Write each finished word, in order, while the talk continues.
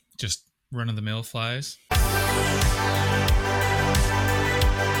run-of-the-mill flies.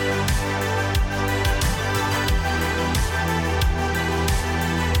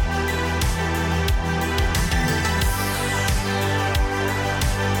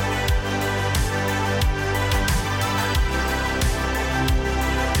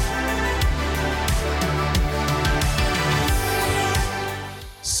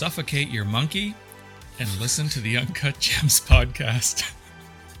 Suffocate your monkey and listen to the Uncut Gems podcast.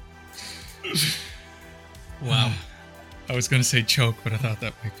 Wow. I was going to say choke, but I thought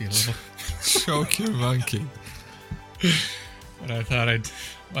that might be a little... Choke your monkey. But I thought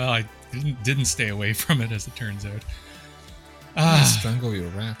I didn't stay away from it, as it turns out. Strangle your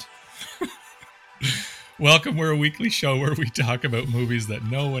rat. Welcome, we're a weekly show where we talk about movies that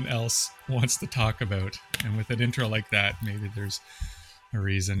no one else wants to talk about. And with an intro like that, maybe there's a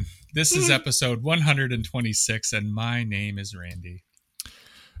reason. This is episode 126, and my name is Randy.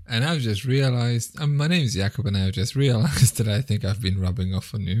 And I've just realized, my name is Jacob, and I've just realized that I think I've been rubbing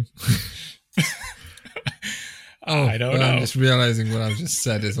off on you. I don't know. I'm just realizing what I've just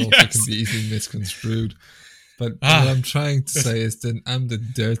said is also can be easily misconstrued. But what I'm trying to say is that I'm the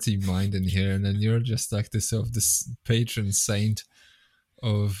dirty mind in here, and then you're just like this sort of this patron saint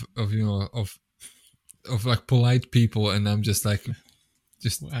of like polite people, and I'm just like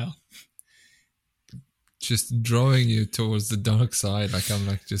just drawing you towards the dark side. Like I'm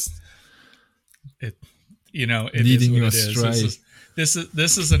like just leading you astray.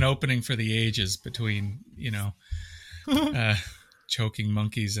 This is an opening for the ages between choking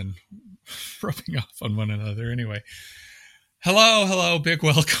monkeys and rubbing off on one another. Anyway, hello, big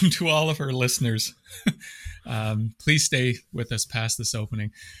welcome to all of our listeners. Please stay with us past this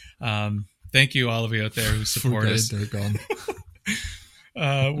opening. Thank you, all of you out there who support us. They're gone.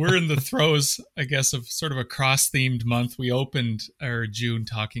 We're in the throes, I guess, of sort of a cross-themed month. We opened our June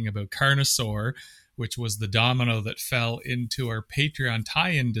talking about Carnosaur, which was the domino that fell into our Patreon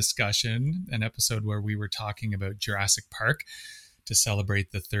tie-in discussion, an episode where we were talking about Jurassic Park to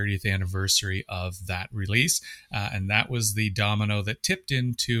celebrate the 30th anniversary of that release. And that was the domino that tipped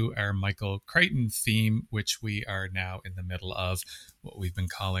into our Michael Crichton theme, which we are now in the middle of, what we've been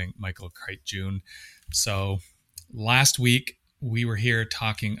calling Michael Crichton June. So last week, we were here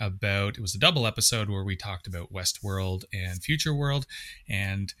talking about, it was a double episode where we talked about Westworld and Future World.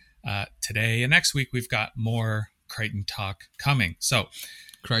 And today and next week, we've got more Crichton talk coming. So,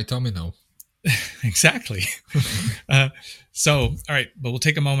 Crichtomino. Exactly. All right, but we'll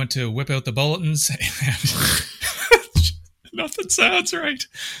take a moment to whip out the bulletins. Nothing sounds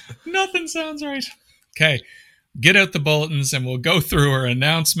right. Okay, get out the bulletins and we'll go through our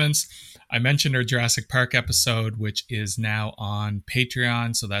announcements. I mentioned our Jurassic Park episode, which is now on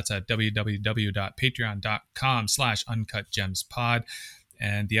Patreon. So that's at www.patreon.com/uncutgemspod.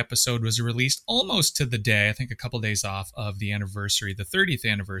 And the episode was released almost to the day, I think a couple days off of the anniversary, the 30th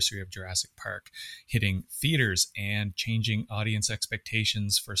anniversary of Jurassic Park, hitting theaters and changing audience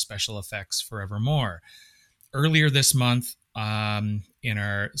expectations for special effects forevermore. Earlier this month, in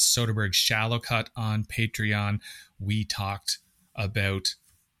our Soderbergh Shallow Cut on Patreon, we talked about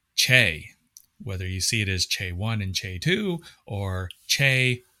Che, whether you see it as Che 1 and Che 2 or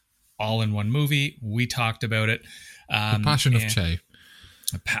Che all in one movie. We talked about it. The Passion of Che.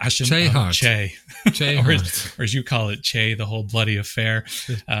 A passion Che of Heart. Che. Che or Heart. as you call it, Che, the whole bloody affair.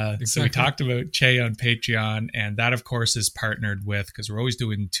 Exactly. So we talked about Che on Patreon, and that, of course, is partnered with, because we're always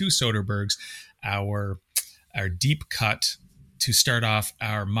doing two Soderberghs, our deep cut to start off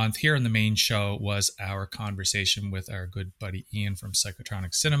our month here in the main show was our conversation with our good buddy Ian from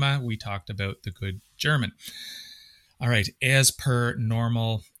Psychotronic Cinema. We talked about The Good German. All right, as per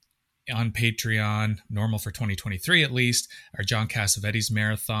normal on Patreon, normal for 2023 at least, our John Cassavetes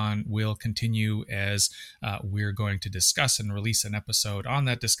Marathon will continue as we're going to discuss and release an episode on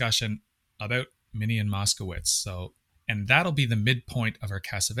that discussion about Minnie and Moskowitz. And that'll be the midpoint of our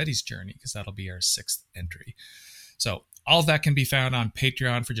Cassavetes journey, because that'll be our 6th entry. So all of that can be found on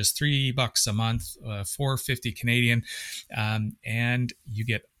Patreon for just $3 a month, $4.50 Canadian. And you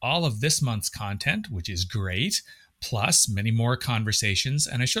get all of this month's content, which is great, plus many more conversations.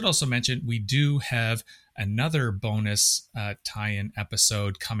 And I should also mention, we do have another bonus tie-in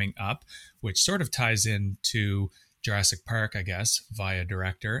episode coming up, which sort of ties into Jurassic Park, I guess, via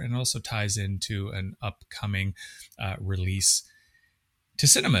director, and also ties into an upcoming release to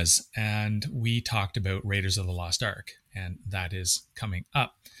cinemas. And we talked about Raiders of the Lost Ark, and that is coming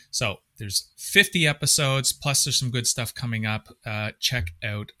up. So there's 50 episodes, plus there's some good stuff coming up. Check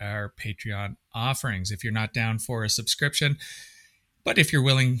out our Patreon offerings. If you're not down for a subscription, But if you're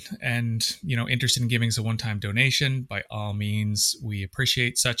willing and interested in giving us a one-time donation, by all means, we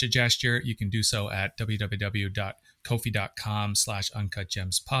appreciate such a gesture. You can do so at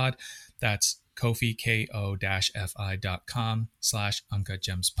www.kofi.com/uncutgemspod. That's Kofi,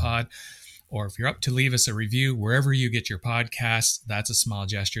 ko-fi.com/uncutgemspod. Or if you're up to leave us a review wherever you get your podcasts, that's a small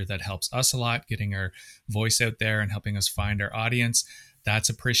gesture that helps us a lot, getting our voice out there and helping us find our audience. That's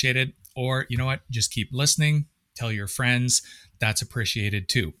appreciated. Or you know what? Just keep listening. Tell your friends. That's appreciated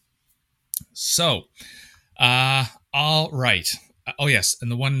too. So, all right. Oh, yes.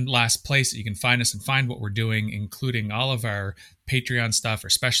 And the one last place that you can find us and find what we're doing, including all of our Patreon stuff, our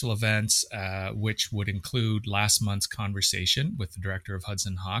special events, which would include last month's conversation with the director of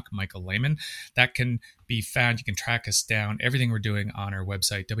Hudson Hawk, Michael Lehman. That can be found. You can track us down, everything we're doing on our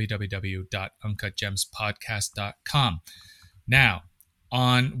website, www.uncutgemspodcast.com. Now,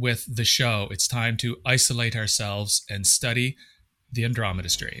 on with the show. It's time to isolate ourselves and study the Andromeda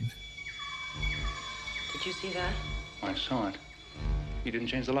strain. Did you see that? I saw it. You didn't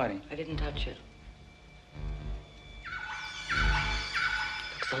change the lighting. I didn't touch it.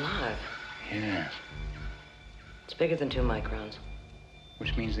 Looks alive. Yes. It's bigger than 2 microns.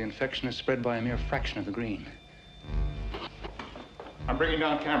 Which means the infection is spread by a mere fraction of the green. I'm bringing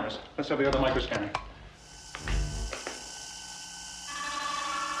down cameras. Let's have the other microscanner.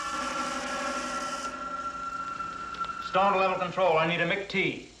 Stone to level control. I need a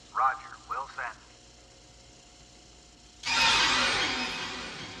McT. Roger. Will send.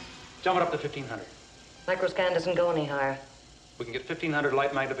 Jump it up to 1500. Microscan doesn't go any higher. We can get 1500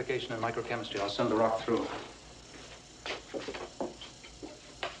 light magnification in microchemistry. I'll send the rock through.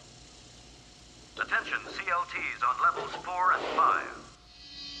 Attention CLTs on levels 4 and 5.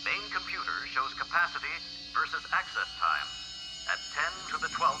 Main computer shows capacity versus access time at 10 to the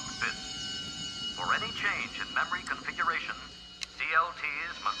 12th bit. For any change in memory configuration,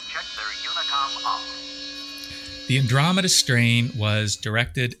 CLTs must check their Unicom off. The Andromeda strain was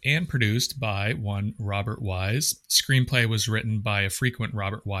directed and produced by one Robert Wise. Screenplay was written by a frequent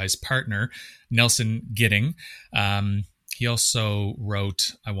Robert Wise partner, Nelson Gidding. He also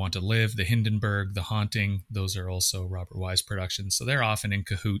wrote I Want to Live, The Hindenburg, The Haunting. Those are also Robert Wise productions, so they're often in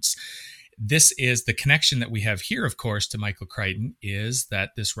cahoots. This is the connection that we have here, of course, to Michael Crichton, is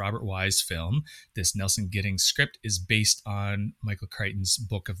that this Robert Wise film, this Nelson Gidding script, is based on Michael Crichton's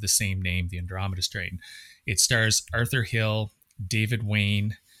book of the same name, The Andromeda Strain. It stars Arthur Hill, David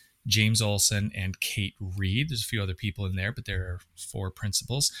Wayne, James Olsen, and Kate Reed. There's a few other people in there, but there are 4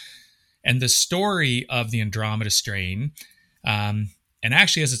 principals. And the story of the Andromeda Strain, and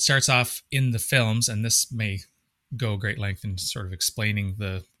actually as it starts off in the films, and this may go great length in sort of explaining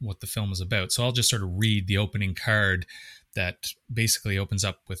what the film is about. So I'll just sort of read the opening card that basically opens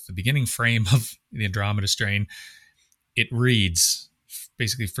up with the beginning frame of the Andromeda Strain. It reads,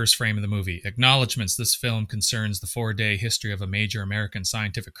 basically first frame of the movie, acknowledgements. This film concerns the 4-day history of a major American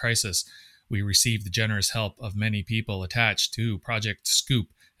scientific crisis. We received the generous help of many people attached to Project Scoop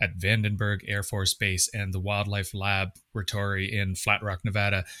at Vandenberg Air Force Base and the Wildlife Laboratory in Flat Rock,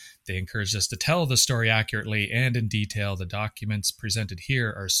 Nevada. They encouraged us to tell the story accurately and in detail. The documents presented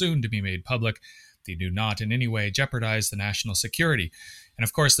here are soon to be made public. They do not in any way jeopardize the national security. And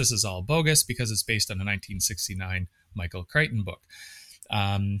of course, this is all bogus because it's based on a 1969 Michael Crichton book.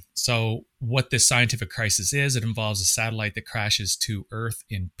 So what this scientific crisis is, it involves a satellite that crashes to Earth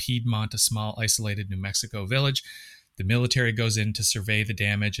in Piedmont, a small isolated New Mexico village. The military goes in to survey the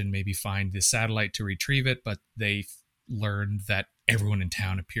damage and maybe find the satellite to retrieve it, but they learn that everyone in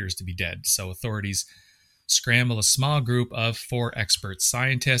town appears to be dead. So authorities scramble a small group of 4 expert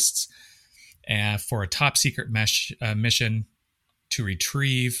scientists for a top secret mission to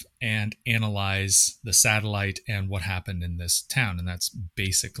retrieve and analyze the satellite and what happened in this town. And that's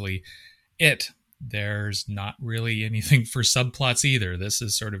basically it. There's not really anything for subplots either. This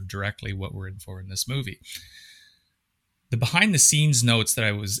is sort of directly what we're in for in this movie. The behind the scenes notes that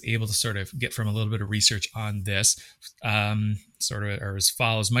I was able to sort of get from a little bit of research on this sort of are as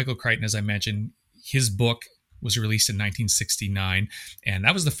follows. Michael Crichton, as I mentioned, his book was released in 1969, and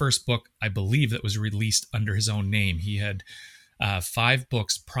that was the first book, I believe, that was released under his own name. He had 5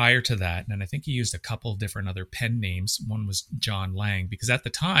 books prior to that, and I think he used a couple of different other pen names. One was John Lang, because at the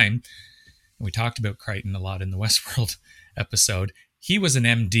time, and we talked about Crichton a lot in the Westworld episode, he was an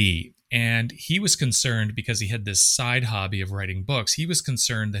MD, and he was concerned because he had this side hobby of writing books. He was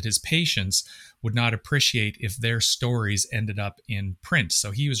concerned that his patients would not appreciate if their stories ended up in print.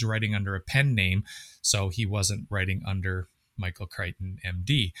 So he was writing under a pen name, so he wasn't writing under Michael Crichton,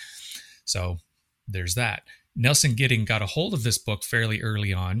 MD. So there's that. Nelson Gidding got a hold of this book fairly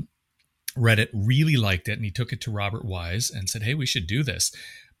early on read it, really liked it, and he took it to Robert Wise and said, hey, we should do this.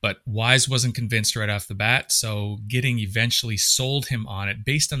 But Wise wasn't convinced right off the bat, so Gidding eventually sold him on it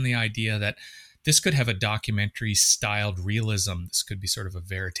based on the idea that this could have a documentary-styled realism. This could be sort of a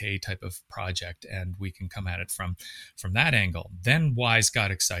verite type of project, and we can come at it from that angle. Then Wise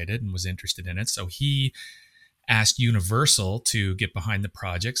got excited and was interested in it, so he asked Universal to get behind the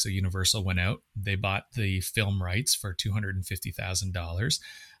project. So Universal went out. They bought the film rights for $250,000,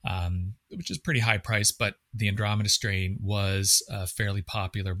 which is pretty high price, but The Andromeda Strain was a fairly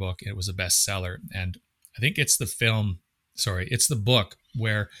popular book. It was a bestseller. And I think it's the book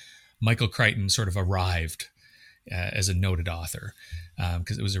where Michael Crichton sort of arrived as a noted author,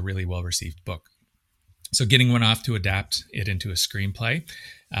 because it was a really well-received book. So Gidding went off to adapt it into a screenplay.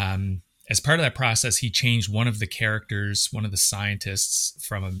 As part of that process, he changed one of the characters, one of the scientists,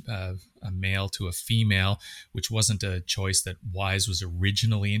 from a male to a female, which wasn't a choice that Wise was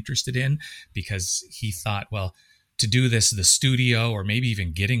originally interested in, because he thought, well, to do this, the studio, or maybe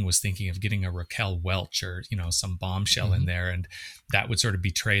even Gidding, was thinking of getting a Raquel Welch or, some bombshell in there, and that would sort of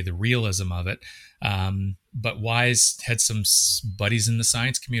betray the realism of it. But Wise had some buddies in the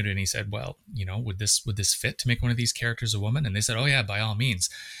science community, and he said, well, would this fit to make one of these characters a woman? And they said, oh yeah, by all means.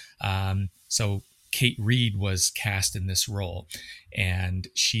 So Kate Reid was cast in this role, and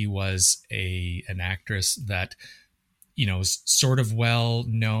she was an actress that, was sort of well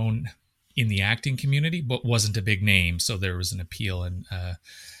known in the acting community, but wasn't a big name. So there was an appeal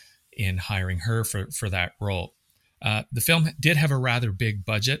in hiring her for that role. The film did have a rather big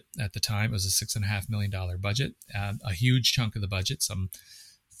budget at the time. It was a $6.5 million budget. A huge chunk of the budget, some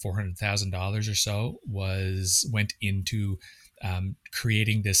 $400,000 or so, went into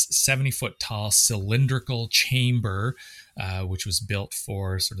creating this 70-foot tall cylindrical chamber, which was built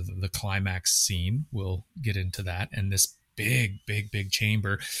for sort of the climax scene. We'll get into that. And this big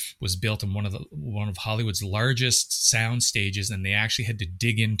chamber was built in one of Hollywood's largest sound stages, and they actually had to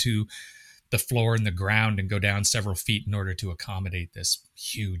dig into the floor and the ground and go down several feet in order to accommodate this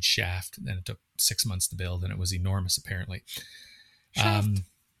huge shaft. And it took 6 months to build, and it was enormous, apparently.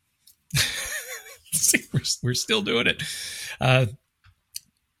 See, we're still doing it.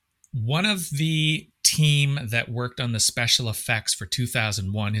 One of the team that worked on the special effects for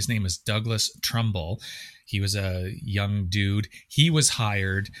 2001, his name is Douglas Trumbull. He was a young dude. He was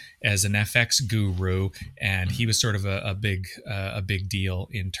hired as an FX guru, and he was sort of a big deal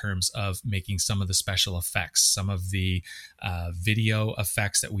in terms of making some of the special effects, some of the video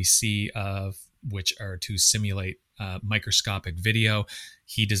effects that we see, which are to simulate microscopic video.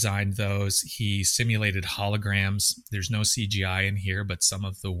 He designed those. He simulated holograms. There's no CGI in here, but some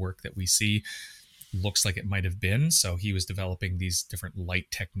of the work that we see looks like it might have been. So he was developing these different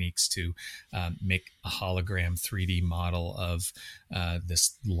light techniques to make a hologram 3D model of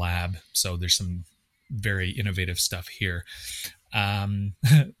this lab. So there's some very innovative stuff here.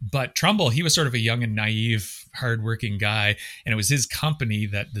 But Trumbull, he was sort of a young and naive, hardworking guy, and it was his company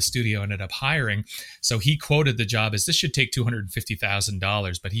that the studio ended up hiring. So he quoted the job as, this should take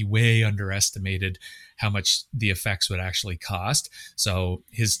 $250,000, but he way underestimated how much the effects would actually cost. So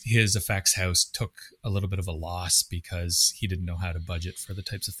his effects house took a little bit of a loss because he didn't know how to budget for the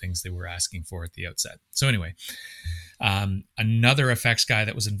types of things they were asking for at the outset. So anyway, another effects guy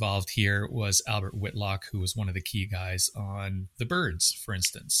that was involved here was Albert Whitlock, who was one of the key guys on The Birds, for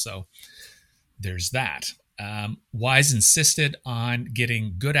instance. So there's that. Wise insisted on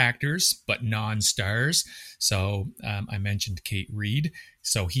getting good actors, but non-stars. So I mentioned Kate Reid.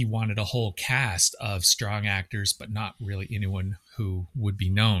 So he wanted a whole cast of strong actors, but not really anyone who would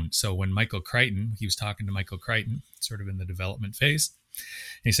be known. So when he was talking to Michael Crichton, sort of in the development phase,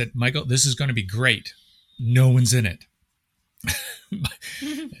 he said, Michael, this is going to be great. No one's in it.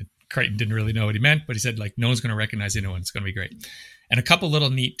 Crichton didn't really know what he meant, but he said, no one's going to recognize anyone. It's going to be great. And a couple little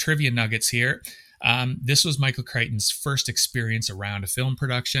neat trivia nuggets here. This was Michael Crichton's first experience around a film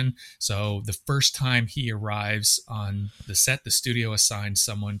production. So the first time he arrives on the set, the studio assigns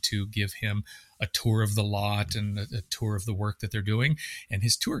someone to give him a tour of the lot and a tour of the work that they're doing. And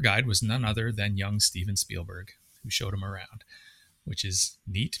his tour guide was none other than young Steven Spielberg, who showed him around, which is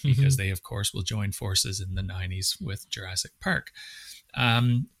neat because they, of course, will join forces in the 90s with Jurassic Park.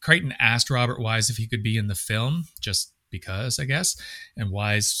 Crichton asked Robert Wise if he could be in the film, just because, I guess, and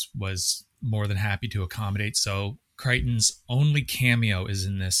Wise was more than happy to accommodate. So Crichton's only cameo is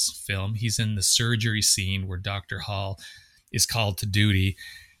in this film. He's in the surgery scene where Dr. Hall is called to duty.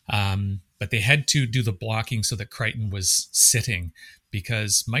 But they had to do the blocking so that Crichton was sitting,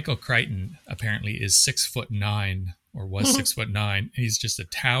 because Michael Crichton apparently is 6'9", or was 6'9". He's just a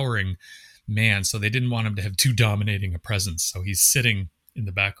towering man. So they didn't want him to have too dominating a presence. So he's sitting in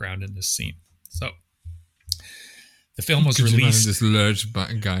the background in this scene. So the film was Could you imagine released. this large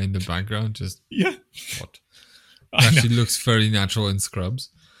guy in the background? Just Yeah. what? I know. Actually looks very natural in Scrubs.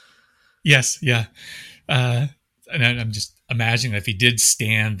 Yes, yeah. And I'm just imagining if he did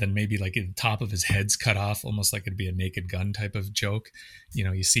stand, then maybe like the top of his head's cut off, almost like it'd be a Naked Gun type of joke. You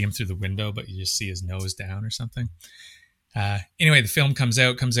know, you see him through the window, but you just see his nose down or something. Anyway, the film comes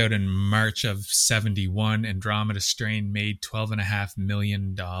out in March of 1971. Andromeda Strain made $12.5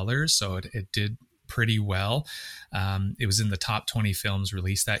 million, so it did pretty well. It was in the top 20 films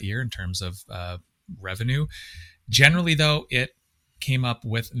released that year in terms of revenue. Generally, though, it came up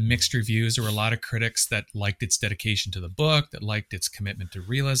with mixed reviews. There were a lot of critics that liked its dedication to the book, that liked its commitment to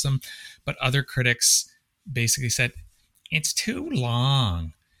realism, but other critics basically said, it's too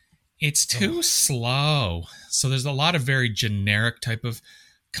long. It's too slow. So there's a lot of very generic type of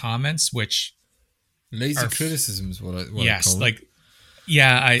comments, which lazy criticism is what I call it. Like,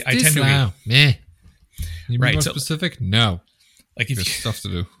 yeah, I tend to be meh. You right, more so, specific? No. Like if there's stuff to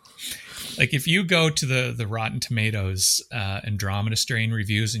do. Like if you go to the Rotten Tomatoes Andromeda Strain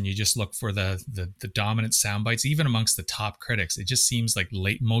reviews and you just look for the dominant sound bites, even amongst the top critics, it just seems like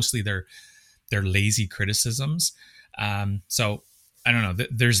mostly they're lazy criticisms. So I don't know.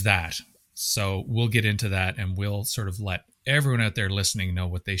 There's that. So we'll get into that and we'll sort of let everyone out there listening know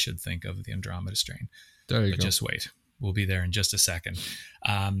what they should think of the Andromeda Strain. There you go. Just wait. We'll be there in just a second.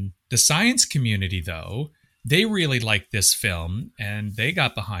 The science community, though, they really liked this film and they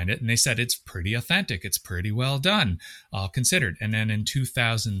got behind it and they said it's pretty authentic. It's pretty well done, all considered. And then in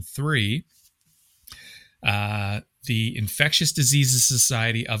 2003, the Infectious Diseases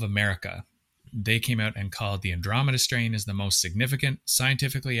Society of America, they came out and called the Andromeda Strain as the most significant,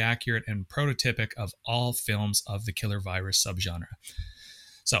 scientifically accurate, and prototypic of all films of the killer virus subgenre.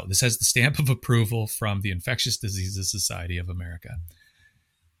 So this has the stamp of approval from the Infectious Diseases Society of America.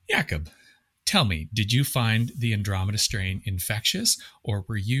 Jakob, tell me, did you find the Andromeda Strain infectious, or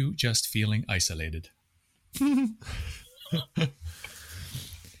were you just feeling isolated?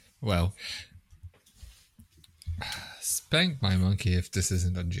 Well, spank my monkey if this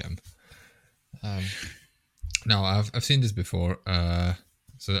isn't a gem. No, I've seen this before,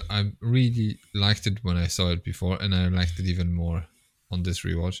 so I really liked it when I saw it before, and I liked it even more on this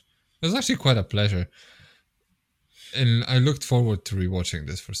rewatch. It was actually quite a pleasure, and I looked forward to rewatching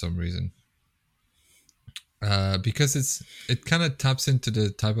this for some reason, because it kind of taps into the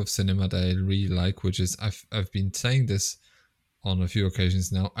type of cinema that I really like, which is I've been saying this on a few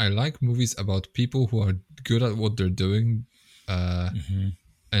occasions now. I like movies about people who are good at what they're doing. And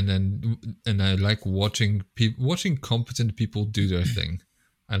I like watching competent people do their thing.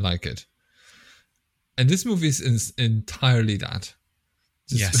 I like it. And this movie is entirely that.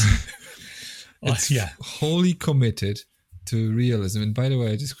 Yes. It's wholly committed to realism. And by the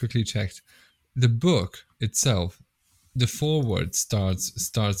way, I just quickly checked. The book itself, the foreword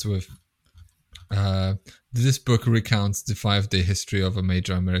starts with this book recounts the 5-day history of a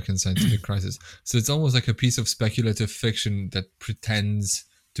major American scientific crisis. So it's almost like a piece of speculative fiction that pretends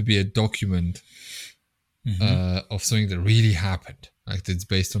to be a document of something that really happened. Like it's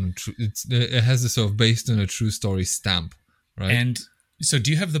based on it has this sort of based on a true story stamp, right? And so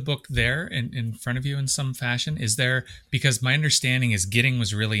do you have the book there in front of you in some fashion? Is there, because my understanding is Gidding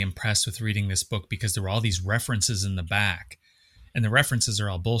was really impressed with reading this book because there were all these references in the back, and the references are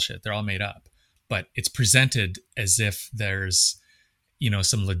all bullshit. They're all made up, but it's presented as if there's,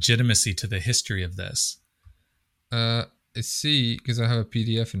 some legitimacy to the history of this. See, because I have a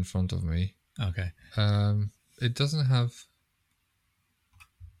PDF in front of me. Okay. It doesn't have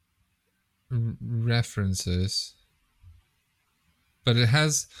references, but it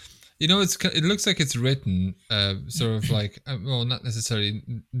has. It looks like it's written sort of like well, not necessarily.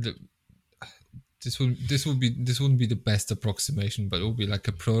 This wouldn't be the best approximation, but it will be like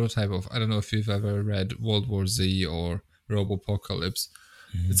a prototype of. I don't know if you've ever read World War Z or Robopocalypse.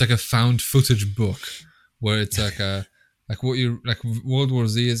 It's like a found footage book where it's like a. Like World War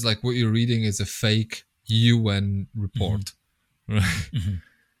Z is like what you're reading is a fake UN report, right?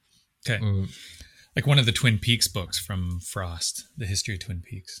 Okay, like one of the Twin Peaks books from Frost, the history of Twin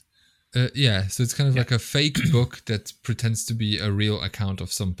Peaks. Yeah, so it's kind of like a fake book that pretends to be a real account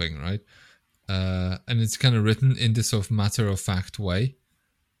of something, right? And it's kind of written in this sort of matter-of-fact way,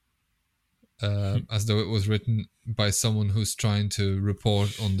 as though it was written by someone who's trying to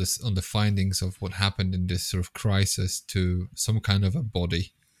report on the findings of what happened in this sort of crisis to some kind of a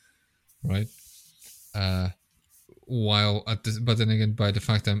body, right? But then again, by the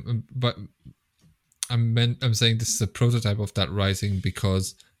fact I'm saying this is a prototype of that writing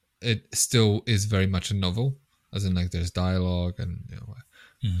because it still is very much a novel. as in like there's dialogue and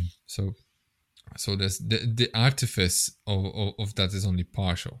so there's the artifice of that is only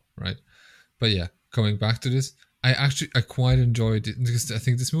partial, right? But yeah, coming back to this, I quite enjoyed it because I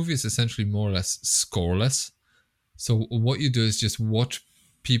think this movie is essentially more or less scoreless. So what you do is just watch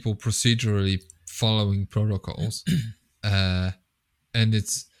people procedurally following protocols, and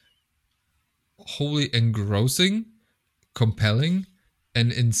it's wholly engrossing, compelling,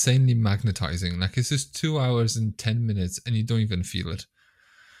 and insanely magnetizing. Like it's just 2 hours and 10 minutes, and you don't even feel it.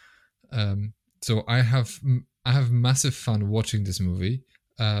 So I have massive fun watching this movie.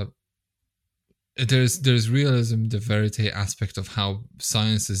 There's realism, the verite aspect of how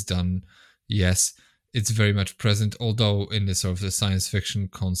science is done. Yes, it's very much present, although in the sort of the science fiction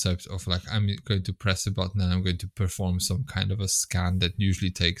concept of like, I'm going to press a button and I'm going to perform some kind of a scan that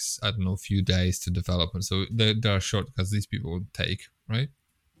usually takes, I don't know, a few days to develop. And so there are shortcuts these people would take, right?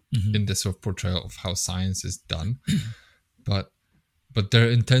 In this sort of portrayal of how science is done. But their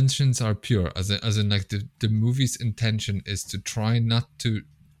intentions are pure, as in like the movie's intention is to try not to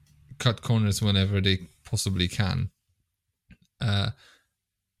cut corners whenever they possibly can, and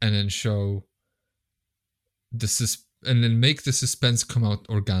then show and then make the suspense come out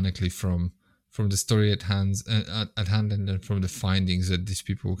organically from the story at hand, and then from the findings that these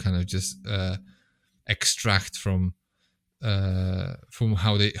people kind of just extract from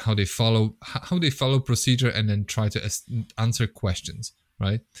how they follow procedure and then try to answer questions,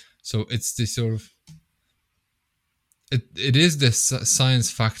 right? So it's this sort of it is this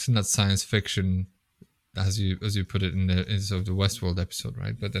science fact, not science fiction, as you put it in sort of the Westworld episode,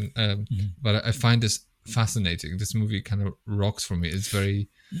 right? But then but I find this fascinating. This movie kind of rocks for me. It's very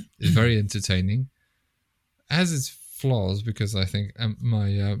entertaining. It has its flaws because I think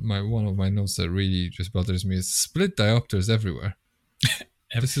my one of my notes that really just bothers me is split diopters everywhere.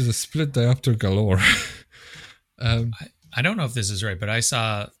 This is a split diopter galore. I don't know if this is right, but I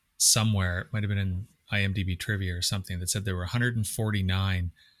saw somewhere, it might have been in IMDb trivia or something, that said there were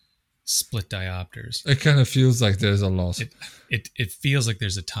 149 split diopters. It kind of feels like there's a lot. It feels like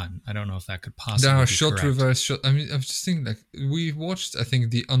there's a ton. I don't know if that could possibly there are be shot correct. reverse shot. I mean, I was just thinking, like, we watched, I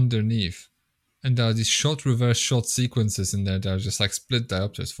think, The Underneath, and there are these shot reverse shot sequences in there that are just like split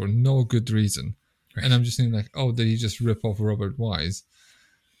diopters for no good reason. Right. And I'm just thinking, like, oh, did he just rip off Robert Wise?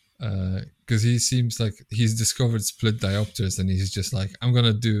 Because he seems like he's discovered split diopters, and he's just like, I'm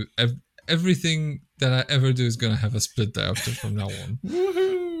gonna do everything that I ever do is gonna have a split diopter from now on.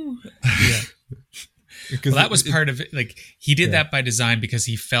 Woohoo! Yeah. Well, that was part of it. Like, he did that by design because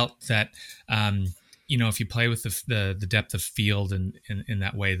he felt that, if you play with the depth of field and in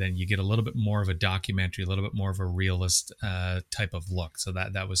that way, then you get a little bit more of a documentary, a little bit more of a realist type of look. So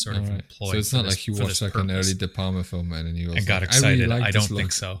that was sort of employed. So it's not like you watched like an early De Palma film and you got excited. I don't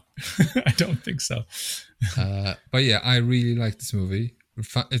think so. I don't think so. But yeah, I really like this movie.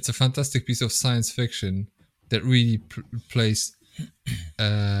 It's a fantastic piece of science fiction that really plays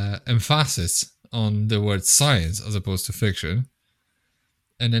emphasis on the word science as opposed to fiction,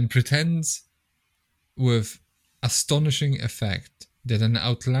 and then pretends with astonishing effect that an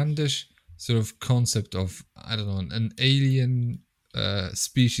outlandish sort of concept of, I don't know, an alien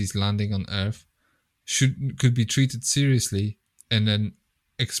species landing on Earth could be treated seriously and then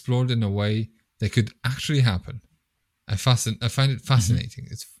explored in a way that could actually happen. I find it fascinating.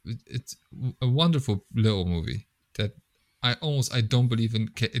 It's a wonderful little movie that I don't believe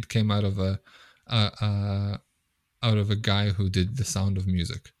it came out of a guy who did The Sound of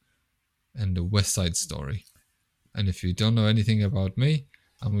Music and The West Side Story. And if you don't know anything about me,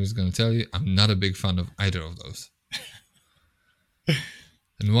 I'm just going to tell you, I'm not a big fan of either of those.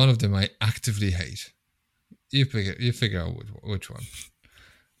 And one of them I actively hate. You figure out which one.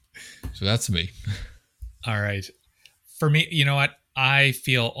 So that's me. All right. For me, you know what? I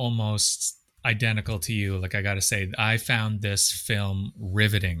feel almost identical to you. Like, I got to say, I found this film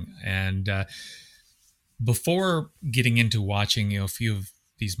riveting. And before getting into watching, a few of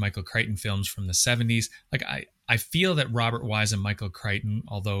these Michael Crichton films from the 70s, like I feel that Robert Wise and Michael Crichton,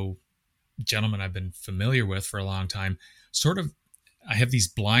 although gentlemen I've been familiar with for a long time, sort of, I have these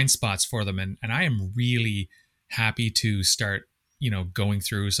blind spots for them. And I am really happy to start, going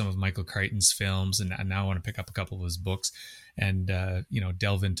through some of Michael Crichton's films. And now I want to pick up a couple of his books and,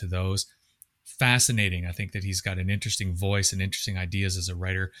 delve into those. Fascinating. I think that he's got an interesting voice and interesting ideas as a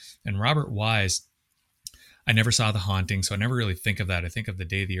writer. And Robert Wise, I never saw The Haunting, so I never really think of that. I think of The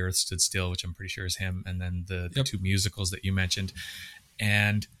Day the Earth Stood Still, which I'm pretty sure is him, and then the two musicals that you mentioned.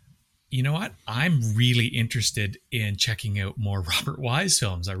 And you know what? I'm really interested in checking out more Robert Wise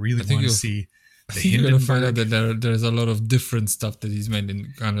films. I really want to see the Hindenburg. You're going to find out that there's a lot of different stuff that he's made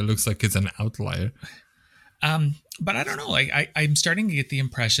and kind of looks like it's an outlier. But I don't know. Like I'm starting to get the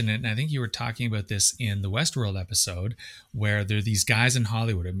impression, and I think you were talking about this in the Westworld episode, where there are these guys in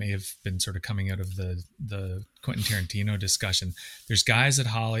Hollywood. It may have been sort of coming out of the Quentin Tarantino discussion. There's guys in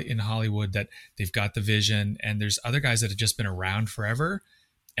Hollywood that they've got the vision, and there's other guys that have just been around forever,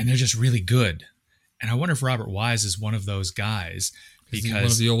 and they're just really good. And I wonder if Robert Wise is one of those guys, because he's one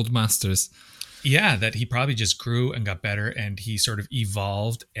of the old masters. Yeah, that he probably just grew and got better, and he sort of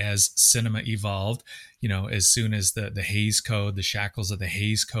evolved as cinema evolved. As soon as the Hays Code, the shackles of the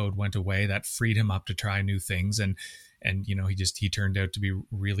Hays Code went away, that freed him up to try new things, and he turned out to be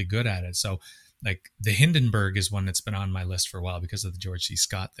really good at it. So, like, the Hindenburg is one that's been on my list for a while because of the George C.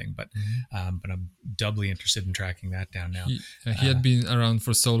 Scott thing, but I'm doubly interested in tracking that down now. He had been around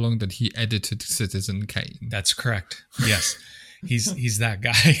for so long that he edited Citizen Kane. That's correct. Yes. He's that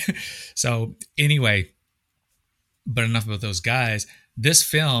guy. So anyway, but enough about those guys. This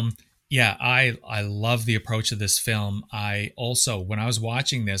film, yeah, I love the approach of this film. I also, when I was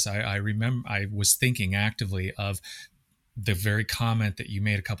watching this, I remember I was thinking actively of the very comment that you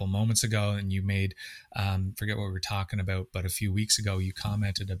made a couple moments ago, and you made, forget what we were talking about, but a few weeks ago you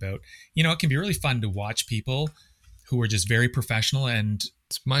commented about, it can be really fun to watch people who are just very professional and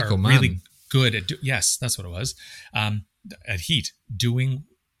it's Michael are Mann. Really good at, yes, that's what it was. At Heat,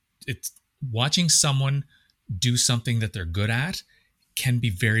 watching someone do something that they're good at can be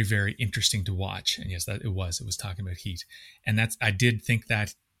very, very interesting to watch. And yes, it was talking about Heat. And I did think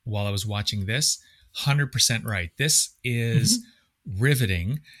that while I was watching this, 100% right. This is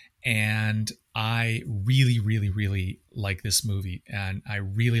riveting. And I really, really, really like this movie. And I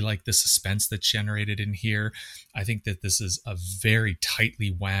really like the suspense that's generated in here. I think that this is a very tightly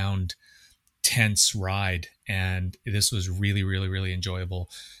wound, tense ride, and this was really, really, really enjoyable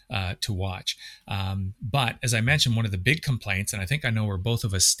to watch. But as I mentioned, one of the big complaints, and I think I know where both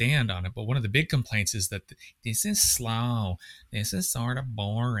of us stand on it, but one of the big complaints is that this is slow. This is sort of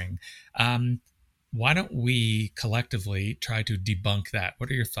boring. Why don't we collectively try to debunk that?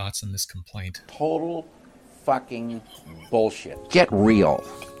 What are your thoughts on this complaint? Total fucking bullshit. Get real.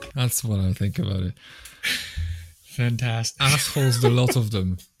 That's what I think about it. Fantastic. Assholes, a lot of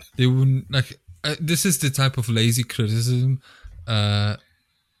them. They wouldn't this is the type of lazy criticism, or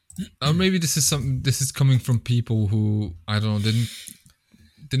maybe this is coming from people who, I don't know,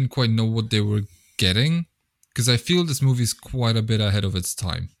 didn't quite know what they were getting, because I feel this movie is quite a bit ahead of its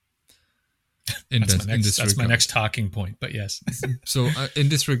time. That's my next talking point, but yes. So in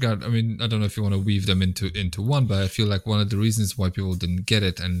this regard, I mean, I don't know if you want to weave them into one, but I feel like one of the reasons why people didn't get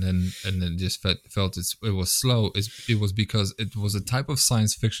it and then just felt it was slow it was because it was a type of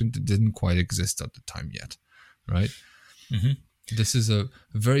science fiction that didn't quite exist at the time yet, right? Mm-hmm. This is a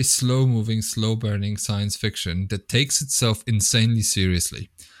very slow-moving, slow-burning science fiction that takes itself insanely seriously,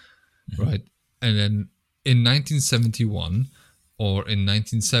 right? And then in 1971 or in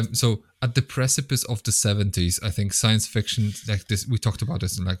 1970, so at the precipice of the 70s, I think science fiction, like this, we talked about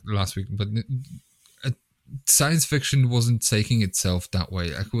this like last week, but science fiction wasn't taking itself that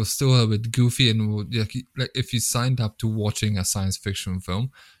way. Like, it was still a bit goofy, and like if you signed up to watching a science fiction film,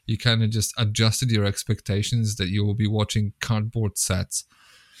 you kind of just adjusted your expectations that you will be watching cardboard sets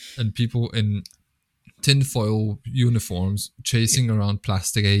and people in tinfoil uniforms chasing around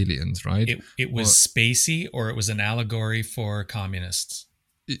plastic aliens, right? It was spacey, or it was an allegory for communists.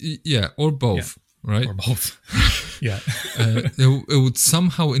 Yeah, or both, right? Or both. Yeah. It would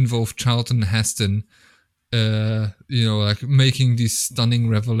somehow involve Charlton Heston, like making these stunning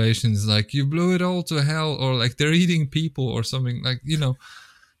revelations, like, you blew it all to hell, or like they're eating people or something, like,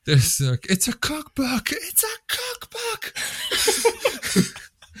 there's like, it's a cookbook.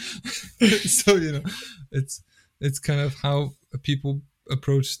 So, it's kind of how people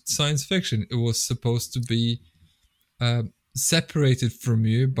approached science fiction. It was supposed to be separated from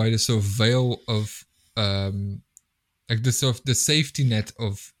you by the sort of veil of like the sort of the safety net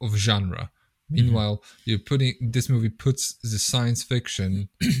of genre. Meanwhile, this movie puts the science fiction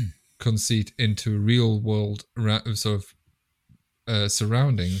conceit into real world sort of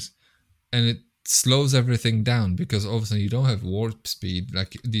surroundings, and it slows everything down, because obviously you don't have warp speed.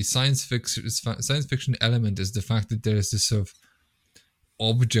 Like, the science fiction element is the fact that there's this sort of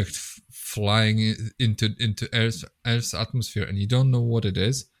object flying into Earth's atmosphere, and you don't know what it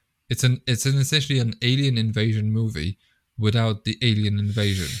is. It's essentially an alien invasion movie without the alien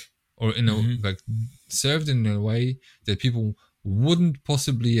invasion, or like served in a way that people wouldn't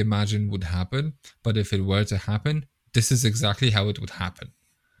possibly imagine would happen. But if it were to happen, this is exactly how it would happen.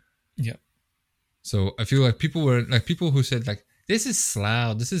 Yeah. So I feel like people who said like, this is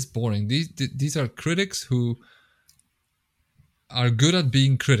slow, this is boring. These are critics who are good at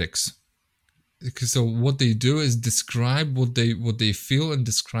being critics, so what they do is describe what they feel and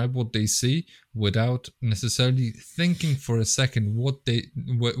describe what they see without necessarily thinking for a second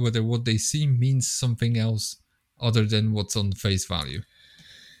whether what they see means something else other than what's on face value,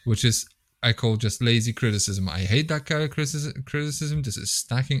 which is I call just lazy criticism. I hate that kind of criticism. This is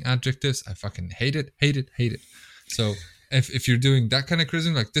stacking adjectives. I fucking hate it. So if you're doing that kind of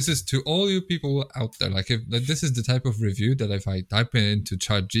criticism, like this is to all you people out there, like if like, this is the type of review that if I type it into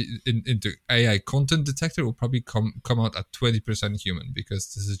into AI content detector, it will probably come out at 20% human,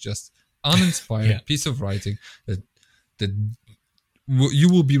 because this is just uninspired piece of writing that you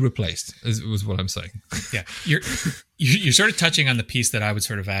will be replaced, was what I'm saying. Yeah, you're sort of touching on the piece that I would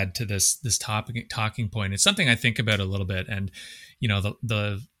sort of add to this talking point. It's something I think about a little bit, and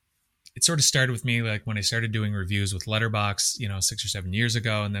it sort of started with me like when I started doing reviews with Letterboxd, 6 or 7 years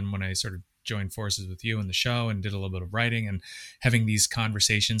ago, and then when I sort of joined forces with you in the show and did a little bit of writing and having these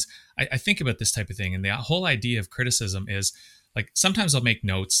conversations, I think about this type of thing, and the whole idea of criticism is like sometimes I'll make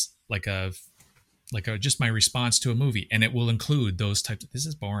notes like just my response to a movie, and it will include those types of, this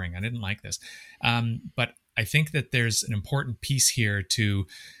is boring, I didn't like this. But I think that there's an important piece here to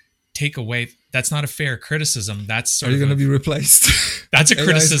take away. That's not a fair criticism. That's sort Are you going to be replaced? That's a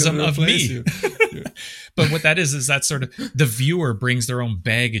criticism of me. Yeah. But what that is that sort of the viewer brings their own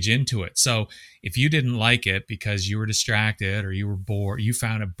baggage into it. So if you didn't like it because you were distracted or you were bored, you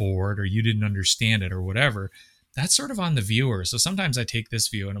found it bored, or you didn't understand it or whatever, that's sort of on the viewer. So sometimes I take this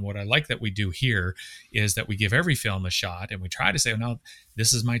view, and what I like that we do here is that we give every film a shot, and we try to say, oh, no,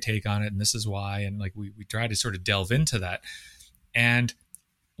 this is my take on it, and this is why. And like we try to sort of delve into that. And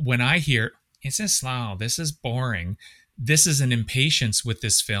when I hear, it's just slow, this is boring, this is an impatience with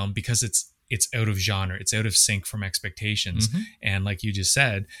this film because it's out of genre, it's out of sync from expectations. Mm-hmm. And like you just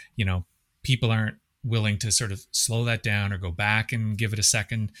said, people aren't willing to sort of slow that down or go back and give it a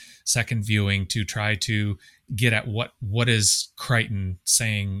second viewing to try to get at what is Crichton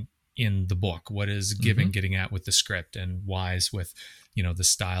saying in the book, what is Gibbon getting at with the script, and Wise with the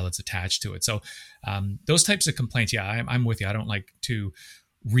style that's attached to it. So those types of complaints, I'm with you. I don't like to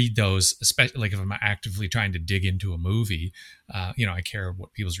read those, especially like if I'm actively trying to dig into a movie. I care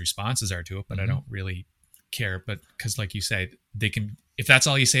what people's responses are to it, but I don't really care. But because like you say, they can, if that's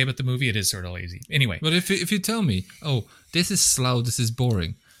all you say about the movie, it is sort of lazy anyway. But if you tell me, oh, this is slow, this is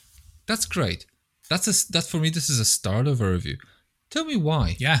boring, that's great. That's for me, this is a start of a review. Tell me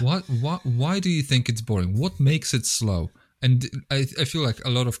why. Yeah. Why do you think it's boring? What makes it slow? And I feel like a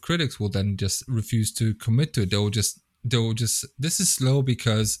lot of critics will then just refuse to commit to it. They'll just this is slow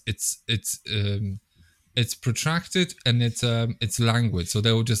because it's protracted and it's languid. So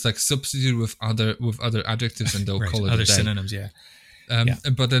they'll just like substitute with other adjectives, and they'll right. call it other a day. synonyms. Yeah.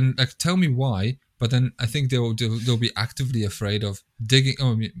 But then like tell me why. But then I think they'll be actively afraid of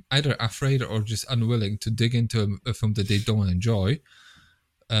digging, either afraid or just unwilling to dig into a film that they don't enjoy.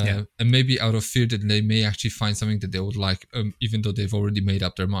 And maybe out of fear that they may actually find something that they would like, even though they've already made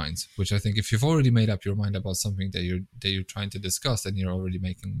up their minds. Which I think, if you've already made up your mind about something that you're trying to discuss, then you're already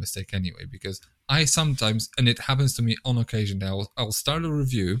making a mistake anyway. Because I sometimes, and it happens to me on occasion, that I'll start a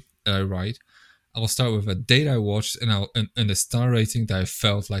review that I write. I'll start with a date I watched and a star rating that I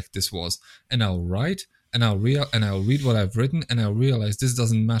felt like this was, and I'll write and I'll read what I've written, and I'll realize this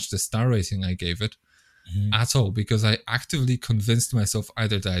doesn't match the star rating I gave it. At all, because I actively convinced myself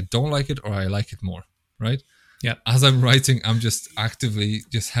either that I don't like it or I like it more, right? Yeah. As I'm writing, I'm just actively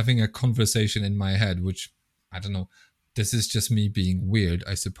just having a conversation in my head, which, I don't know, this is just me being weird,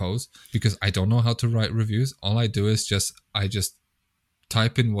 I suppose, because I don't know how to write reviews. All I do is I just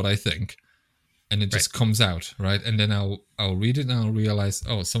type in what I think, and it just comes out, right? And then I'll read it and I'll realize,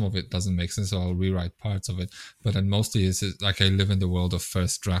 oh, some of it doesn't make sense, so I'll rewrite parts of it. But then mostly it's like I live in the world of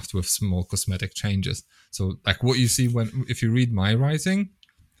first draft with small cosmetic changes. So like what you see if you read my writing,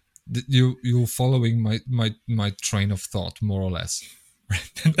 you're following my train of thought more or less.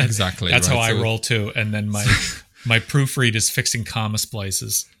 Exactly. That's right? how I roll too. And then my proofread is fixing comma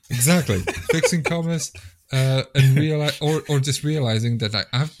splices. Exactly, fixing commas. And realize, or just realizing that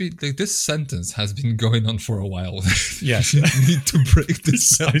I've been like, this sentence has been going on for a while. Yes, you need to break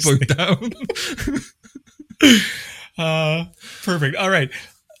this tempo down. Perfect. All right,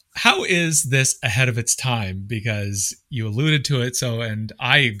 how is this ahead of its time? Because you alluded to it, and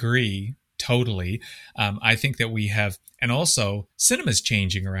I agree totally. I think that we have, and also cinema's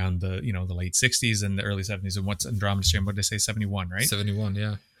changing around the the late '60s and the early '70s. And what's Andromeda? What did I say? 71, right? 71,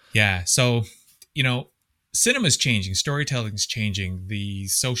 yeah. Yeah. So cinema's changing, storytelling's changing, the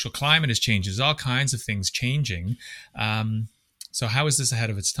social climate is changing. There's all kinds of things changing. So how is this ahead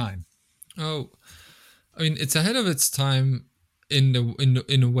of its time? Oh, I mean, it's ahead of its time in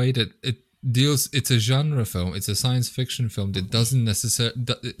a way that deals. It's a genre film. It's a science fiction film that doesn't necessarily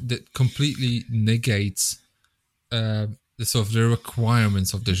that completely negates the sort of the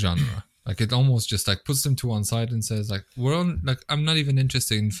requirements of the genre. Like it almost just like puts them to one side and says like I'm not even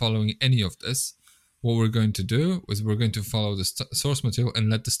interested in following any of this. What we're going to do is we're going to follow the source material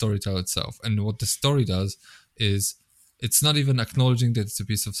and let the story tell itself. And what the story does is it's not even acknowledging that it's a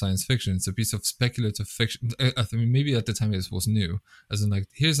piece of science fiction. It's a piece of speculative fiction. I mean, maybe at the time it was new, as in like,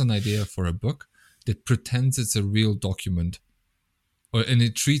 here's an idea for a book that pretends it's a real document, and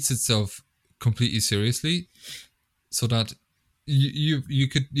it treats itself completely seriously, so that you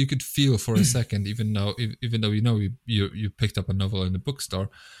could feel for a second, even though you picked up a novel in the bookstore,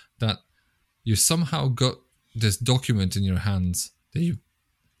 that you somehow got this document in your hands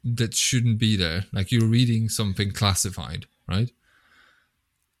that shouldn't be there. Like you're reading something classified, right?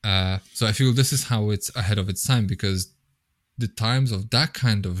 So I feel this is how it's ahead of its time, because the times of that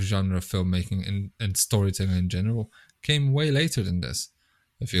kind of genre filmmaking and storytelling in general came way later than this,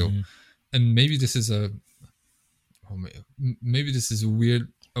 I feel. And maybe this is weird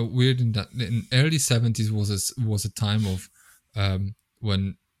in that in early 70s was a time of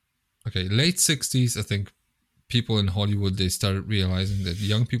when late 60s, I think people in Hollywood, they started realizing that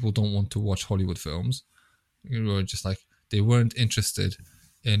young people don't want to watch Hollywood films. You know, just like they weren't interested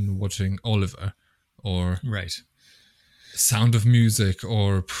in watching Oliver or Sound of Music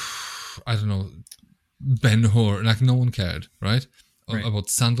or I don't know, Ben-Hur. Like no one cared, right? About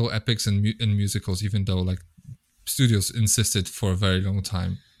Sandal epics and musicals, even though like studios insisted for a very long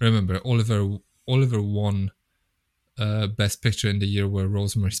time. Remember, Oliver won Best Picture in the year where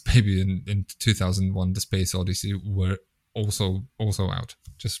Rosemary's Baby in 2001 The Space Odyssey were also out.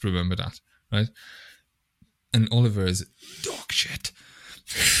 Just remember that, right? And Oliver is dog shit.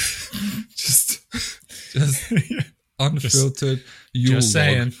 just unfiltered. Just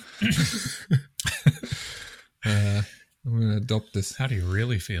saying. I'm gonna adopt this. How do you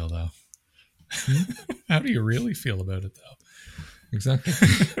really feel, though? How do you really feel about it, though? Exactly.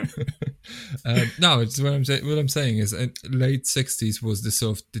 No, it's what I'm saying. What I'm saying is, late 60s was the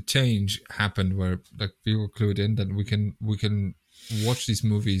sort of the change happened where like people clued in that we can watch these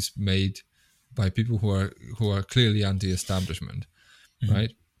movies made by people who are clearly anti-establishment,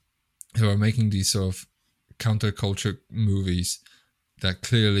 right? Who are making these sort of counterculture movies that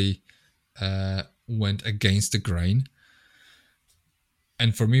clearly went against the grain.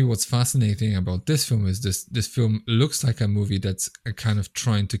 And for me, what's fascinating about this film is this film looks like a movie that's kind of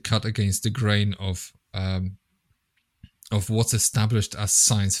trying to cut against the grain of what's established as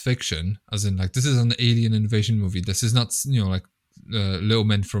science fiction, as in like this is an alien invasion movie. This is not like Little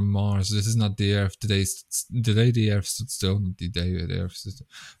Men from Mars. This is not the Earth. The day the Earth stood still. Not the day the Earth stood still.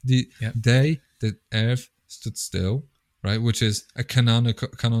 The day the Earth stood still. Right, which is a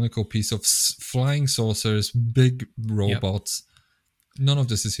canonical piece of flying saucers, big robots. None of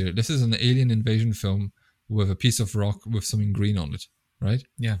this is here. This is an alien invasion film with a piece of rock with something green on it, right?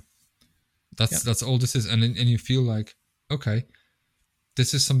 Yeah. That's all this is. And you feel like, okay,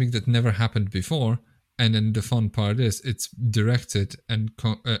 this is something that never happened before. And then the fun part is it's directed and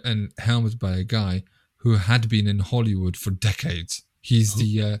helmed by a guy who had been in Hollywood for decades. He's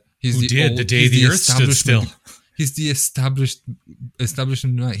the Earth stood still. He's the establishment.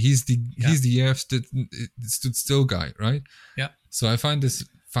 He's the Earth stood still guy, right? Yeah. So I find this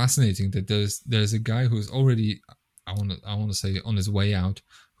fascinating that there's a guy who's already I want to say on his way out,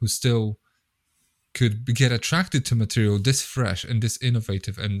 who still could get attracted to material this fresh and this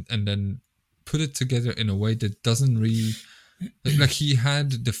innovative, and then put it together in a way that doesn't really like he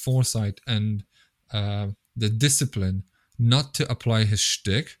had the foresight and the discipline not to apply his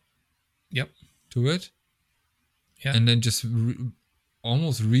shtick to it. Yeah. And then just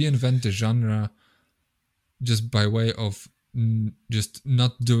almost reinvent the genre just by way of just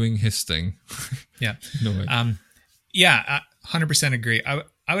not doing his thing. Yeah. No way. I 100% agree. I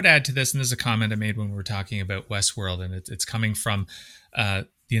would add to this, and this is a comment I made when we were talking about Westworld, and it's coming from the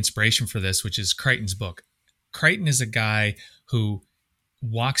inspiration for this, which is Crichton's book. Crichton is a guy who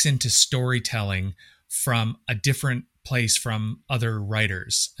walks into storytelling from a different place from other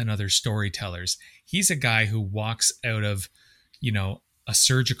writers and other storytellers. He's a guy who walks out of, a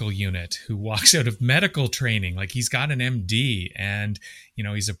surgical unit, who walks out of medical training. Like he's got an MD and,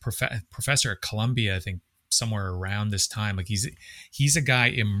 he's a professor at Columbia, I think somewhere around this time. Like he's a guy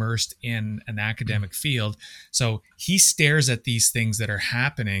immersed in an academic field. So he stares at these things that are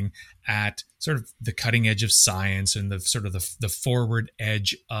happening at sort of the cutting edge of science and the sort of the forward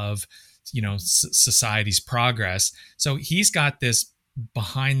edge of, society's progress. So he's got this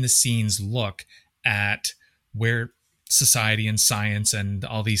behind the scenes look at where society and science and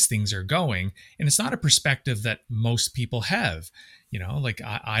all these things are going. And it's not a perspective that most people have. Like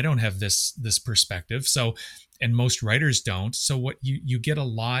I don't have this perspective. So, and most writers don't. So what you get a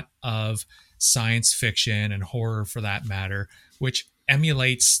lot of science fiction and horror for that matter, which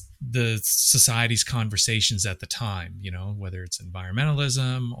emulates the society's conversations at the time, whether it's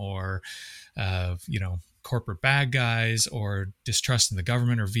environmentalism or, corporate bad guys or distrust in the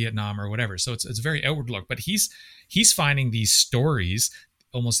government or Vietnam or whatever. So it's a very outward look, but he's finding these stories,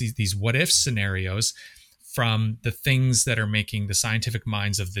 almost these what if scenarios from the things that are making the scientific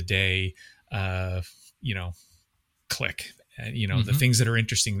minds of the day, click, the things that are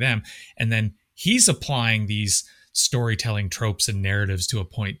interesting them. And then he's applying these storytelling tropes and narratives to a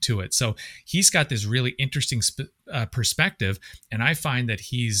point to it. So he's got this really interesting perspective. And I find that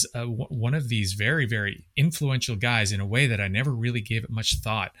he's one of these very, very influential guys in a way that I never really gave it much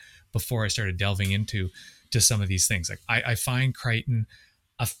thought before I started delving into some of these things. Like I find Crichton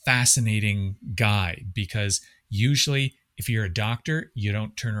a fascinating guy because usually if you're a doctor, you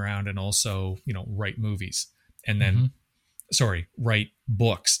don't turn around and also, write movies and then, write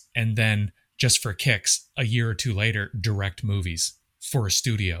books and then just for kicks, a year or two later, direct movies for a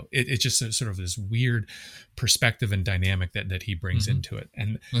studio. It's just sort of this weird perspective and dynamic that he brings into it.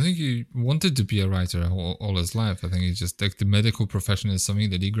 And I think he wanted to be a writer all his life. I think he just like the medical profession is something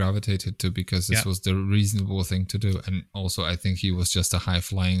that he gravitated to because this was the reasonable thing to do. And also, I think he was just a high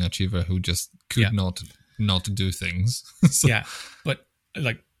flying achiever who just could not do things. So. Yeah, but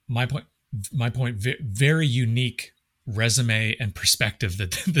like my point, very unique resume and perspective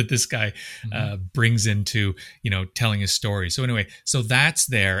that this guy brings into telling his story. So anyway, so that's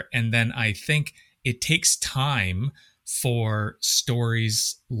there, and then I think it takes time for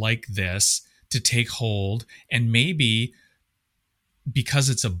stories like this to take hold, and maybe because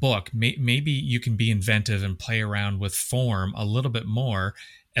it's a book, maybe you can be inventive and play around with form a little bit more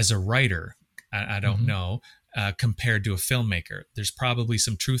as a writer. I don't know. Compared to a filmmaker. There's probably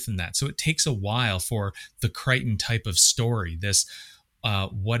some truth in that. So it takes a while for the Crichton type of story, this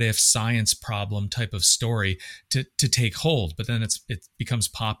what if science problem type of story to take hold. But then it becomes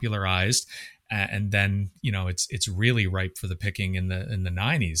popularized, and then it's really ripe for the picking in the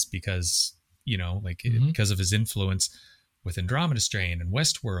 90s because because of his influence with Andromeda Strain and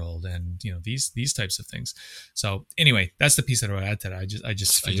Westworld and these types of things. So anyway, that's the piece that I would add to that. I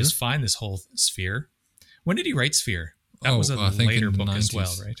just find this whole Sphere. When did he write Sphere? That was a later book 90s. As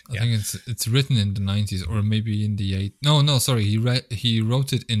well, right? I think it's written in the 90s or maybe in the 80s. No, sorry. He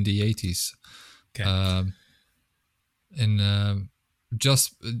wrote it in the 80s. Okay.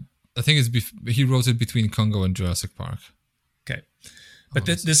 I think he wrote it between Congo and Jurassic Park. Okay. But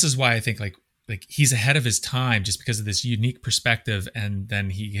this is why I think like he's ahead of his time just because of this unique perspective, and then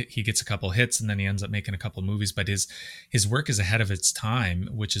he gets a couple hits and then he ends up making a couple movies, but his work is ahead of its time,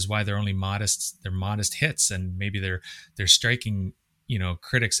 which is why they're only modest hits, and maybe they're striking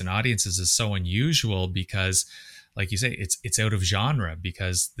critics and audiences is so unusual because like you say it's out of genre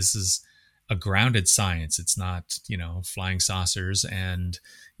because this is a grounded science. It's not flying saucers and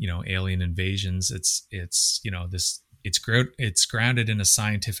alien invasions. It's grounded in a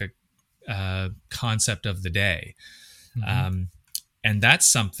scientific concept of the day. And that's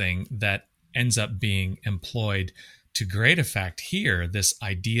something that ends up being employed to great effect here, this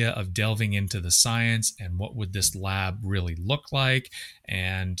idea of delving into the science and what would this lab really look like,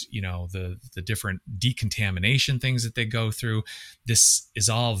 and the different decontamination things that they go through. This is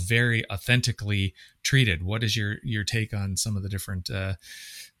all very authentically treated. What is your take on some of the different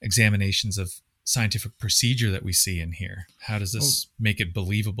examinations of scientific procedure that we see in here? How does this make it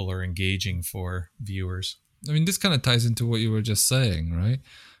believable or engaging for viewers? I mean, this kind of ties into what you were just saying, right?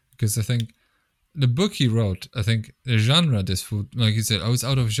 Because I think the book he wrote, I think the genre, this food, like you said, it's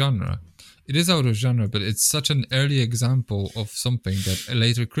out of genre. It is out of genre, but it's such an early example of something that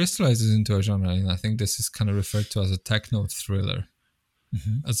later crystallizes into a genre. And I think this is kind of referred to as a techno thriller,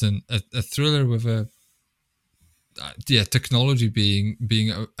 as in a thriller with a technology being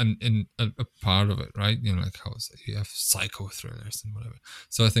a part of it, right? Like how you have psycho thrillers and whatever.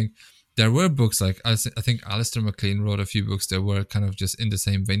 So I think there were books like I think Alistair MacLean wrote a few books that were kind of just in the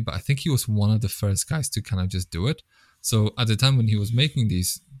same vein, but I think he was one of the first guys to kind of just do it. So at the time when he was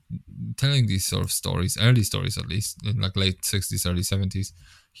telling these sort of stories, early stories at least, in like late 60s, early 70s,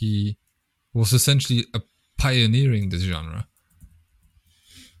 he was essentially pioneering this genre,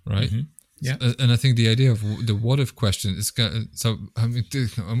 right? Yeah, and I think the idea of the what if question is so. I mean,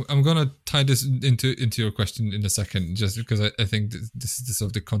 I'm gonna tie this into your question in a second, just because I think this is the sort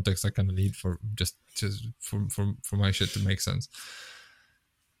of the context I kind of need for just for my shit to make sense.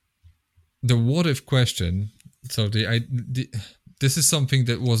 The what if question so this is something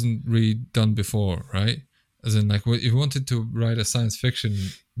that wasn't really done before, right? As in, like, if you wanted to write a science fiction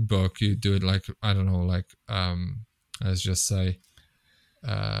book, you do it like, I don't know, like, let's just say,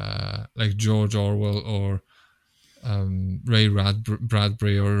 like George Orwell or Ray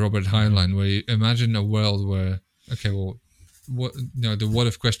Bradbury or Robert Heinlein, where you imagine a world where, okay, well, the what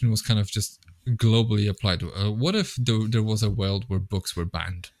if question was kind of just globally applied. What if there was a world where books were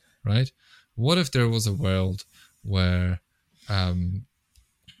banned, right? What if there was a world where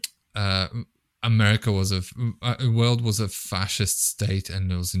America was a world was a fascist state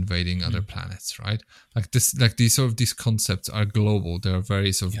and it was invading other planets, right? Like this, like these concepts are global. They are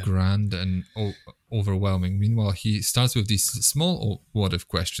very sort of grand and overwhelming. Meanwhile, he starts with these small what if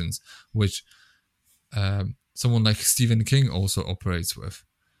questions, which someone like Stephen King also operates with,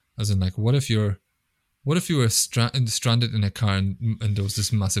 as in, like, what if you were stranded in a car and there was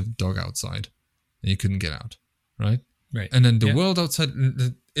this massive dog outside and you couldn't get out, right? Right. And then the world outside,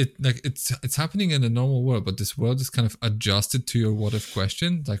 it's happening in a normal world, but this world is kind of adjusted to your what if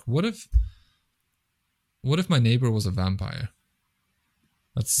question. Like, what if my neighbor was a vampire?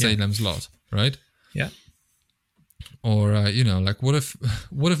 That's Salem's Lot, right? Yeah. Or like, what if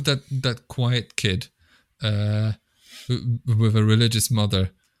that quiet kid with a religious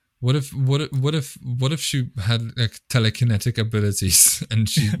mother, what if she had like telekinetic abilities and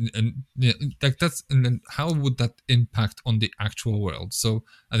she and then how would that impact on the actual world? So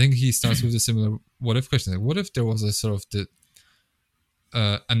I think he starts with a similar what if question. Like, what if there was a sort of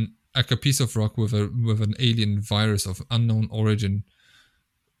a piece of rock with an alien virus of unknown origin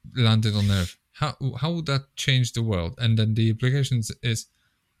landed on Earth? How would that change the world? And then the implications is,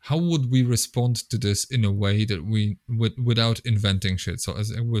 how would we respond to this in a way that we without inventing shit? So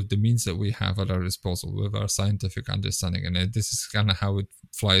as with the means that we have at our disposal, with our scientific understanding, and this is kind of how it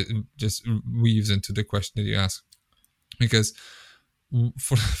just weaves into the question that you ask, because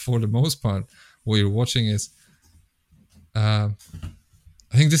for the most part, what you're watching is, I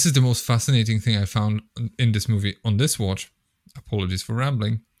think this is the most fascinating thing I found in this movie on this watch. Apologies for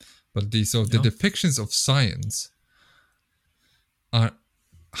rambling, but the depictions of science are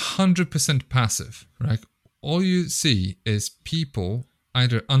 100% passive, right? All you see is people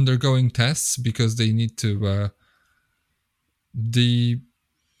either undergoing tests because they need to they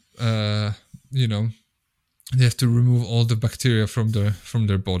have to remove all the bacteria from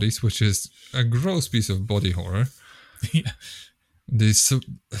their bodies, which is a gross piece of body horror. Yeah. So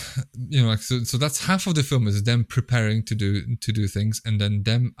that's half of the film is them preparing to do things, and then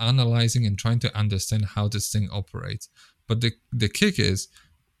them analyzing and trying to understand how this thing operates. But the kick is,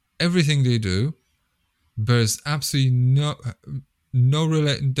 everything they do bears absolutely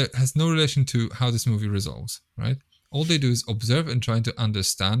that has no relation to how this movie resolves, right? All they do is observe and try to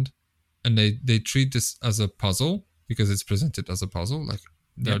understand, and they treat this as a puzzle because it's presented as a puzzle. Like,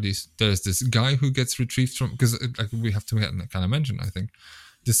 there's this guy who gets retrieved from, because like we have to kind of mention, I think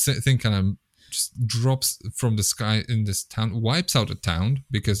this thing kind of just drops from the sky in this town, wipes out a town,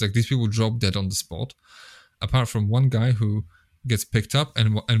 because like these people drop dead on the spot, apart from one guy who gets picked up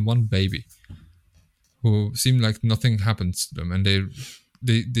and one baby who seem like nothing happens to them, and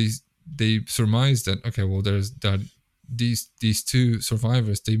they surmise that, okay, well, these two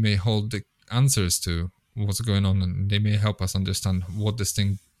survivors, they may hold the answers to what's going on, and they may help us understand what this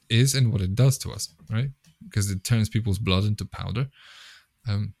thing is and what it does to us, right? Because it turns people's blood into powder,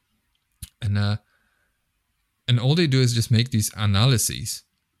 and all they do is just make these analyses,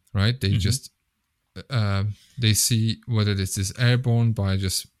 right? They just they see whether this is airborne by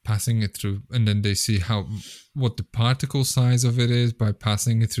just passing it through, and then they see what the particle size of it is by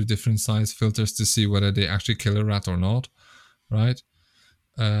passing it through different size filters to see whether they actually kill a rat or not, right?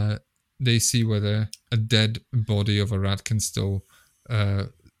 They see whether a dead body of a rat can still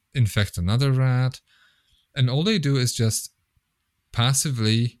infect another rat, and all they do is just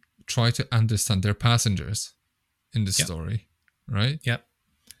passively try to understand their passengers in the story, right? Yep.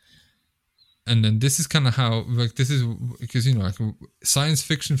 And then this is kind of how, like, this is because, like, science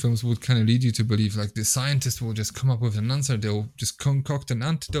fiction films would kind of lead you to believe, like, the scientist will just come up with an answer. They'll just concoct an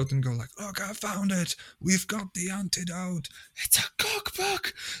antidote and go like, look, I found it. We've got the antidote. It's a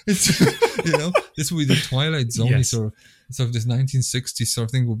cookbook. It's, this will be the Twilight Zone sort of this 1960s sort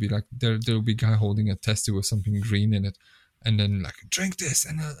of thing. Will be like, there'll be a guy holding a testy with something green in it. And then, like, drink this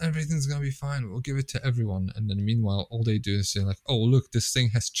and everything's going to be fine. We'll give it to everyone. And then meanwhile, all they do is say, like, oh, look, this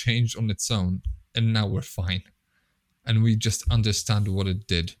thing has changed on its own. And now we're fine. And we just understand what it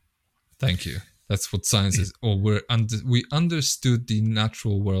did. Thank you. That's what science is. Or we understood the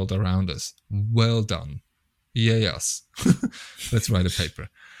natural world around us. Well done. Yay us. Let's write a paper.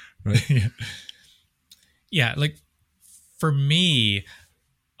 Right? Yeah, like for me,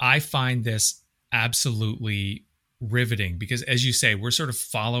 I find this absolutely riveting because, as you say, we're sort of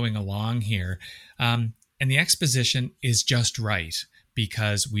following along here. And the exposition is just right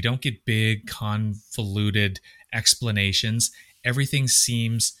because we don't get big, convoluted explanations. Everything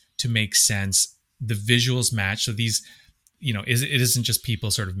seems to make sense. The visuals match. So these, it isn't just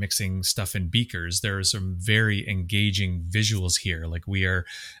people sort of mixing stuff in beakers. There are some very engaging visuals here. Like we are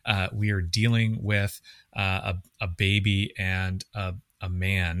dealing with a baby and a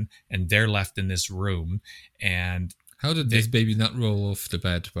man, and they're left in this room. And how did this baby not roll off the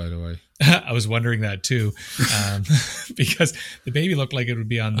bed, by the way? I was wondering that too, because the baby looked like it would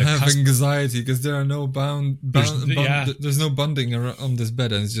be on the cusp. Anxiety because there are no there's no bonding on this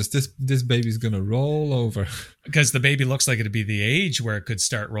bed, and it's just this baby's gonna roll over. Because the baby looks like it'd be the age where it could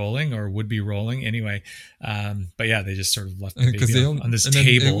start rolling or would be rolling anyway. But yeah, they just sort of left the baby on this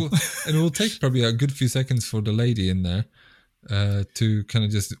table. It will take probably a good few seconds for the lady in there to kind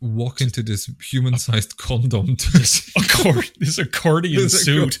of just walk into this human-sized condom. This accordion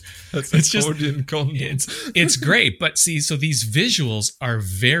suit. It's accordion condom. It's great, but see, so these visuals are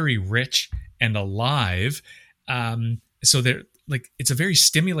very rich and alive. So they're like, it's a very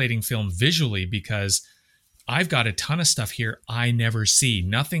stimulating film visually because I've got a ton of stuff here I never see.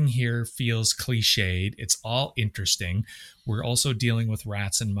 Nothing here feels cliched. It's all interesting. We're also dealing with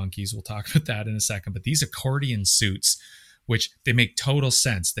rats and monkeys. We'll talk about that in a second. But these accordion suits, which they make total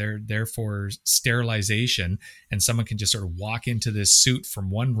sense. They're there for sterilization, and someone can just sort of walk into this suit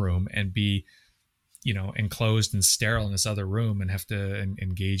from one room and be, enclosed and sterile in this other room and have to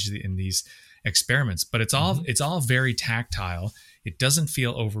engage in these experiments. But it's all very tactile. It doesn't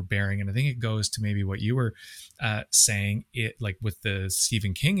feel overbearing, and I think it goes to maybe what you were saying. It like with the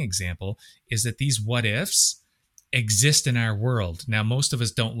Stephen King example is that these what ifs exist in our world. Now, most of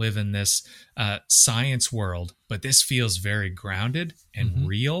us don't live in this science world, but this feels very grounded and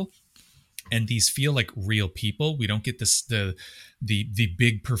real. And these feel like real people. We don't get the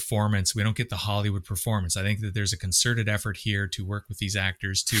big performance. We don't get the Hollywood performance. I think that there's a concerted effort here to work with these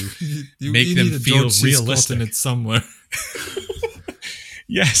actors to make them feel realistic. In it somewhere.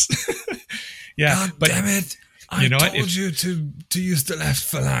 Yes. Yeah. God damn it! I told you to use the left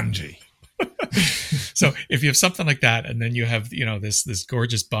phalange. So if you have something like that, and then you have this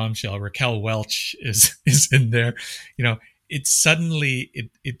gorgeous bombshell, Raquel Welch is in there, it suddenly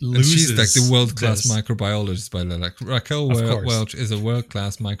it loses. And she's like the world-class microbiologist, by the way. Like Raquel Welch is a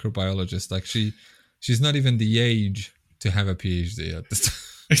world-class microbiologist. Like she's not even the age to have a PhD at this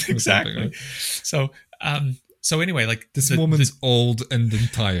time. Exactly. Right? So anyway, like this woman's old and then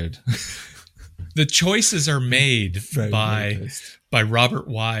tired. The choices are made by Robert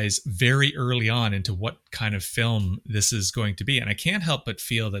Wise very early on into what kind of film this is going to be. And I can't help but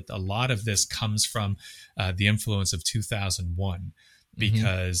feel that a lot of this comes from the influence of 2001,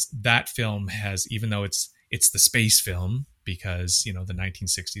 because that film has, even though it's the space film, because, the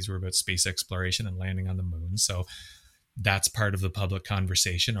 1960s were about space exploration and landing on the moon. So that's part of the public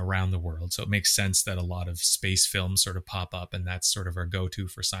conversation around the world. So it makes sense that a lot of space films sort of pop up, and that's sort of our go-to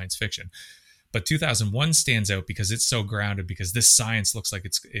for science fiction. But 2001 stands out because it's so grounded, because this science looks like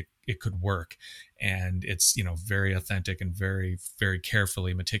it could work, and it's very authentic and very, very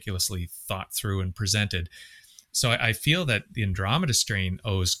carefully, meticulously thought through and presented. So I feel that the Andromeda Strain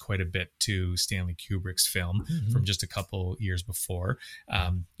owes quite a bit to Stanley Kubrick's film from just a couple years before,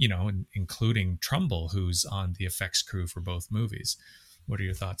 including Trumbull, who's on the effects crew for both movies. What are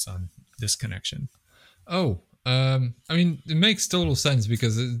your thoughts on this connection? I mean, it makes total sense,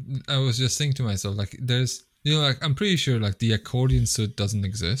 because I was just thinking to myself, like, there's, I'm pretty sure, like, the accordion suit doesn't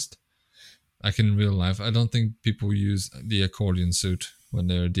exist. Like, in real life, I don't think people use the accordion suit when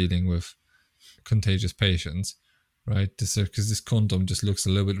they're dealing with contagious patients, right? Because this condom just looks a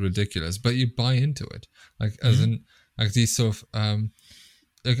little bit ridiculous, but you buy into it. Like, as in, like, these sort of,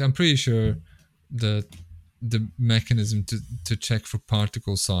 like, I'm pretty sure the mechanism to check for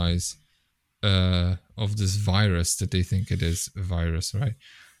particle size of this virus that they think it is a virus, right?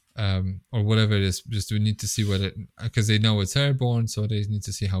 Or whatever it is, just we need to see because they know it's airborne, so they need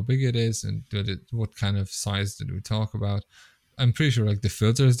to see how big it is and what kind of size did we talk about. I'm pretty sure like the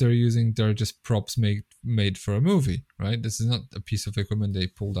filters they're using, they're just props made for a movie, right? This is not a piece of equipment they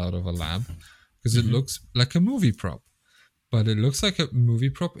pulled out of a lab, because it looks like a movie prop. But it looks like a movie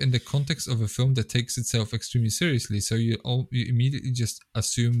prop in the context of a film that takes itself extremely seriously. So you immediately just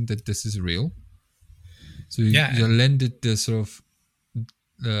assume that this is real. So you lend it the sort of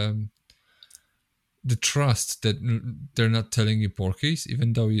the trust that they're not telling you porkies,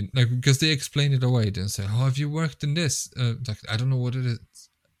 even though because they explain it away. They say, "Oh, have you worked in this?" Like, I don't know what it is.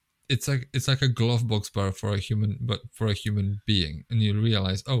 it's like a glove box bar for a human being, and you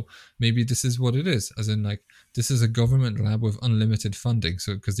realize, oh, maybe this is what it is, as in like this is a government lab with unlimited funding,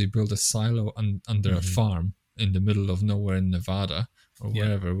 so because they build a silo under a farm in the middle of nowhere in Nevada or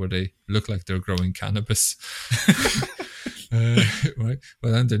wherever, where they look like they're growing cannabis. Right,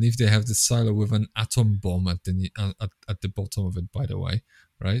 but underneath they have this silo with an atom bomb at the bottom of it, by the way,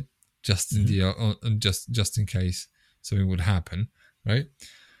 right? Just in the just in case something would happen, right?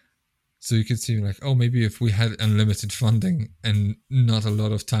 So you could see like, oh, maybe if we had unlimited funding and not a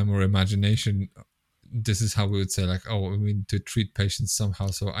lot of time or imagination, this is how we would say like, oh, we need to treat patients somehow.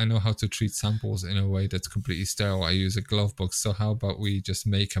 So I know how to treat samples in a way that's completely sterile. I use a glove box. So how about we just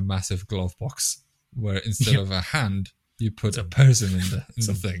make a massive glove box where instead of a hand, you put a person in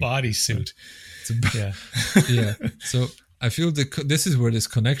the thing. Bodysuit. Yeah. So I feel this is where this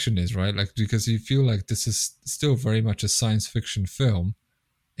connection is, right? Like, because you feel like this is still very much a science fiction film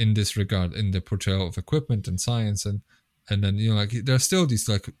in this regard, in the portrayal of equipment and science, and then, you know, like there are still these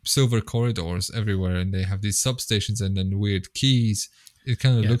like silver corridors everywhere, and they have these substations and then weird keys. It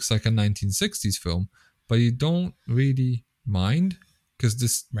kind of looks like a 1960s film, but you don't really mind because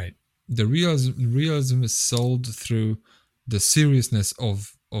this the realism is sold through the seriousness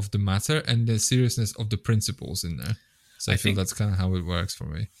of the matter and the seriousness of the principles in there. So I feel that's kind of how it works for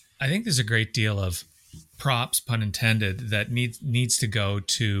me. I think there's a great deal of props, pun intended, that needs to go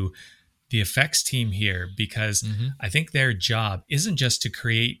to the effects team here, because I think their job isn't just to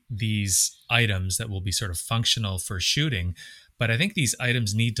create these items that will be sort of functional for shooting, but I think these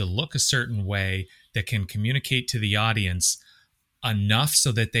items need to look a certain way that can communicate to the audience enough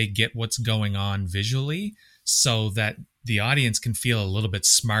so that they get what's going on visually, so that the audience can feel a little bit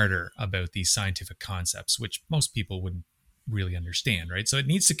smarter about these scientific concepts, which most people wouldn't really understand, right? So it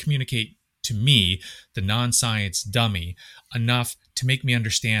needs to communicate to me, the non-science dummy, enough to make me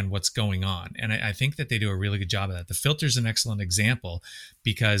understand what's going on. And I think that they do a really good job of that. The filter's an excellent example,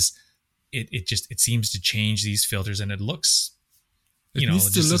 because it seems to change these filters, and it looks, it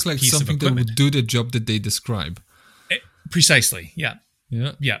needs to look like something that would do the job that they describe. Precisely. Yeah.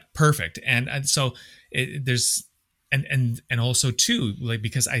 Perfect. And so there's, and also too, like,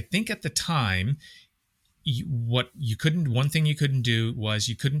 because I think at the time, one thing you couldn't do was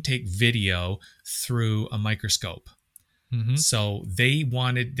you couldn't take video through a microscope. So they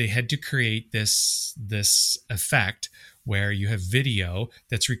had to create this effect where you have video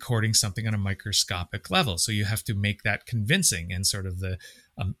that's recording something on a microscopic level. So you have to make that convincing, and sort of the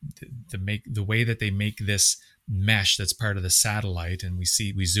way that they make this mesh that's part of the satellite, and we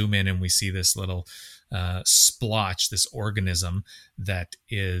zoom in and we see this little splotch, this organism that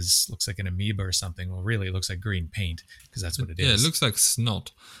looks like an amoeba or something. Well, really, it looks like green paint, because that's what it is. Yeah, it looks like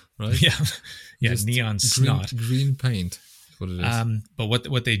snot, right? yeah, neon snot. Green paint is what it is. But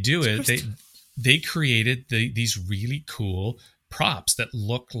what they do is they created these really cool props that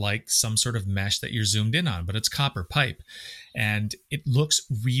look like some sort of mesh that you're zoomed in on, but it's copper pipe, and it looks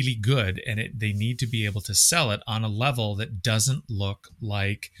really good. And they need to be able to sell it on a level that doesn't look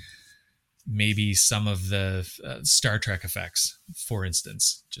like maybe some of the Star Trek effects, for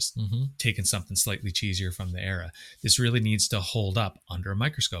instance, just taking something slightly cheesier from the era. This really needs to hold up under a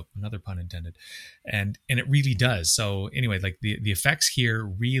microscope, another pun intended. And it really does. So anyway, like the effects here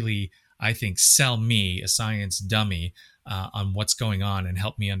really, I think, sell me, a science dummy, on what's going on and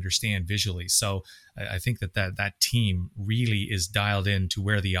help me understand visually. So I think that team really is dialed in to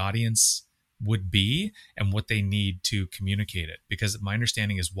where the audience would be and what they need to communicate it. Because my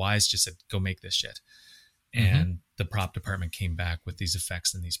understanding is Wise just said, go make this shit. And the prop department came back with these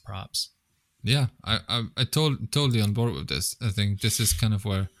effects and these props. Yeah, I totally on board with this. I think this is kind of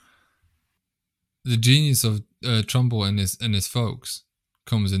where the genius of Trumbull and his folks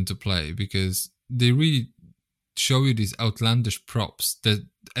comes into play, because they really show you these outlandish props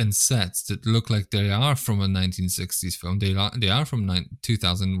and sets that look like they are from a 1960s film. They are from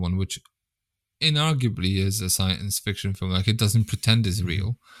 2001, which inarguably is a science fiction film. Like, it doesn't pretend it's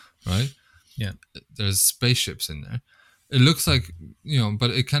real, right? Yeah, there's spaceships in there. It looks like, but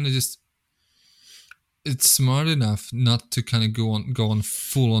it kind of just, it's smart enough not to kind of go on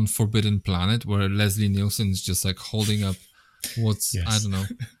full on Forbidden Planet, where Leslie Nielsen's just like holding up what's I don't know.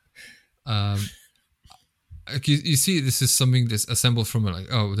 Like you see, this is something that's assembled from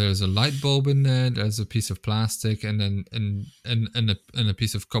there's a light bulb in there, there's a piece of plastic, and then and a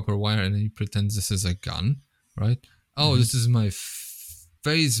piece of copper wire, and then he pretends this is a gun, right? Oh, this is my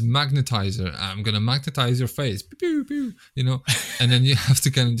phase magnetizer. I'm gonna magnetize your face, pew, pew, and then you have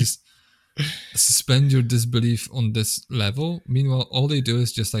to kind of just suspend your disbelief on this level. Meanwhile, all they do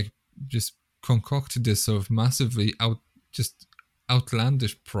is just concoct this sort of massively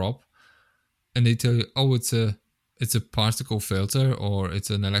outlandish prop, and they tell you, oh, it's a particle filter or it's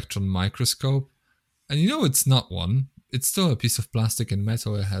an electron microscope, and you know it's not one. It's still a piece of plastic and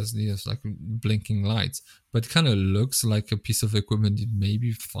metal. It has these like blinking lights, but it kind of looks like a piece of equipment you'd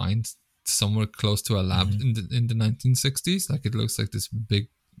maybe find somewhere close to a lab in the 1960s. Like it looks like this big.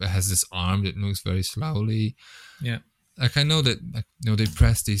 It has this arm that moves very slowly. Yeah. Like I know that, like, you know, they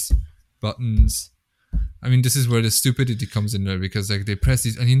press these buttons. I mean, this is where the stupidity comes in there, because like they press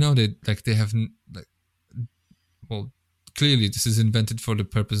these, and you know that like they have like, well, clearly this is invented for the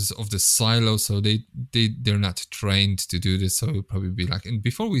purposes of the silo, so they're not trained to do this. So it'll probably be like, and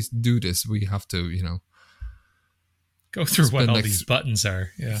before we do this, we have to, you know, go through what all like these buttons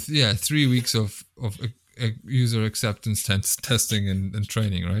are. Yeah, 3 weeks of user acceptance testing and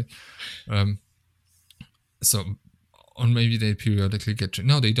training, right? So, or maybe they periodically get trained.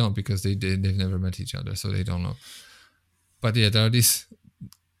 No, they don't, because they've never met each other, so they don't know. But yeah, there are these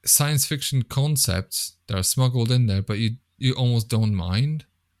science fiction concepts that are smuggled in there, but you almost don't mind,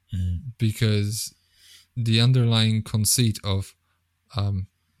 because the underlying conceit of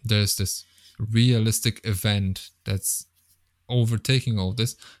there's this realistic event that's overtaking all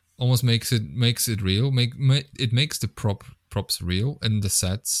this almost makes it real. It makes the props real, and the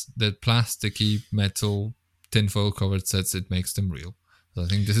sets, the plasticky metal tinfoil covered sets, it makes them real. So I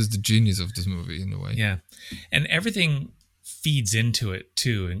think this is the genius of this movie in a way. Yeah, and everything feeds into it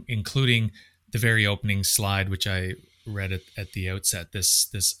too, including the very opening slide, which I read at the outset.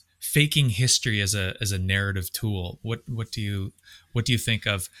 This faking history as a narrative tool. What do you think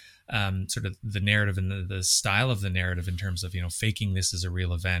of sort of the narrative and the style of the narrative in terms of, you know, faking this as a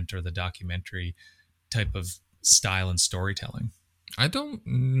real event, or the documentary type of style and storytelling? I don't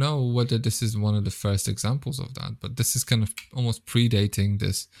know whether this is one of the first examples of that, but this is kind of almost predating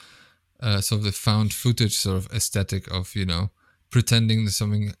this sort of the found footage sort of aesthetic of, you know, pretending that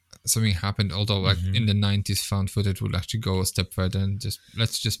something happened. Although like in the 90s, found footage would actually go a step further and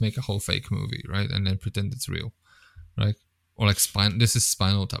let's just make a whole fake movie, right? And then pretend it's real, right? Or like this is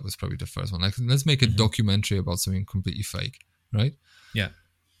Spinal Tap was probably the first one. Like, let's make a documentary about something completely fake, right? Yeah.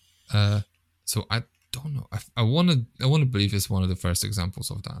 So I don't know. I want to believe it's one of the first examples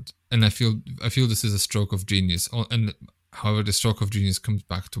of that, and I feel this is a stroke of genius. And however, the stroke of genius comes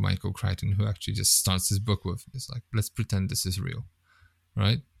back to Michael Crichton, who actually just starts his book with, it's like, let's pretend this is real,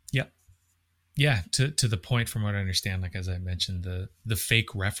 right? Yeah. Yeah. To the point, from what I understand, like as I mentioned, the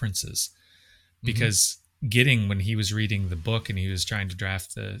fake references, because Gidding, when he was reading the book and he was trying to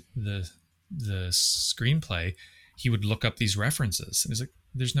draft the screenplay, he would look up these references, and he's like,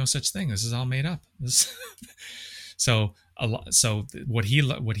 "There's no such thing. This is all made up." So what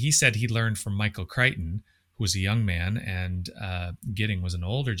he said he learned from Michael Crichton, who was a young man, and Gidding was an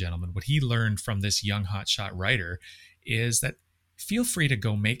older gentleman. What he learned from this young hotshot writer is that feel free to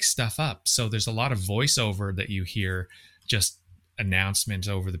go make stuff up. So there's a lot of voiceover that you hear, just announcements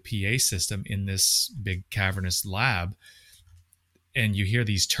over the PA system in this big cavernous lab, and you hear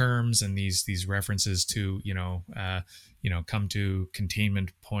these terms and these references to come to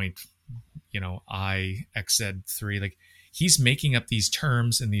containment point, I XZ3. Like, he's making up these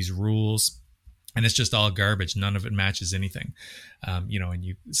terms and these rules, and it's just all garbage. None of it matches anything.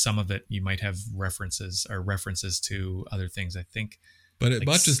 And some of it you might have references to other things, I think. But it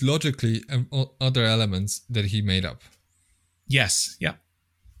matches logically other elements that he made up. Yes.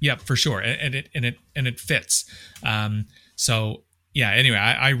 Yeah, for sure. And it fits. So yeah, anyway,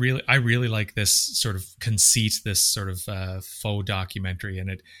 I really like this sort of conceit, this sort of faux documentary,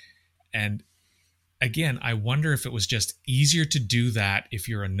 and again, I wonder if it was just easier to do that if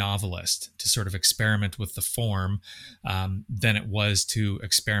you're a novelist, to sort of experiment with the form, than it was to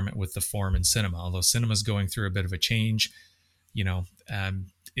experiment with the form in cinema. Although cinema's going through a bit of a change, in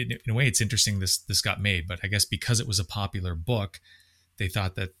a way, it's interesting this got made. But I guess because it was a popular book, they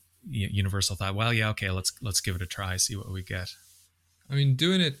thought that Universal thought, well, yeah, okay, let's give it a try, see what we get. I mean,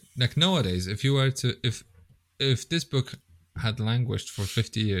 doing it like nowadays, if you were to, if this book had languished for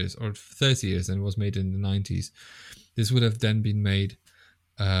 50 years or 30 years and was made in the 90s, this would have then been made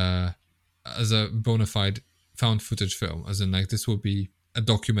as a bona fide found footage film, as in like this would be a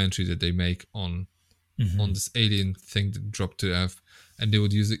documentary that they make on this alien thing that dropped to Earth, and they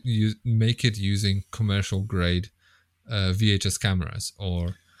would make it using commercial grade VHS cameras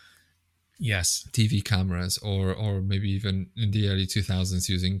or yes, TV cameras, or maybe even in the early 2000s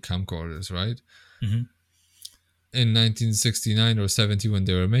using camcorders, right? In 1969 or 70, when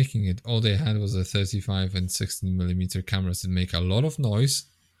they were making it, all they had was a 35 and 16 millimeter cameras that make a lot of noise,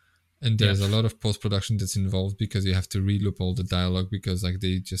 and there's a lot of post-production that's involved because you have to reloop all the dialogue, because like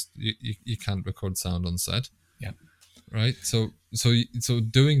they just you can't record sound on set. right? So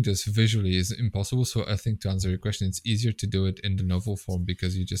doing this visually is impossible. So I think to answer your question, it's easier to do it in the novel form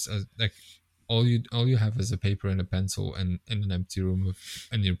because you just like all you have is a paper and a pencil and in an empty room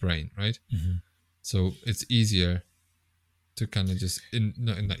and your brain, right? Mm-hmm. So it's easier to kind of just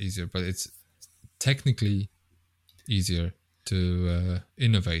not easier, but it's technically easier to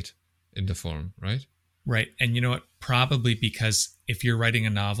innovate in the form, right? Right. And you know what? Probably because if you're writing a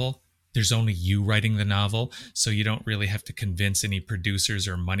novel, there's only you writing the novel. So you don't really have to convince any producers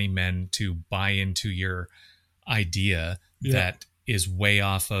or money men to buy into your idea that is way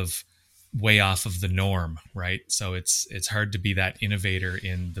off of the norm, right? So it's hard to be that innovator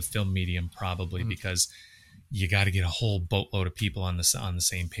in the film medium probably because you got to get a whole boatload of people on the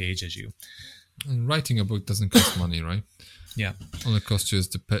same page as you. And writing a book doesn't cost money, right? Yeah. All it costs you is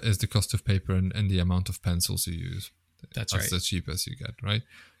the cost of paper and the amount of pencils you use. That's right. That's the cheapest you get, right?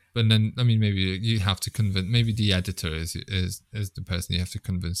 But then, I mean, maybe you have to convince. Maybe the editor is the person you have to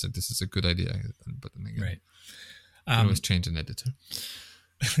convince that this is a good idea. But then again, right. You can always change an editor.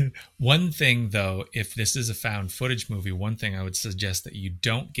 One thing, though, if this is a found footage movie, one thing I would suggest that you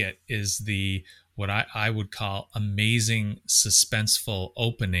don't get is the what I would call amazing suspenseful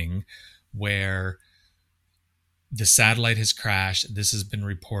opening, where the satellite has crashed. This has been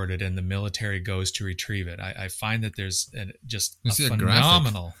reported, and the military goes to retrieve it. I find that there's just a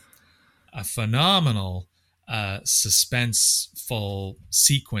phenomenal suspenseful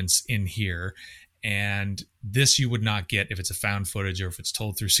sequence in here. And this you would not get if it's a found footage or if it's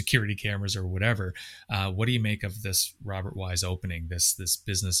told through security cameras or whatever. What do you make of this Robert Wise opening? This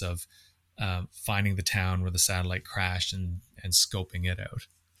business of finding the town where the satellite crashed and scoping it out.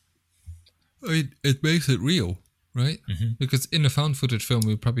 It makes it real, right? Mm-hmm. Because in a found footage film,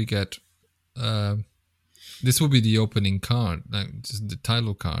 we'll probably get this will be the opening card, like just the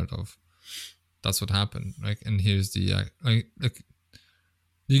title card of that's what happened, right? And here's the like.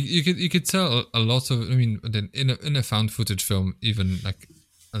 You could tell a lot of. I mean, in a found footage film, even like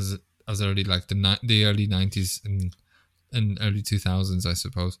as early like the early 90s and early 2000s, I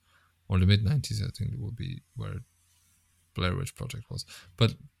suppose, or the mid 90s, I think it would be where Blair Witch Project was.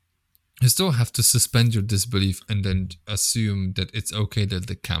 But you still have to suspend your disbelief and then assume that it's okay that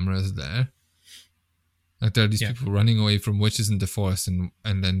the camera is there. Like there are these people running away from witches in the forest, and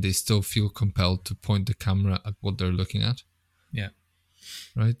then they still feel compelled to point the camera at what they're looking at. Yeah.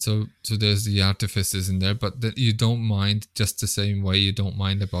 Right, so there's the artifices in there, but that you don't mind just the same way you don't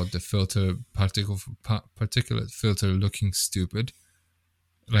mind about the filter particulate filter looking stupid,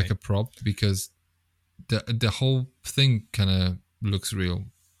 like a prop, because the whole thing kind of looks real,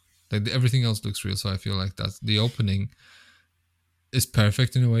 like everything else looks real. So I feel like that's the opening is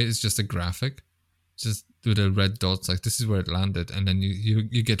perfect in a way. It's just a graphic, just with the red dots, like this is where it landed, and then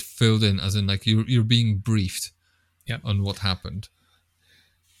you get filled in, as in like you're being briefed on what happened.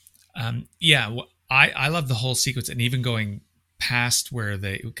 I love the whole sequence, and even going past where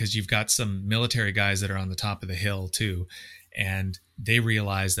because you've got some military guys that are on the top of the hill too, and they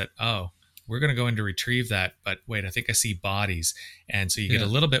realize that, oh, we're going to go in to retrieve that, but wait, I think I see bodies. And so you get a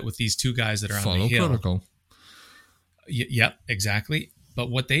little bit with these two guys that are on the hill. Follow protocol. Yep, exactly. But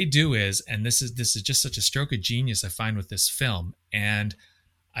what they do is, and this is just such a stroke of genius I find with this film, and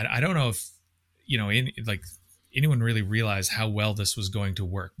I don't know if anyone really realized how well this was going to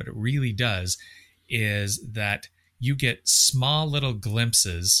work, but it really does, is that you get small little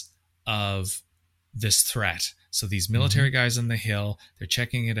glimpses of this threat. So these military guys on the hill, they're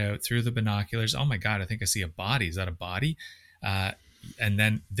checking it out through the binoculars. Oh my God, I think I see a body. Is that a body? And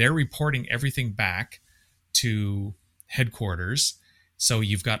then they're reporting everything back to headquarters. So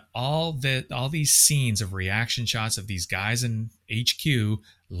you've got all these scenes of reaction shots of these guys in HQ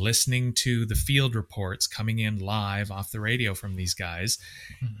listening to the field reports coming in live off the radio from these guys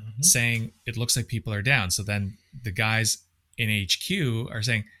saying it looks like people are down. So then the guys in HQ are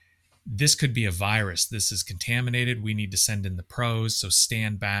saying, this could be a virus. This is contaminated. We need to send in the pros. So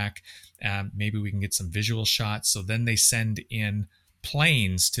stand back. Maybe we can get some visual shots. So then they send in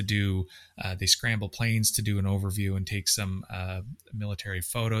planes to do, they scramble planes to do an overview and take some military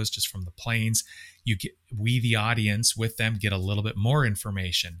photos just from the planes. We, the audience, with them, get a little bit more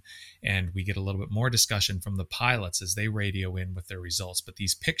information, and we get a little bit more discussion from the pilots as they radio in with their results. But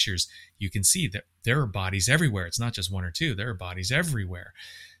these pictures, you can see that there are bodies everywhere. It's not just one or two. There are bodies everywhere.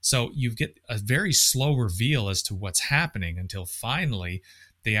 So you get a very slow reveal as to what's happening until finally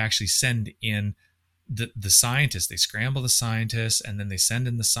they actually send in the scientists. They scramble the scientists, and then they send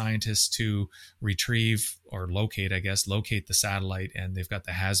in the scientists to retrieve or locate the satellite, and they've got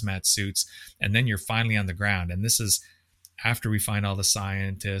the hazmat suits, and then you're finally on the ground. And this is after we find all the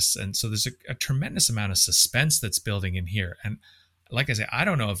scientists. And so there's a tremendous amount of suspense that's building in here. And like I say, I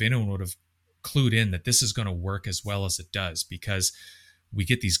don't know if anyone would have clued in that this is going to work as well as it does, because we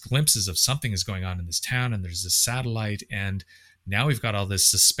get these glimpses of something is going on in this town, and there's this satellite, and now we've got all this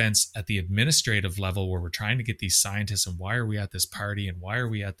suspense at the administrative level where we're trying to get these scientists, and why are we at this party, and why are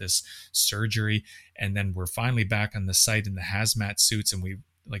we at this surgery? And then we're finally back on the site in the hazmat suits, and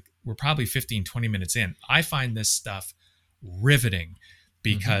we're probably 15-20 minutes in. I find this stuff riveting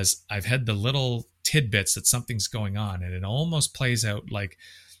because I've had the little tidbits that something's going on, and it almost plays out like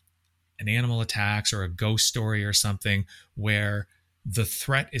an Animal Attacks or a Ghost Story or something, where the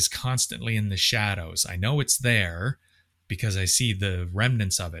threat is constantly in the shadows. I know it's there because I see the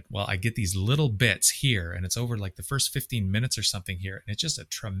remnants of it. Well, I get these little bits here, and it's over like the first 15 minutes or something here, and it's just a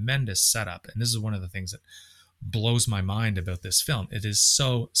tremendous setup. And this is one of the things that blows my mind about this film. It is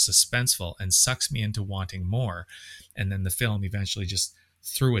so suspenseful and sucks me into wanting more. And then the film eventually, just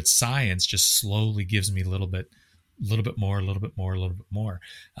through its science, just slowly gives me a little bit more.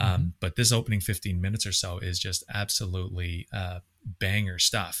 But this opening 15 minutes or so is just absolutely banger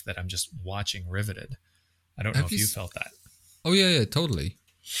stuff that I'm just watching riveted. I don't know if you felt that. Oh yeah, totally.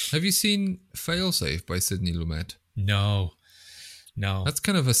 Have you seen Failsafe by Sidney Lumet? No. That's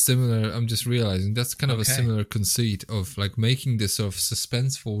kind of a similar, I'm just realizing, that's kind of a similar conceit of like making this sort of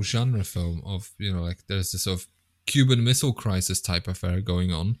suspenseful genre film of, you know, like there's this sort of Cuban Missile Crisis type affair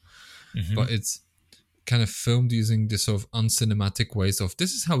going on, but it's kind of filmed using this sort of uncinematic ways of,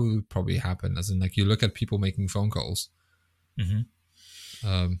 this is how it would probably happen, as in like you look at people making phone calls.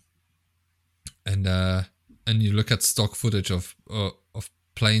 And you look at stock footage of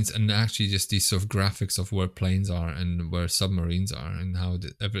planes, and actually just these sort of graphics of where planes are and where submarines are, and how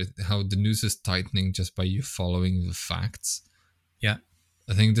the news is tightening just by you following the facts. Yeah,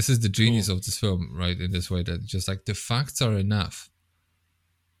 I think this is the genius of this film, right? In this way, that just like the facts are enough.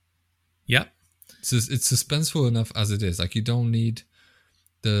 Yeah, it's suspenseful enough as it is. Like you don't need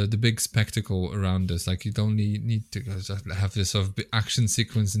the big spectacle around this. Like you don't need to have this sort of action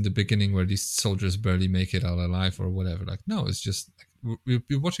sequence in the beginning where these soldiers barely make it out alive or whatever. Like no, it's just like,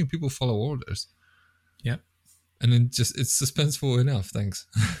 we're watching people follow orders. Yeah, and then just it's suspenseful enough. Thanks.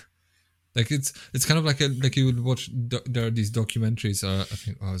 Like it's kind of like you would watch. There are these documentaries. I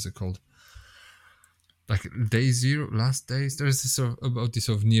think what is it called? Like Day Zero, Last Days. There's this sort of about these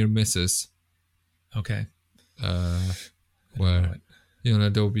sort of near misses. Okay. Where. You know,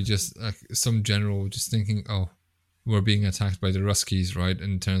 there'll be just like some general just thinking, oh, we're being attacked by the Ruskies, right?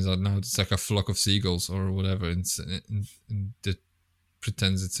 And it turns out now it's like a flock of seagulls or whatever, and it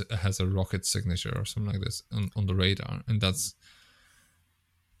pretends it has a rocket signature or something like this on the radar, and that's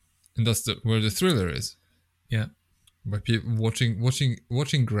where the thriller is. Yeah, but people watching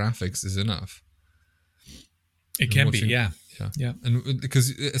graphics is enough. It can be, yeah, and because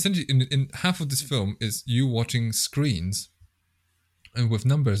essentially in half of this film is you watching screens. And with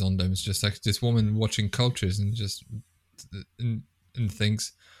numbers on them, it's just like this woman watching cultures and just and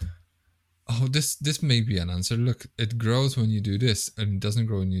thinks, oh, this may be an answer. Look, it grows when you do this, and it doesn't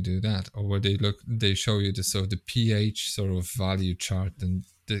grow when you do that. Or where they show you the sort of the pH sort of value chart, and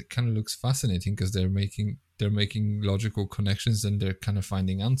it kind of looks fascinating because they're making logical connections and they're kind of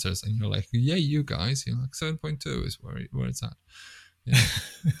finding answers. And you're like, yay, you guys! You're like 7.2 is where it's at. Yeah.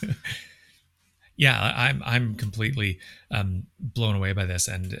 Yeah, I'm completely blown away by this,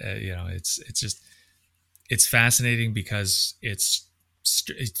 and you know, it's fascinating because it's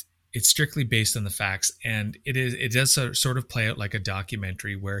strictly based on the facts, and it does sort of play out like a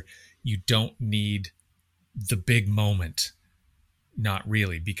documentary where you don't need the big moment, not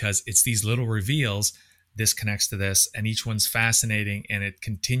really, because it's these little reveals. This connects to this, and each one's fascinating, and it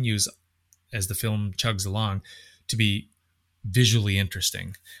continues as the film chugs along to be visually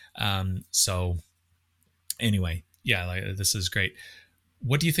interesting. So anyway, yeah, this is great.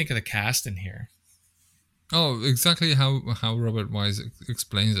 What do you think of the cast in here? Oh, exactly how Robert Wise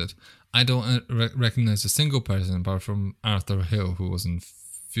explains it. I don't recognize a single person apart from Arthur Hill, who was in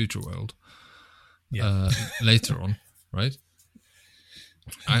Future World. Later on, right?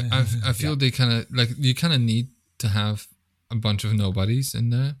 I feel they kind of like, you kind of need to have a bunch of nobodies in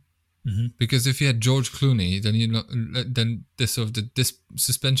there. Because if you had George Clooney, then then this sort of this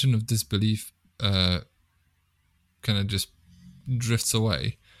suspension of disbelief kind of just drifts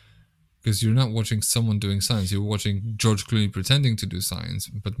away, because you're not watching someone doing science, you're watching George Clooney pretending to do science.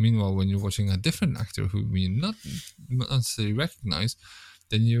 But meanwhile, when you're watching a different actor who you not necessarily recognize,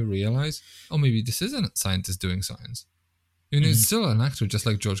 then you realize, oh, maybe this isn't a scientist doing science. You know, it's still an actor just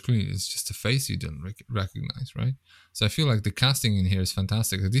like George Clooney. It's just a face you don't recognize, right? So I feel like the casting in here is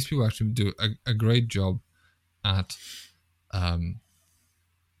fantastic. These people actually do a great job at like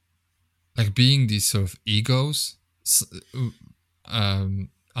being these sort of egos,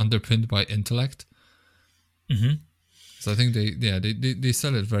 underpinned by intellect. Mm-hmm. So I think they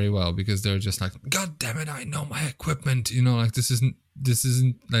sell it very well, because they're just like, God damn it, I know my equipment. Like this isn't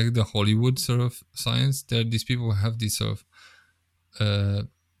like the Hollywood sort of science. These people who have these sort of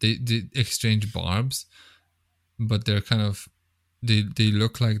they exchange barbs, but they're kind of they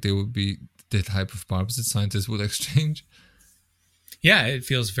look like they would be the type of barbs that scientists would exchange. Yeah, it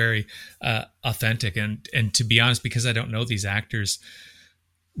feels very authentic, and to be honest, because I don't know these actors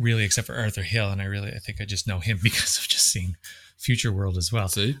really, except for Arthur Hill, and I think I just know him because of just seeing Future World as well.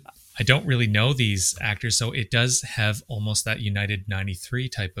 See? I don't really know these actors, so it does have almost that United 93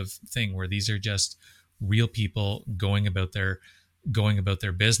 type of thing, where these are just real people going about their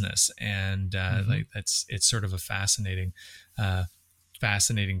business, and like it's sort of a fascinating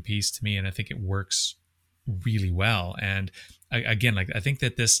piece to me, and I think it works really well. And again, like I think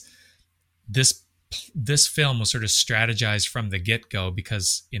that this film was sort of strategized from the get-go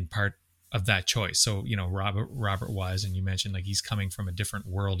because in part of that choice. So, Robert Wise, and you mentioned like he's coming from a different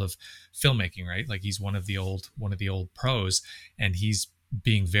world of filmmaking, right? Like he's one of the old pros, and he's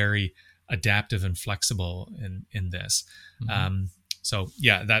being very adaptive and flexible in this. So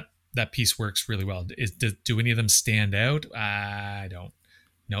yeah, that piece works really well. Do any of them stand out? I don't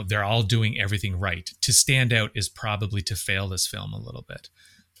know. They're all doing everything right. To stand out is probably to fail this film a little bit.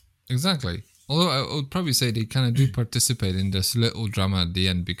 Exactly. Although I would probably say they kind of do participate in this little drama at the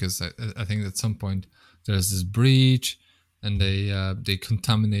end, because I think at some point there's this breach, and they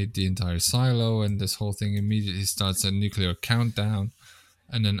contaminate the entire silo, and this whole thing immediately starts a nuclear countdown.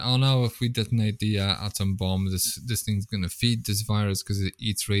 And then, oh no, if we detonate the atom bomb, this thing's going to feed this virus because it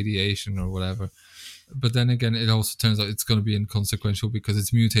eats radiation or whatever. But then again, it also turns out it's going to be inconsequential because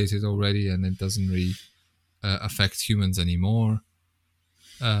it's mutated already, and it doesn't really affect humans anymore.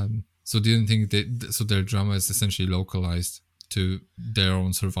 So do you think so their drama is essentially localized to their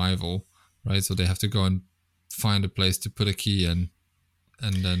own survival, right? So they have to go and find a place to put a key in,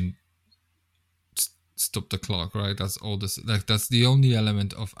 and then stop the clock, right? That's all this. Like that's the only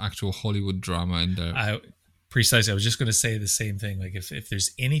element of actual Hollywood drama in there. Precisely. I was just going to say the same thing. Like if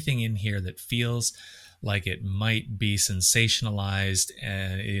there's anything in here that feels like it might be sensationalized,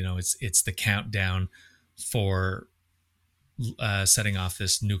 and it's the countdown for setting off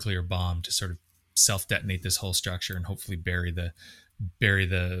this nuclear bomb to sort of self-detonate this whole structure and hopefully bury the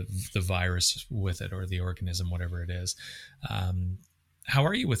virus with it, or the organism, whatever it is. How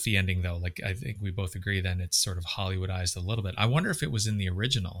are you with the ending though? Like I think we both agree then it's sort of Hollywoodized a little bit. I wonder if it was in the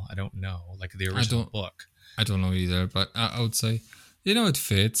original. I don't know, like the original book. I don't know either, but I would say it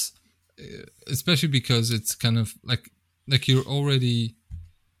fits, especially because it's kind of like you're already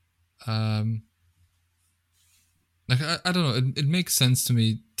like I don't know. It makes sense to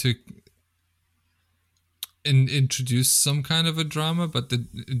me to introduce some kind of a drama, but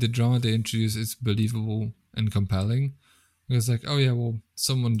the drama they introduce is believable and compelling. It's like, oh yeah, well,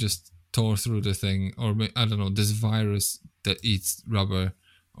 someone just tore through the thing, or I don't know, this virus that eats rubber,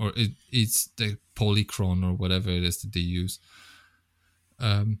 or it eats the polychron or whatever it is that they use.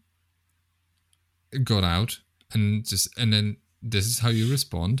 Got out, and then this is how you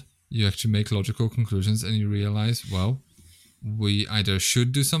respond. You actually make logical conclusions, and you realize, well, we either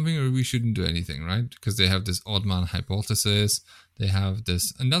should do something or we shouldn't do anything, right? Because they have this odd man hypothesis. They have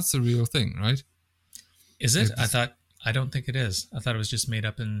this, and that's a real thing, right? Is it? I don't think it is. I thought it was just made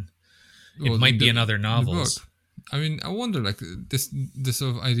up it might be in other novels. I mean, I wonder, like this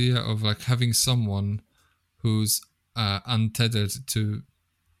sort of idea of like having someone who's untethered to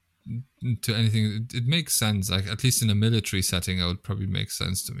anything. It makes sense. Like at least in a military setting, it would probably make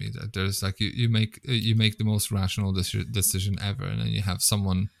sense to me that there's like you make the most rational decision ever, and then you have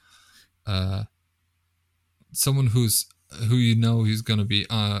someone who's going to be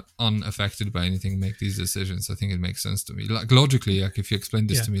unaffected by anything make these decisions. I think it makes sense to me. Like logically, like if you explain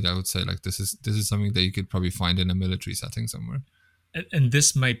this to me, I would say like this is something that you could probably find in a military setting somewhere. And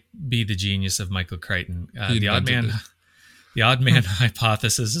this might be the genius of Michael Crichton. The odd man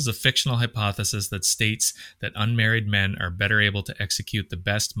hypothesis is a fictional hypothesis that states that unmarried men are better able to execute the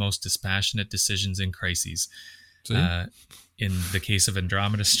best, most dispassionate decisions in crises. In the case of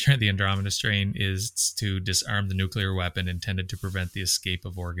Andromeda, the Andromeda strain is to disarm the nuclear weapon intended to prevent the escape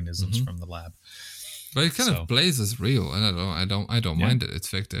of organisms from the lab. But it kind of plays as real, and I don't mind it. It's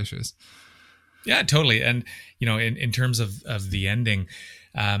fictitious. Yeah, totally. And in terms of the ending,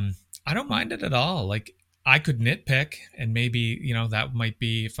 I don't mind it at all. Like I could nitpick, and maybe that might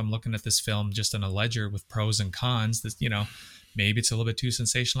be, if I'm looking at this film just on a ledger with pros and cons, that maybe it's a little bit too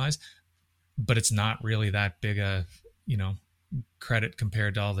sensationalized, but it's not really that big a credit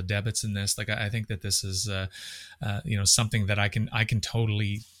compared to all the debits in this. Like I think that this is something that I can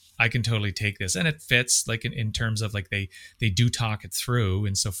totally take this, and it fits like in terms of like they do talk it through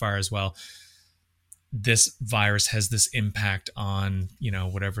insofar as, well, this virus has this impact on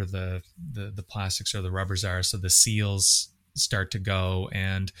whatever the plastics or the rubbers are, so the seals start to go,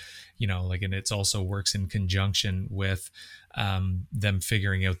 and and it also works in conjunction with them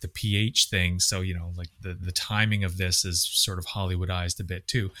figuring out the pH thing. So like the timing of this is sort of Hollywoodized a bit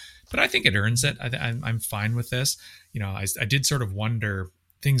too, but I think it earns it. I'm fine with this. I did sort of wonder,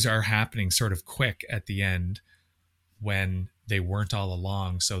 things are happening sort of quick at the end when they weren't all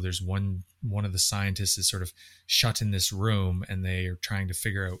along. So there's one of the scientists is sort of shut in this room, and they are trying to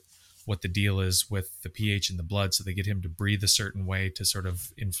figure out what the deal is with the pH in the blood. So they get him to breathe a certain way to sort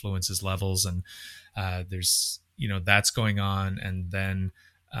of influence his levels. And there's, that's going on. And then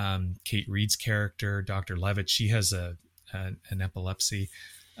Kate Reed's character, Dr. Levitt, she has an epilepsy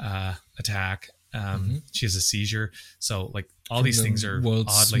attack. She has a seizure. So like all From these the things are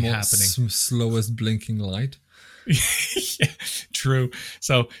world's oddly happening. Slowest blinking light. Yeah, true.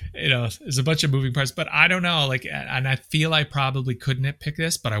 So there's a bunch of moving parts, but I don't know. Like, and I feel I probably could nitpick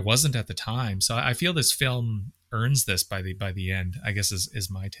this, but I wasn't at the time. So I feel this film earns this by the end, I guess, is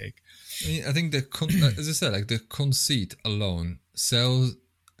my take. I think as I said, like the conceit alone sells,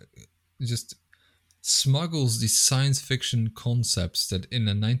 just smuggles these science fiction concepts that in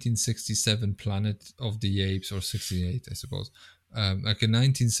a 1967 Planet of the Apes, or 68, I suppose, like in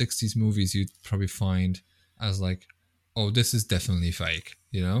 1960s movies, you'd probably find as like, oh, this is definitely fake,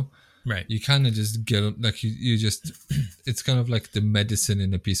 Right. You kind of just get, like, you just, it's kind of like the medicine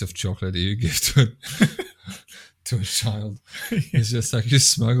in a piece of chocolate that you give to a child. It's just like you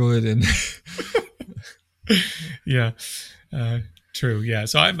smuggle it in. Yeah. True. Yeah.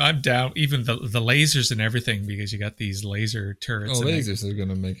 So I'm down. Even the lasers and everything, because you got these laser turrets. Oh, lasers are going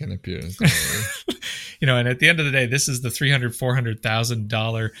to make an appearance. And at the end of the day, this is the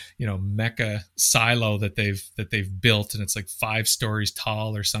 $300,000-$400,000, mecha silo that they've built, and it's like 5 stories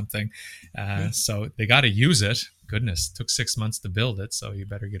tall or something. So they got to use it. Goodness, it took 6 months to build it, so you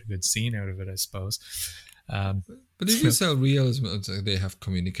better get a good scene out of it, I suppose. But if you sell realism, they have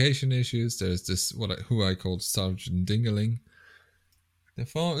communication issues. There's this who I call Sergeant Dingaling. The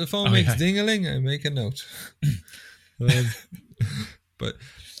phone makes ding-a-ling. I make a note. But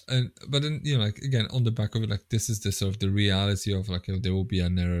then like again, on the back of it, like this is the sort of the reality of like there will be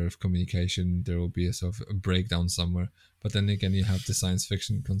an error of communication, there will be a sort of a breakdown somewhere. But then again, you have the science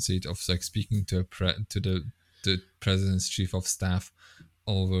fiction conceit of like speaking to the president's chief of staff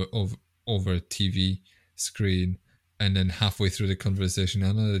over a TV screen. And then halfway through the conversation,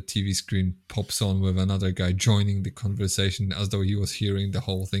 another TV screen pops on with another guy joining the conversation as though he was hearing the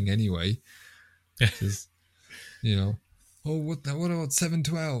whole thing anyway. Just, oh, what about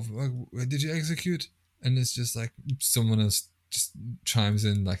 712? Did you execute? And it's just like someone else just chimes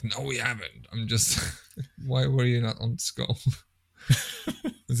in like, no, we haven't. I'm just, why were you not on Skull?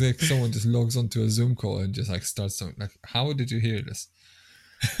 It's like someone just logs onto a Zoom call and just like starts talking. Like, how did you hear this?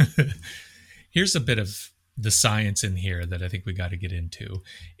 Here's a bit of the science in here that I think we got to get into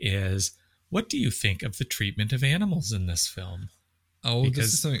is, what do you think of the treatment of animals in this film? Oh, because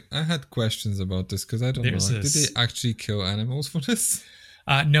this is something I had questions about this because I don't know. Like, did they actually kill animals for this?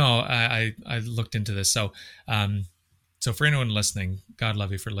 No, I looked into this. So, so for anyone listening, God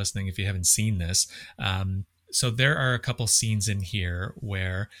love you for listening if you haven't seen this. So there are a couple scenes in here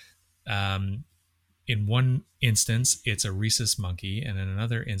where, in one instance, it's a rhesus monkey, and in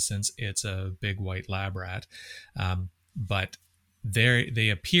another instance, it's a big white lab rat. But they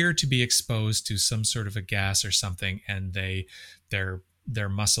appear to be exposed to some sort of a gas or something, and their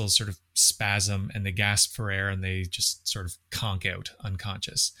muscles sort of spasm, and they gasp for air, and they just sort of conk out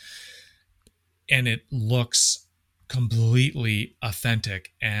unconscious. And it looks completely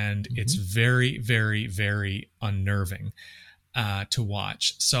authentic, and it's very, very, very unnerving to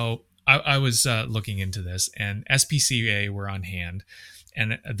watch. So I was looking into this, and SPCA were on hand,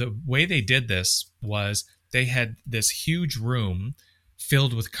 and the way they did this was they had this huge room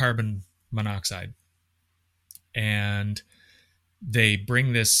filled with carbon monoxide, and they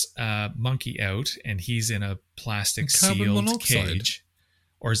bring this monkey out, and he's in a plastic sealed cage.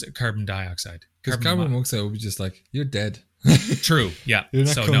 Or is it carbon dioxide? Because carbon monoxide will be just like, you're dead. True, yeah. You're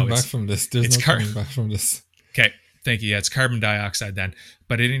not coming back from this. There's no coming back from this. Okay, thank you. Yeah, it's carbon dioxide then.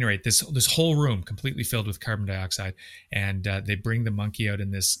 But at any rate, this whole room completely filled with carbon dioxide, and they bring the monkey out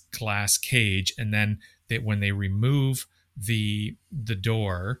in this glass cage, and then when they remove the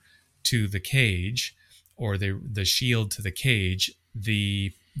door to the cage, or the shield to the cage,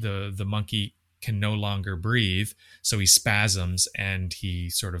 the monkey can no longer breathe. So he spasms and he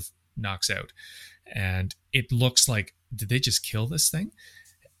sort of knocks out. And it looks like, did they just kill this thing?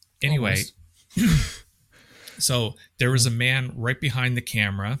 Anyway, so there was a man right behind the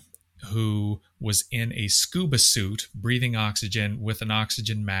camera who was in a scuba suit, breathing oxygen with an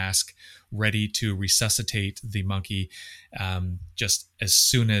oxygen mask, ready to resuscitate the monkey just as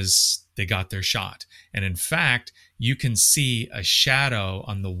soon as they got their shot. And in fact, you can see a shadow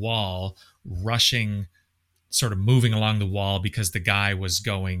on the wall rushing, sort of moving along the wall, because the guy was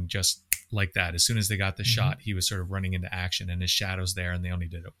going just like that. As soon as they got the shot, he was sort of running into action, and his shadow's there, and they only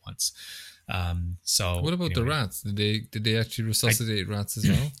did it once. So what about the rats? Did they actually resuscitate rats as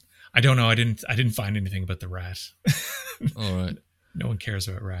well? I don't know. I didn't find anything about the rat. All right. No one cares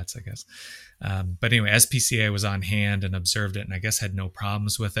about rats, I guess. But anyway, SPCA was on hand and observed it, and I guess had no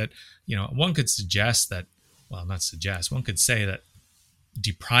problems with it. One could suggest that, well, not suggest, one could say that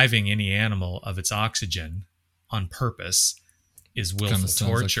depriving any animal of its oxygen on purpose is willful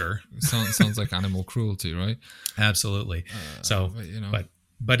torture. Sounds like animal cruelty, right? Absolutely.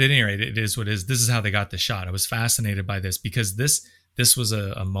 But at any rate, it is what it is. This is how they got the shot. I was fascinated by this because this was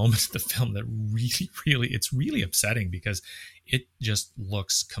a moment in the film that it's really upsetting, because it just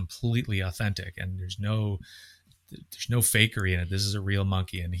looks completely authentic, and there's no fakery in it. This is a real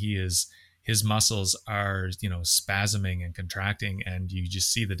monkey, and his muscles are, spasming and contracting, and you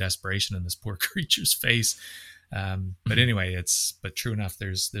just see the desperation in this poor creature's face. But anyway, but true enough,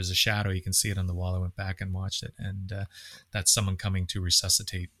 there's a shadow. You can see it on the wall. I went back and watched it, and that's someone coming to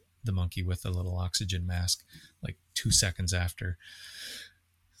resuscitate the monkey with a little oxygen mask, like 2 seconds after.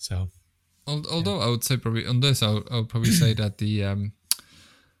 So, although I would say probably on this, I would probably say that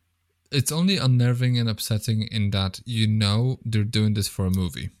it's only unnerving and upsetting in that they're doing this for a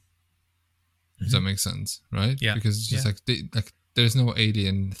movie. Does that make sense, right? Yeah. Because it's just like there's no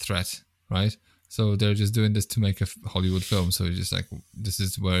alien threat, right? So they're just doing this to make a Hollywood film. So it's just like, this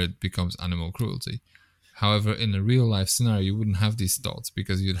is where it becomes animal cruelty. However, in a real life scenario, you wouldn't have these thoughts,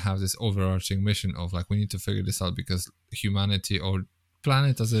 because you'd have this overarching mission of like, we need to figure this out because humanity, or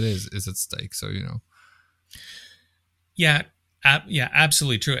planet as it is at stake. So, Yeah,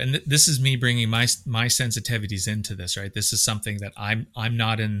 absolutely true. And this is me bringing my sensitivities into this, right? This is something that I'm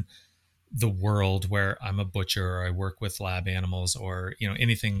not in the world where I'm a butcher or I work with lab animals or,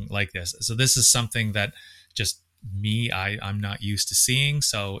 anything like this. So this is something that just I'm not used to seeing.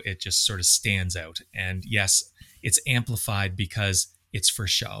 So it just sort of stands out. And yes, it's amplified because it's for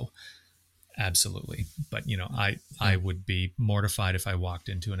show. Absolutely. But, I would be mortified if I walked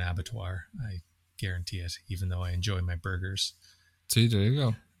into an abattoir. I guarantee it, even though I enjoy my burgers. See, there you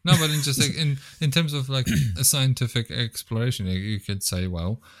go. No, but in just like in terms of like a scientific exploration, you could say,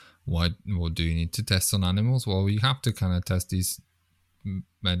 well, what do you need to test on animals? Well, you have to kind of test these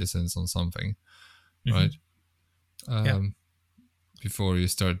medicines on something, right? Before you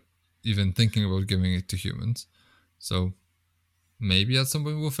start even thinking about giving it to humans. So maybe at some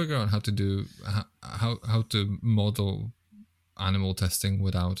point we'll figure out how to do how to model animal testing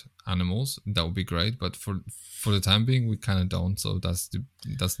without animals. That would be great, but for the time being we kind of don't. So that's the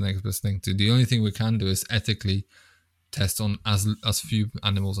next best thing to. The only thing we can do is ethically test on as few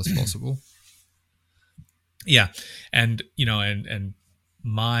animals as possible. Yeah, and and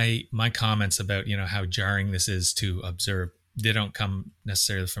my comments about how jarring this is to observe, they don't come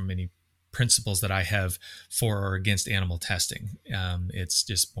necessarily from any principles that I have for or against animal testing. It's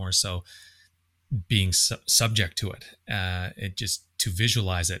just more so being subject to it, it just to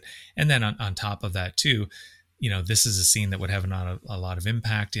visualize it, and then on top of that too, this is a scene that would have a lot of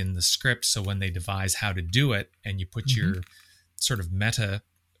impact in the script. So when they devise how to do it, and you put your sort of meta,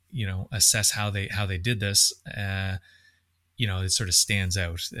 assess how they did this, it sort of stands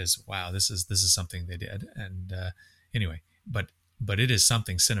out as, wow, this is something they did. And anyway, but it is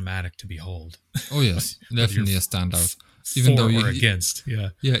something cinematic to behold. Oh yes, definitely a standout. Even though you against,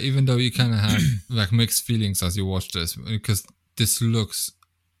 even though you kind of have like mixed feelings as you watch this, because this looks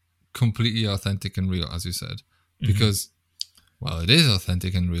completely authentic and real, as you said. Because, well, it is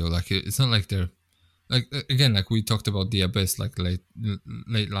authentic and real. Like it's not like they're like, again, like we talked about The Abyss, like late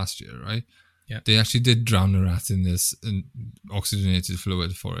last year, right? Yeah, they actually did drown the rat in this oxygenated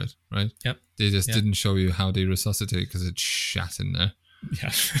fluid for it, right? Yep. They just didn't show you how they resuscitated because it shat in there.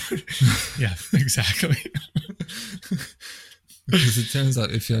 Yeah, yeah, exactly. Because it turns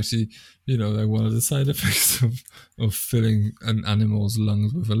out if you actually, like one of the side effects of filling an animal's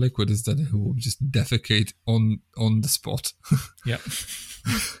lungs with a liquid is that it will just defecate on the spot. Yeah.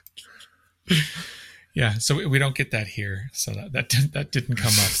 Yeah, so we don't get that here. So that didn't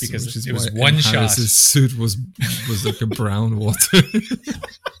come up because it was one shot. His suit was like a brown water.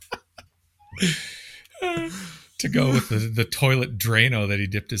 To go with the toilet Drano that he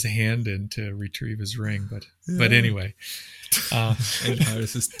dipped his hand in to retrieve his ring. But anyway. Ed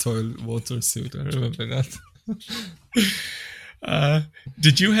Harris's toilet water suit. I remember that.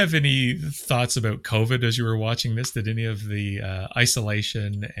 Did you have any thoughts about COVID as you were watching this? Did any of the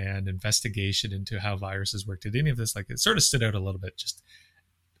isolation and investigation into how viruses work, did any of this, like, it sort of stood out a little bit? Just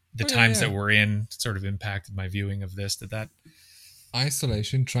the times that we're in sort of impacted my viewing of this. Did that?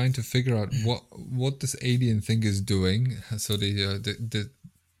 Isolation, trying to figure out what this alien thing is doing. So the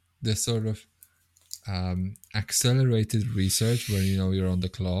sort of accelerated research where you're on the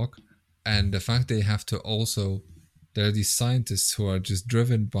clock, and the fact they have to also, there are these scientists who are just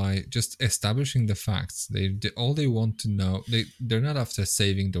driven by just establishing the facts. All they want to know, they're not after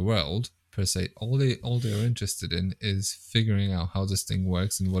saving the world per se. All they're interested in is figuring out how this thing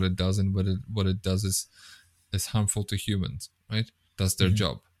works and what it does, and what it does is harmful to humans, right? That's their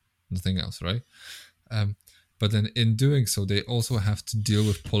job, nothing else, right? But then in doing so, they also have to deal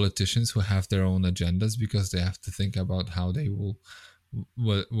with politicians who have their own agendas, because they have to think about how they will,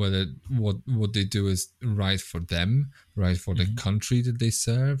 whether what they do is right for them, right for the country that they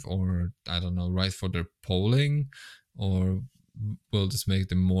serve, or I don't know, right for their polling, or will this make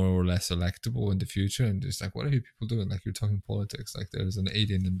them more or less electable in the future? And it's like, what are you people doing? Like, you're talking politics, like there's an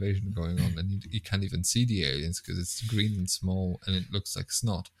alien invasion going on, and you can't even see the aliens because it's green and small and it looks like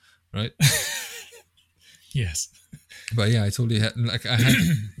snot, right? Yes. But yeah, I totally had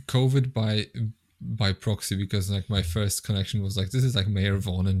COVID by proxy, because like my first connection was like, this is like Mayor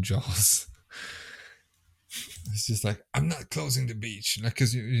Vaughn and Jaws. It's just like, I'm not closing the beach, like,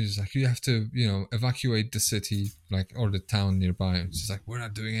 because you have to evacuate the city, like, or the town nearby. It's just like, we're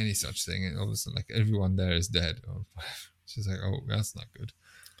not doing any such thing, and all of a sudden, like, everyone there is dead. It's just like, oh, that's not good.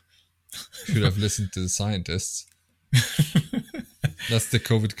 Should have listened to the scientists. That's the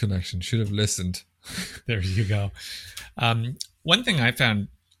COVID connection. Should have listened. There you go. One thing I found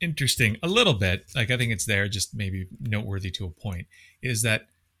interesting a little bit, like, I think it's there, just maybe noteworthy to a point, is that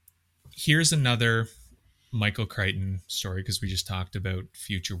here's another Michael Crichton story, because we just talked about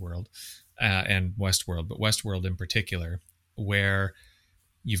Future World and Westworld, but Westworld in particular, where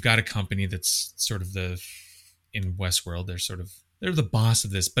you've got a company that's sort of in Westworld, they're the boss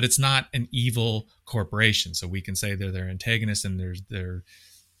of this, but it's not an evil corporation. So we can say they're their antagonist, and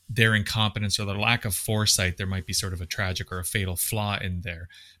their incompetence or their lack of foresight, there might be sort of a tragic or a fatal flaw in there,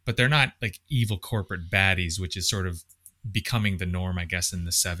 but they're not like evil corporate baddies, which is sort of becoming the norm, I guess, in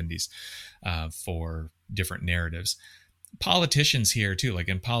the 70s for different narratives. Politicians here too, like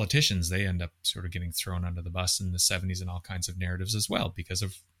in politicians, they end up sort of getting thrown under the bus in the 70s in all kinds of narratives as well, because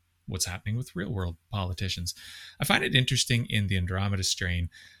of what's happening with real world politicians. I find it interesting in the Andromeda strain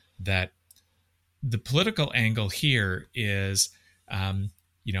that the political angle here is,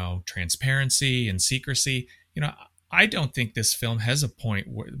 transparency and secrecy. I don't think this film has a point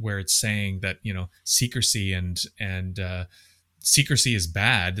where it's saying that, secrecy and secrecy is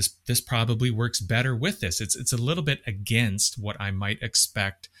bad. This probably works better with this. It's a little bit against what I might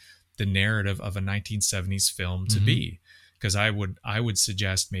expect the narrative of a 1970s film to be, because I would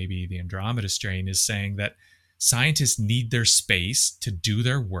suggest maybe the Andromeda strain is saying that scientists need their space to do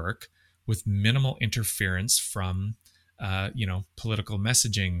their work with minimal interference from political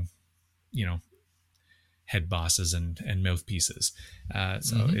messaging, head bosses and mouthpieces.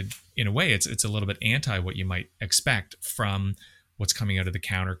 In a way, it's a little bit anti what you might expect from what's coming out of the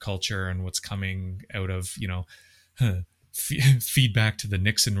counterculture and what's coming out of, feedback to the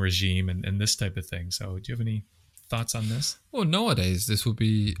Nixon regime and this type of thing. So do you have any thoughts on this? Well, nowadays, this would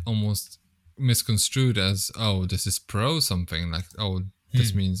be almost misconstrued as, oh, this is pro something. Like, oh,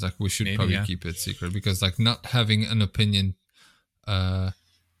 this means like we should probably keep it secret, because like not having an opinion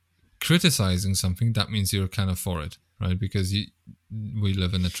criticizing something, that means you're kind of for it, right? Because we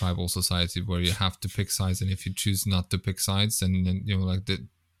live in a tribal society where you have to pick sides, and if you choose not to pick sides, then you're on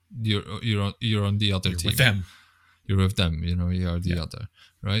the other team. With them. You're with them. You are the other,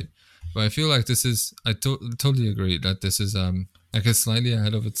 right? But I feel like this is, I totally agree that this is like a slightly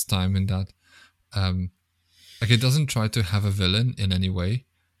ahead of its time in that like it doesn't try to have a villain in any way.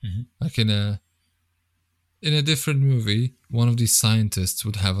 Like in a different movie, one of these scientists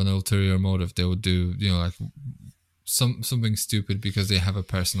would have an ulterior motive. They would do, like something stupid because they have a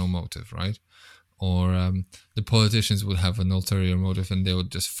personal motive, right? Or the politicians would have an ulterior motive, and they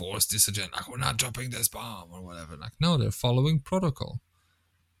would just force this agenda. Like, we're not dropping this bomb or whatever. Like, no, they're following protocol.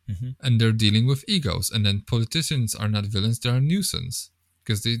 And they're dealing with egos. And then politicians are not villains, they're a nuisance.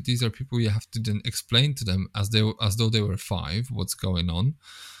 Because these are people you have to then explain to them as though they were 5 what's going on.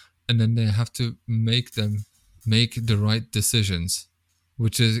 And then they have to make them make the right decisions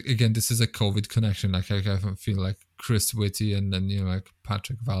which is, again, this is a COVID connection. Like, I feel like Chris Whitty and then, like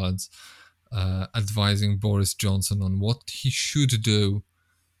Patrick Vallance advising Boris Johnson on what he should do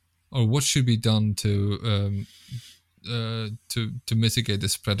or what should be done to mitigate the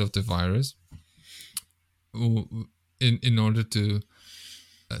spread of the virus in order to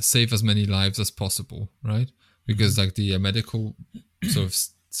save as many lives as possible, right? Because like the medical sort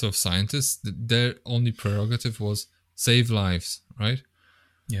of scientists, their only prerogative was save lives, right?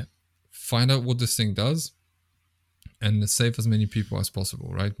 Yeah. Find out what this thing does and save as many people as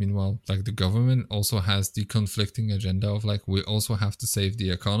possible, right? Meanwhile, like the government also has the conflicting agenda of like, we also have to save the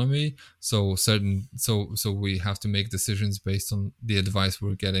economy. So we have to make decisions based on the advice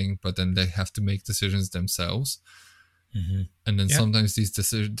we're getting, but then they have to make decisions themselves. Mm-hmm. And then sometimes these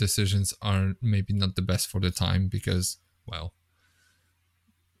decisions are maybe not the best for the time because, well,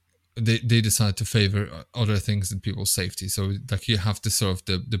 they decide to favor other things than people's safety. So like you have to sort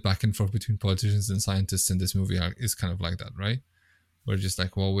of the back and forth between politicians and scientists in this movie is kind of like that, right? We're just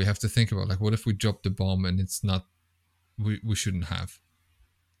like, well, we have to think about like, what if we drop the bomb and it's not, we shouldn't have.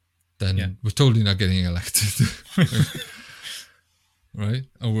 Then we're totally not getting elected. Right?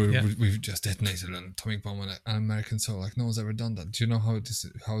 Or we've just detonated an atomic bomb and Americans are like, no one's ever done that. Do you know how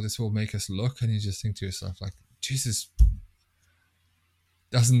this will make us look? And you just think to yourself like, Jesus,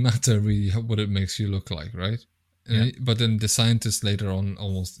 doesn't matter really what it makes you look like, right? But then the scientists later on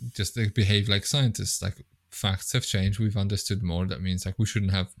almost just they behave like scientists. Like, facts have changed, we've understood more. That means like we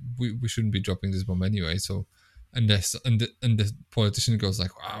shouldn't be dropping this bomb anyway. So, and the politician goes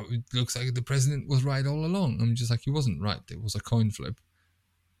like, wow, it looks like the president was right all along. I'm just like, he wasn't right. It was a coin flip,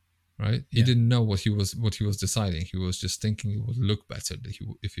 right? He didn't know what he was deciding. He was just thinking it would look better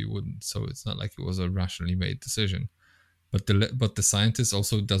if he wouldn't. So it's not like it was a rationally made decision. But the scientist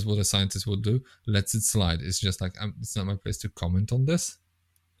also does what a scientist would do, lets it slide. It's just like, it's not my place to comment on this.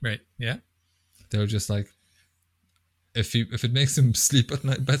 Right, yeah. They're just like, if it makes him sleep at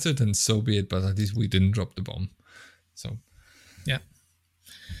night better, then so be it. But at least we didn't drop the bomb. So, yeah.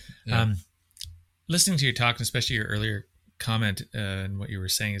 Listening to your talk, and especially your earlier comment and what you were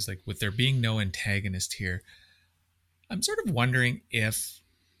saying is like, with there being no antagonist here, I'm sort of wondering if,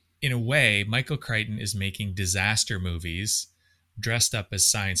 in a way, Michael Crichton is making disaster movies dressed up as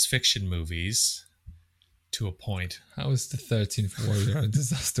science fiction movies to a point. How is the 13th Warrior a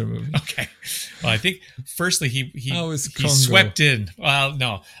disaster movie? Okay. Well, I think, firstly, he Congo swept in. Well,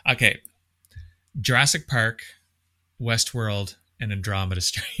 no. Okay. Jurassic Park, Westworld, and Andromeda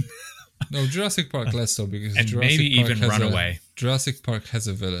Strain. No, Jurassic Park less so, because and Jurassic maybe Park even Runaway. Jurassic Park has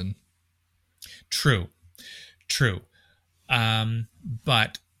a villain. True.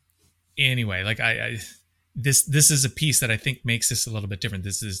 But anyway, like this is a piece that I think makes this a little bit different.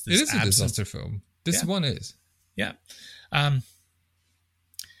 It is a disaster film. This one is. Yeah. But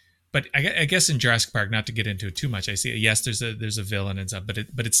I guess in Jurassic Park, not to get into it too much, I see, yes, there's a villain and stuff, but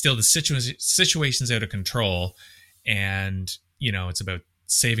it's still the situation's out of control, and it's about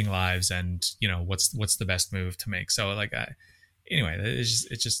saving lives, and what's the best move to make. So like anyway, it's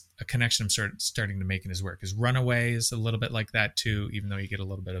just a connection I'm starting to make in his work. His Runaway is a little bit like that too, even though you get a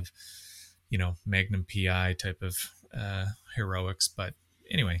little bit of Magnum PI type of heroics. But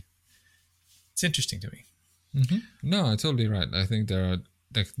anyway, it's interesting to me. Mm-hmm. No, I'm totally right. I think there are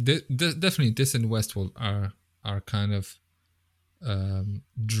like definitely this and Westworld are kind of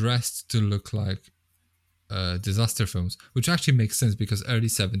dressed to look like disaster films, which actually makes sense because early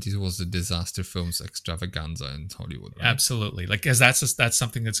 70s was the disaster films extravaganza in Hollywood, right? Absolutely, like, because that's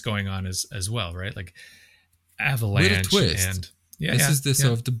something that's going on as well, right? Like Avalanche with a twist. And this is the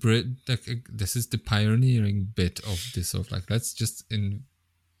sort of the this is the pioneering bit of this sort of like, let's just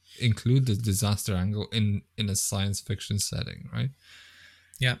include the disaster angle in a science fiction setting, right?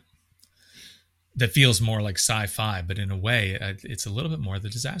 Yeah. That feels more like sci-fi, but in a way, it's a little bit more the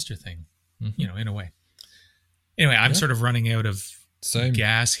disaster thing, in a way. Anyway, I'm sort of running out of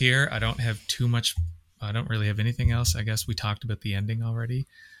gas here. I don't have too much. I don't really have anything else. I guess we talked about the ending already.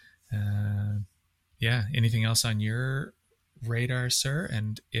 Anything else on your radar, sir?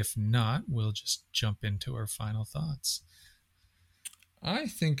 And if not, we'll just jump into our final thoughts. I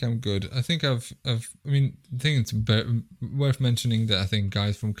think I'm good. I think I think it's worth mentioning that I think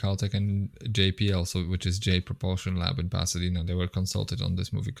guys from Caltech and JPL, which is Jet Propulsion Lab in Pasadena, they were consulted on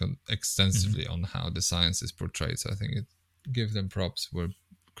this movie extensively on how the science is portrayed. So I think it give them props where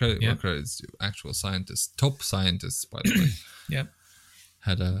credit's due. Actual scientists, top scientists, by the way. Yeah.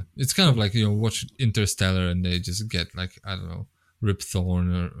 It's kind of like, watch Interstellar and they just get like, I don't know, Rip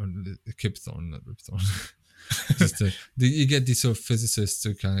Thorne or Kip Thorne, not Rip Thorne. You get these sort of physicists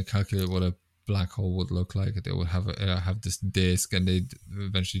to kind of calculate what a black hole would look like. They would have this disc, and they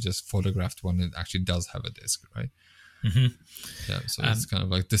eventually just photographed one. It actually does have a disc, right? Mm-hmm. Yeah, so it's kind of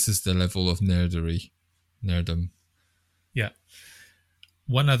like this is the level of nerdom. Yeah.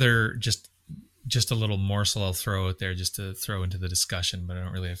 One other just a little morsel I'll throw out there just to throw into the discussion, but I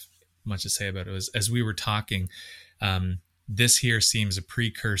don't really have much to say about it. Was as we were talking, this film seems a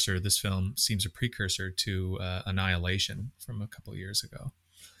precursor to Annihilation from a couple of years ago,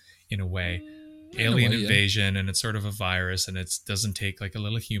 in a way. Alien invasion, and it's sort of a virus, and it doesn't take like a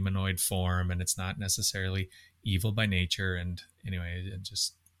little humanoid form, and it's not necessarily evil by nature. And anyway,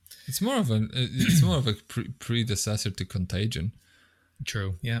 it's more of a predecessor to Contagion.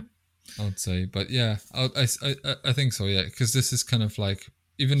 True. Yeah. I would say, but yeah, I think so. Yeah, because this is kind of like,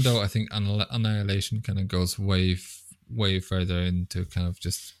 even though I think Annihilation kind of goes way further into kind of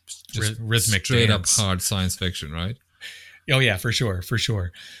just rhythmic straight dance. up hard science fiction, right? Oh yeah, for sure.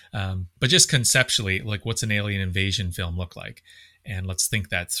 But just conceptually, like, what's an alien invasion film look like? And let's think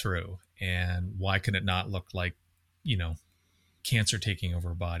that through. And why can it not look like, cancer taking over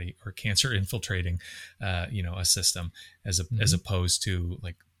a body or cancer infiltrating, a system as opposed to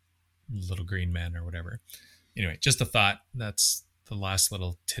like Little Green Men or whatever. Anyway, just a thought. That's the last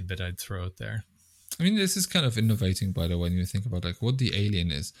little tidbit I'd throw out there. I mean, this is kind of innovating, by the way, when you think about like what the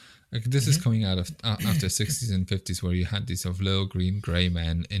alien is. Like this is coming out of after 60s and 50s, where you had these sort of little gray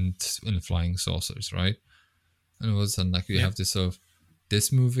men in flying saucers, right? And all of a sudden, like you have this sort of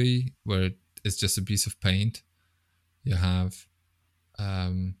this movie where it's just a piece of paint. You have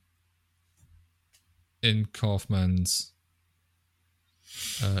in Kaufman's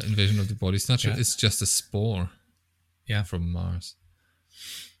Invasion of the Body Snatcher, it's just a spore from Mars.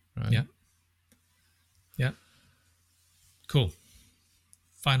 Right? Yeah. Cool.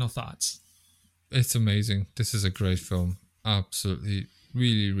 Final thoughts. It's amazing. This is a great film. Absolutely,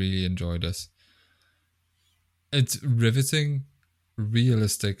 really, really enjoyed this. It's riveting,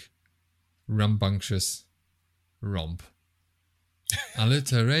 realistic, rambunctious romp.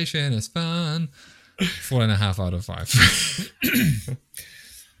 Alliteration is fun. 4.5 out of 5.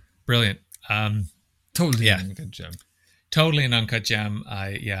 Brilliant. Totally an uncut gem. Totally an uncut gem.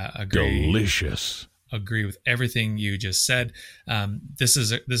 I agree. Delicious. Agree with everything you just said. This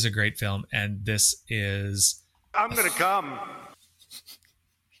is a great film, and this is. I'm gonna come.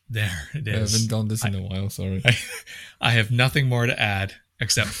 There it is. I haven't done this in a while. Sorry. I have nothing more to add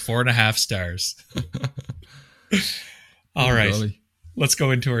except 4.5 stars. All right, golly. Let's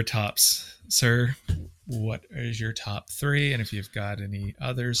go into our tops, sir. What is your top 3? And if you've got any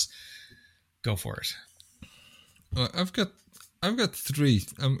others, go for it. I've got 3.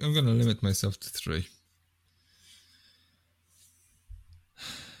 I'm going to limit myself to 3.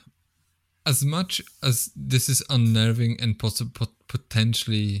 As much as this is unnerving and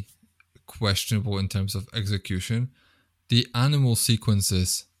potentially questionable in terms of execution, the animal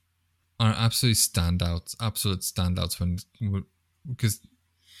sequences are absolute standouts because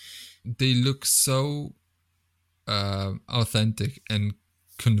they look so authentic and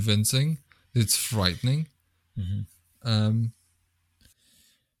convincing. It's frightening. Mm-hmm.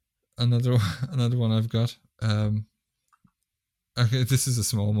 Another one I've got. Okay, this is a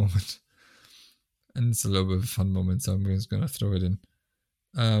small moment, and it's a little bit of a fun moment, so I'm just gonna throw it in.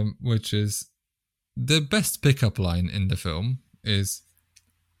 Which is the best pickup line in the film is,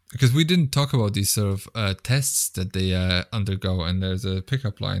 because we didn't talk about these sort of tests that they undergo, and there's a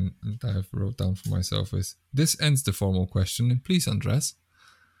pickup line that I've wrote down for myself is, "This ends the formal question, and please undress."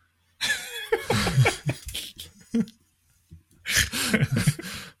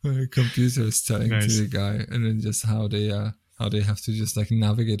 The computer is telling to the guy, and then just how they have to just like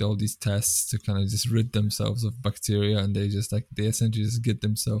navigate all these tests to kind of just rid themselves of bacteria, and they essentially just get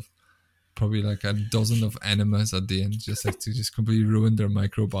themselves probably like a dozen of enemas at the end, just like to just completely ruin their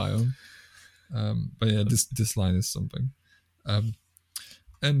microbiome. But yeah, this line is something. And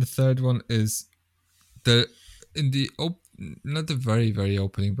the third one is not the very, very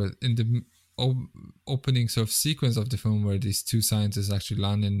opening, but in the opening sort of sequence of the film, where these two scientists actually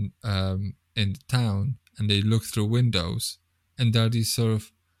land in the town, and they look through windows, and there are these sort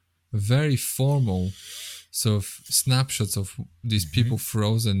of very formal sort of snapshots of these people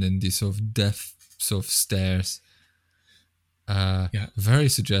frozen in these sort of death sort of stares. Very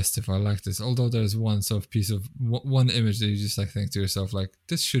suggestive. I like this. Although there's one sort of piece of one image that you just like think to yourself like,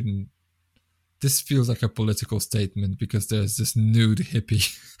 this feels like a political statement, because there's this nude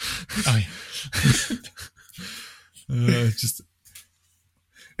hippie.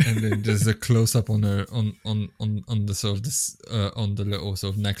 And then there's a close up on her on the sort of this on the little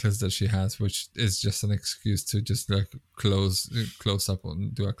sort of necklace that she has, which is just an excuse to just like close up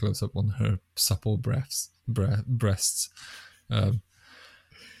on her supple breasts. But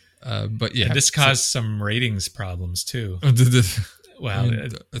yeah, and this caused some ratings problems too. Well,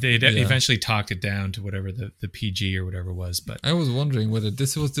 they eventually talked it down to whatever the PG or whatever was. But I was wondering whether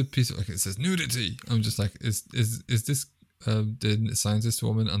this was the piece of, like, it says nudity. I'm just like, is this the scientist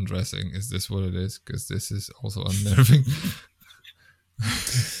woman undressing? Is this what it is? Because this is also unnerving.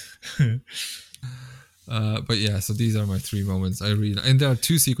 But yeah, so these are my 3 moments. And there are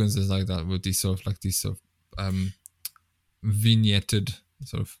 2 sequences like that with these sort of vignetted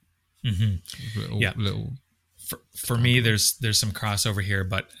sort of little. For me, there's some crossover here,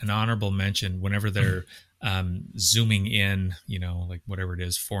 but an honorable mention whenever they're zooming in, like whatever it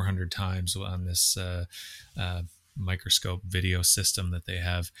is, 400 times on this microscope video system that they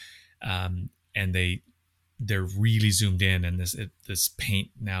have, and they're really zoomed in, and this paint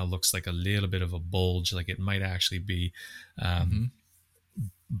now looks like a little bit of a bulge, like it might actually be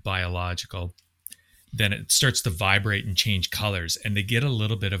biological. Then it starts to vibrate and change colors, and they get a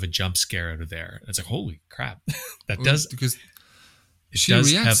little bit of a jump scare out of there. It's like, holy crap. Because she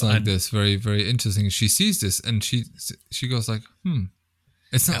reacts like this, very, very interesting. She sees this and she goes like,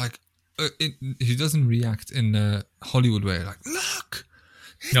 It's not like, she doesn't react in a Hollywood way, like, look!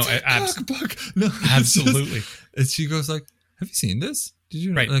 No, bug. No, absolutely. She goes like, have you seen this? Did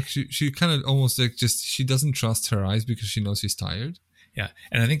you know? Right. Like she kind of almost like she doesn't trust her eyes because she knows she's tired. Yeah,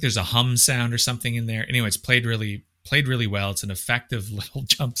 and I think there's a hum sound or something in there. Anyway, it's played really well. It's an effective little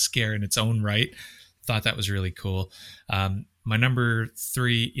jump scare in its own right. Thought that was really cool. My number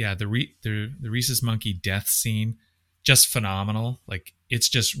 3, the Rhesus monkey death scene, just phenomenal. Like, it's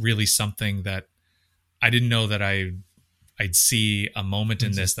just really something that I didn't know that I'd see a moment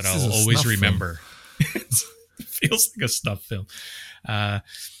in this that I'll always remember. It feels like a snuff film.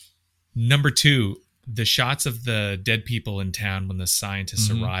 Number 2. The shots of the dead people in town when the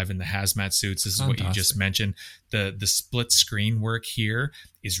scientists arrive in the hazmat suits. This is what you just mentioned. The split screen work here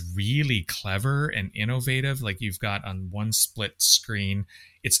is really clever and innovative. Like, you've got on one split screen,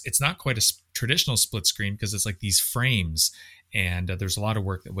 it's not quite a traditional split screen because it's like these frames. And there's a lot of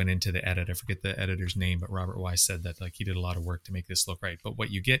work that went into the edit. I forget the editor's name, but Robert Wise said that like he did a lot of work to make this look right. But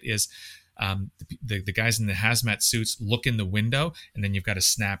what you get is the guys in the hazmat suits look in the window, and then you've got a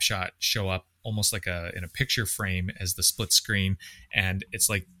snapshot show up almost like in a picture frame as the split screen. And it's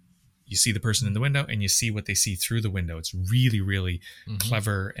like you see the person in the window and you see what they see through the window. It's really, really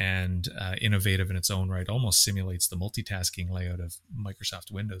clever and innovative in its own right. Almost simulates the multitasking layout of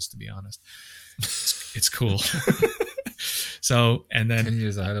Microsoft Windows, to be honest. It's cool. So, and then 10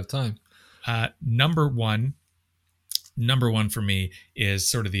 years ahead of time. Number one for me is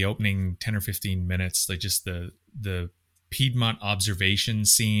sort of the opening 10 or 15 minutes, like just the Piedmont observation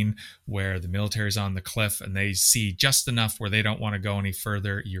scene where the military's on the cliff and they see just enough where they don't want to go any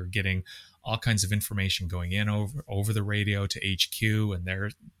further. You're getting all kinds of information going in over the radio to HQ, and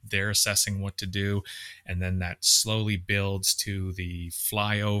they're assessing what to do. And then that slowly builds to the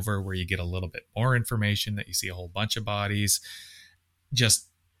flyover where you get a little bit more information, that you see a whole bunch of bodies. Just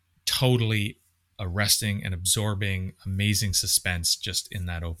totally arresting and absorbing, amazing suspense just in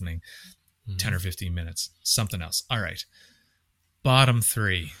that opening 10 or 15 minutes. Something else. All right. Bottom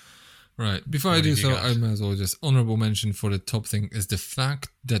 3. Right. Before I do so, I might as well just honorable mention for the top thing is the fact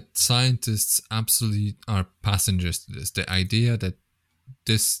that scientists absolutely are passengers to this. The idea that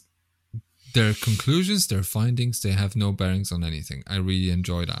their conclusions, their findings, they have no bearings on anything. I really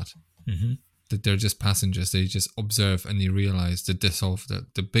enjoy that. That they're just passengers. They just observe and they realize that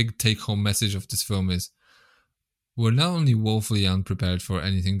the big take-home message of this film is we're not only woefully unprepared for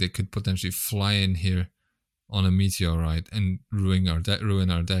anything that could potentially fly in here on a meteorite and ruin our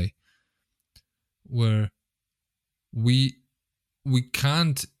day, where we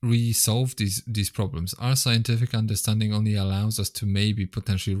can't really solve these problems. Our scientific understanding only allows us to maybe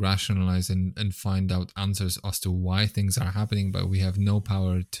potentially rationalize and find out answers as to why things are happening, but we have no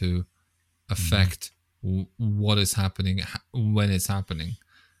power to affect what is happening when it's happening,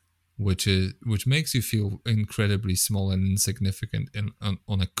 which makes you feel incredibly small and insignificant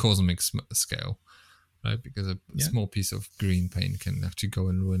on a cosmic scale. Right, because a small piece of green paint can actually go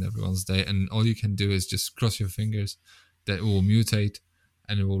and ruin everyone's day, and all you can do is just cross your fingers that it will mutate,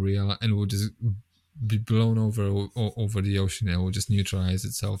 and it will just be blown over the ocean, and it will just neutralize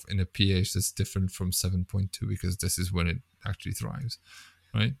itself in a pH that's different from 7.2, because this is when it actually thrives,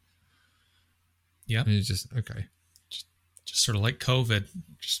 right? Yeah, and you just just sort of like COVID,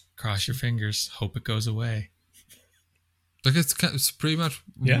 just cross your fingers, hope it goes away. Like it's pretty much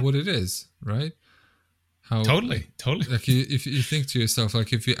what it is, right? How Totally. Like if you think to yourself,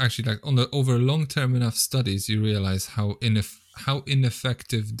 like if you actually like over long term enough studies, you realize how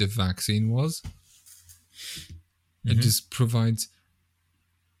ineffective the vaccine was. It just provides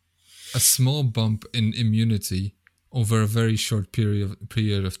a small bump in immunity over a very short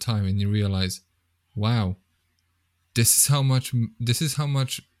period of time, and you realize, wow, this is how much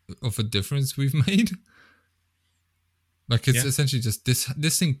of a difference we've made. Like it's essentially just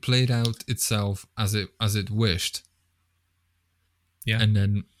this thing played out itself as it wished. Yeah. And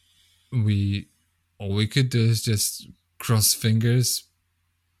then all we could do is just cross fingers,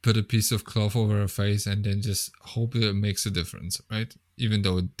 put a piece of cloth over our face, and then just hope that it makes a difference, right? Even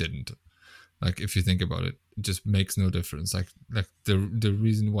though it didn't. Like if you think about it, it just makes no difference. Like the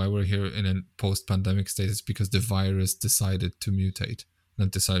reason why we're here in a post-pandemic state is because the virus decided to mutate.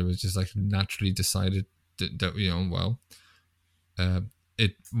 Not decided, but just like naturally decided that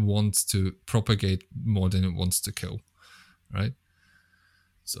it wants to propagate more than it wants to kill, right?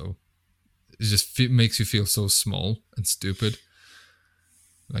 So it just makes you feel so small and stupid.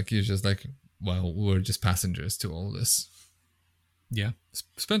 Like you're just like, well, we're just passengers to all this. Yeah.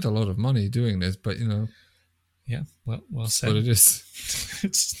 Spent a lot of money doing this, but yeah, well said. What it is.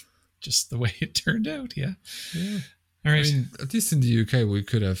 It's just the way it turned out. Yeah. All right. I mean, at least in the UK, we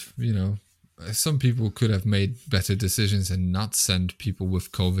could have, some people could have made better decisions and not send people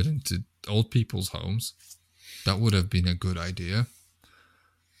with COVID into old people's homes. That would have been a good idea.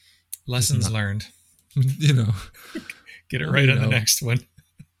 Lessons learned. Get it right on the next one.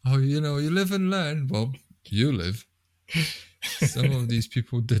 Oh, you live and learn. Well, you live. Some of these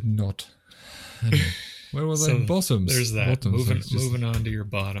people did not. Anyway, where was I? Bottoms. There's that. Bottoms. Moving on to your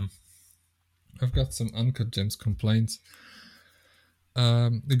bottom. I've got some Uncut Gems complaints.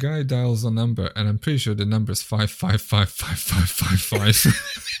 The guy dials a number, and I'm pretty sure the number is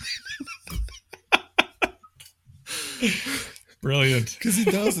 5555555. Brilliant. Because he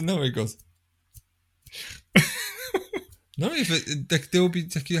dials the number, he goes. No, if there'll be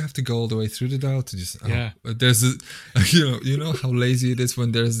you have to go all the way through the dial to just there's you know how lazy it is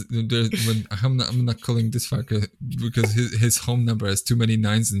when when I'm not calling this fucker because his home number has too many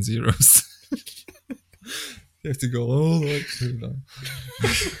nines and zeros. You have to go all the way through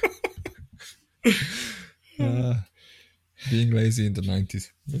now. Being lazy in the 90s.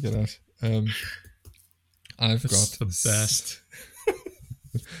 Look at that. That's the best.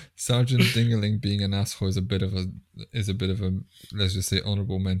 Sergeant Dingaling being an asshole is a bit of a let's just say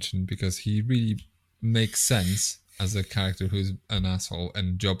honorable mention, because he really makes sense as a character who's an asshole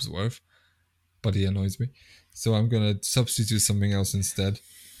and Jobsworth, but he annoys me. So I'm gonna substitute something else instead.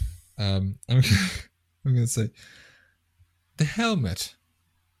 I'm gonna say the helmet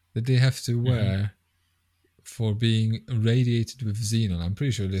that they have to wear for being radiated with xenon. I'm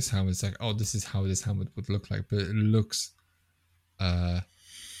pretty sure this helmet's like, oh, this is how this helmet would look like, but it looks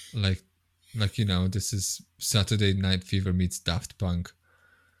like this is Saturday Night Fever meets Daft Punk.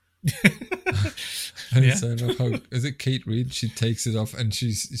 And so I know how is it Kate Reid? She takes it off and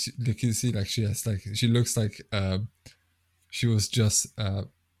she like you see, like she has like she looks like she was just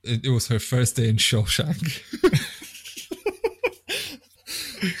it was her first day in Shawshank.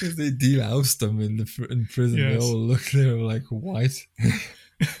 Because they deloused them in prison. Yes. They all look there like white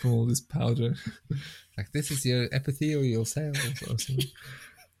from all this powder. Like, this is your epithelial cells or something.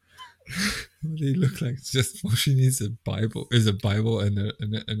 They look like just all she needs and her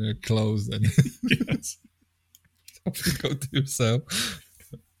clothes, and yes, something go to yourself.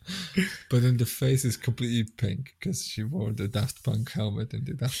 But then the face is completely pink because she wore the Daft Punk helmet, and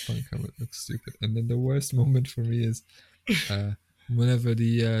the Daft Punk helmet looks stupid. And then the worst moment for me is whenever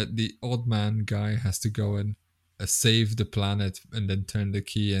the odd man guy has to go and save the planet and then turn the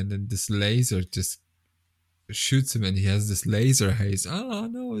key, and then this laser just shoots him, and he has this laser haze. Oh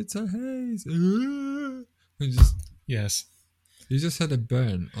no, it's a haze. Yes, you just had a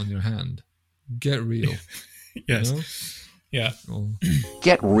burn on your hand. Get real. Yes. Yeah. Oh.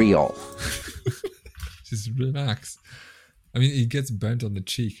 Get real. Just relax. I mean, he gets burnt on the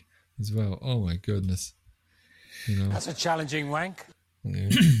cheek as well. Oh my goodness. That's a challenging wank. Yeah.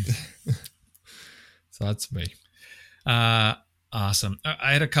 So that's me. Awesome.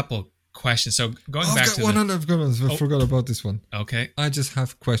 I had a couple questions. So going back to I forgot about this one. Okay. I just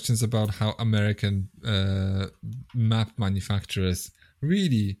have questions about how American map manufacturers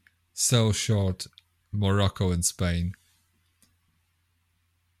really sell short Morocco and Spain.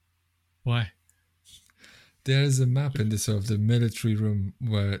 Why? There's a map in the sort of the military room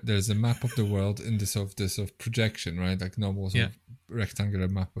where there's a map of the world in the sort of projection, right? Like normal sort of rectangular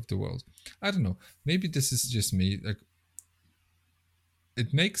map of the world. I don't know. Maybe this is just me. Like,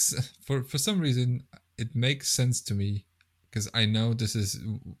 it makes for some reason it makes sense to me, because I know this is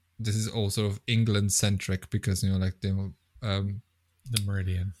all sort of England centric, because like the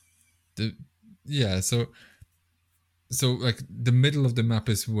meridian. So like the middle of the map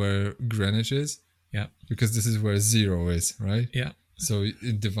is where Greenwich is. Yeah. Because this is where 0 is, right? Yeah. So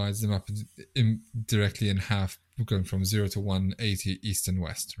it divides the map directly in half, going from 0 to 180 east and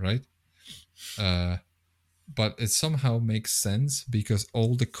west, right? But it somehow makes sense because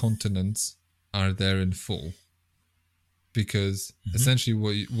all the continents are there in full. Because essentially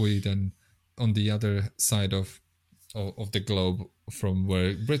we then, on the other side of the globe from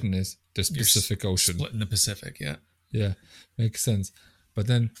where Britain is, there's Pacific Ocean. Split in the Pacific, yeah. Yeah, makes sense. But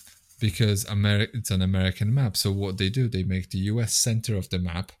then, because it's an American map, so what they do, they make the US center of the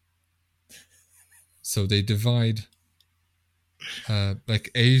map. So they divide like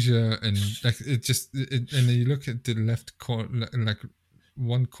Asia, and like and then you look at the left corner, like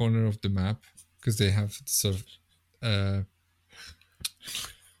one corner of the map, because they have sort of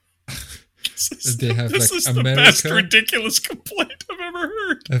they have this like is America. The best ridiculous complaint I've ever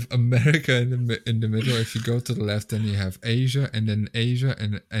heard. Have America in the middle. If you go to the left, then you have Asia, and then Asia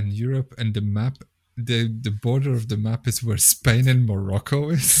and Europe, and the map, the border of the map is where Spain and Morocco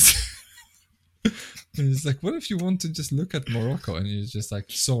is. And it's like, what if you want to just look at Morocco? And you're just like,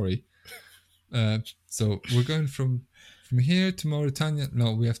 sorry. So we're going from here to Mauritania.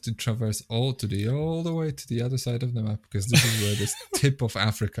 No, we have to traverse all the way to the other side of the map, because this is where the tip of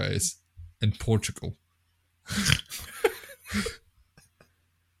Africa is, in Portugal.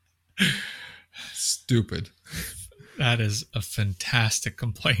 Stupid. That is a fantastic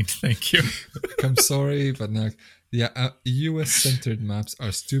complaint. Thank you. I'm sorry, but now, US-centered maps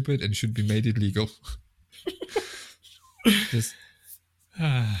are stupid and should be made illegal. Just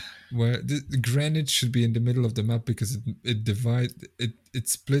where the Greenwich should be in the middle of the map, because it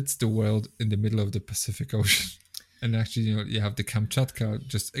splits the world in the middle of the Pacific Ocean. And actually, you have the Kamchatka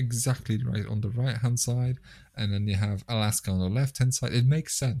just exactly right on the right-hand side, and then you have Alaska on the left-hand side. It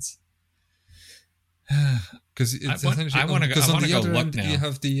makes sense. Because it's essentially, I want to go look now. You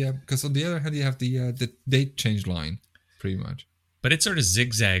have because on the other hand you have the date change line, pretty much. But it sort of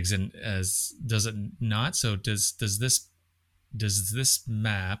zigzags, and does it not? So does this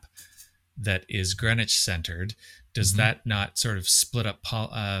map that is Greenwich centered, does that not sort of split up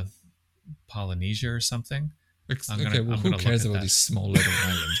Polynesia or something? Who cares about these small little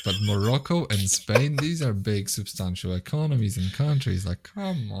islands? But Morocco and Spain, these are big, substantial economies and countries. Like,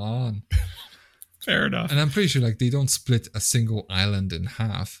 come on. Fair enough. And I'm pretty sure like they don't split a single island in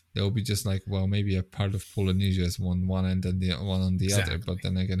half. They'll be just like, well, maybe a part of Polynesia is one end and the one on the other. But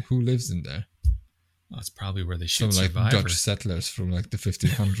then again, who lives in there? Well, that's probably where they shoot some like survivors. Dutch settlers from like the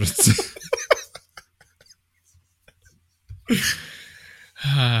 1500s.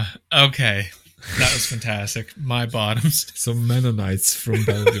 Okay, that was fantastic. My bottoms. Some Mennonites from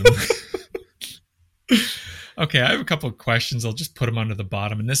Belgium. Okay, I have a couple of questions. I'll just put them under the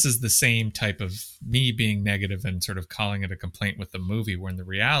bottom. And this is the same type of me being negative and sort of calling it a complaint with the movie, where in the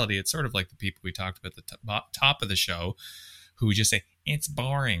reality, it's sort of like the people we talked about at the top of the show who just say, it's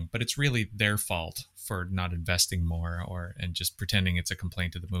boring, but it's really their fault for not investing more and just pretending it's a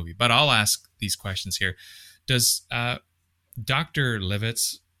complaint to the movie. But I'll ask these questions here. Does Dr.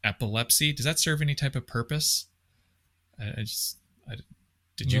 Livett's epilepsy, does that serve any type of purpose?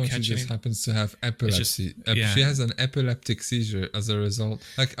 Did you catch she just happens to have epilepsy. She has an epileptic seizure as a result.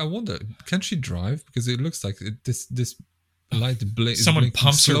 Like, I wonder, can she drive? Because it looks like this light is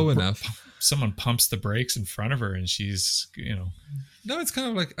blinking slow enough. Someone pumps the brakes in front of her, and she's, No, it's kind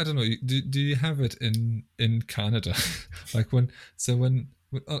of like, I don't know. Do you have it in Canada? Like when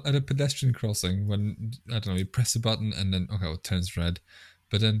at a pedestrian crossing, when I don't know, you press a button and then it turns red,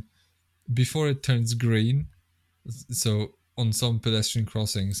 but then before it turns green, so. On some pedestrian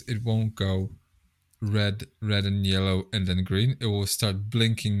crossings, it won't go red and yellow and then green. It will start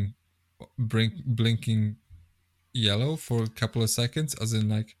blinking yellow for a couple of seconds, as in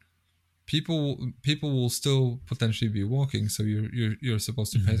like people will still potentially be walking, so you're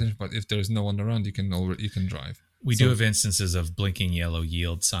supposed to pay attention. But if there's no one around, you can drive. We do have instances of blinking yellow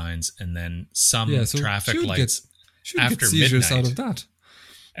yield signs, and then some traffic lights after seizures midnight. Out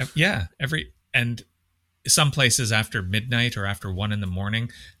of that. And some places after midnight or after 1 a.m,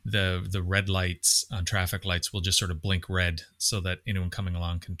 the red lights on traffic lights will just sort of blink red, so that anyone coming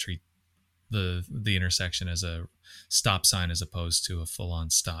along can treat the intersection as a stop sign as opposed to a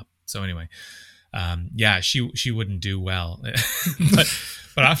full-on stop. So anyway, she wouldn't do well. but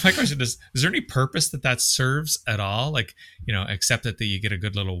my question is there any purpose that serves at all? Like, except that you get a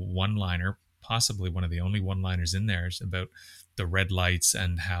good little one-liner, possibly one of the only one-liners in there, is about the red lights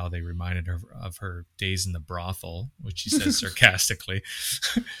and how they reminded her of her days in the brothel, which she says sarcastically.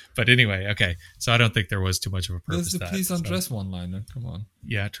 But anyway, okay. So I don't think there was too much of a purpose. There's the please undress one-liner. Come on.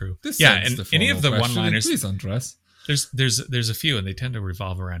 Yeah, true. This and any of the one-liners, please undress. There's a few, and they tend to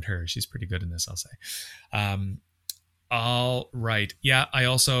revolve around her. She's pretty good in this, I'll say. All right. Yeah, I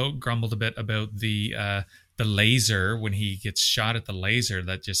also grumbled a bit about the laser. When he gets shot at the laser,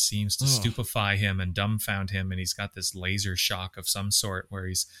 that just seems to stupefy him and dumbfound him, and he's got this laser shock of some sort where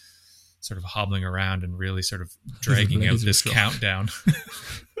he's sort of hobbling around and really sort of dragging out this countdown.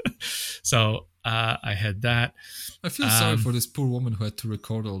 So I had that. I feel sorry for this poor woman who had to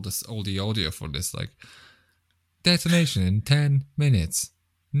record all the audio for this, like detonation in 10 minutes,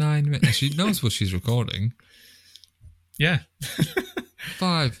 9 minutes. She knows what she's recording. Yeah.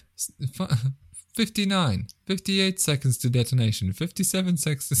 59, 58 seconds to detonation, 57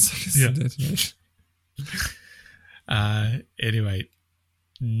 seconds to detonation. Anyway,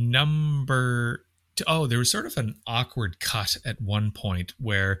 number two, there was sort of an awkward cut at one point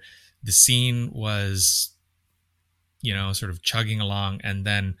where the scene was, sort of chugging along, and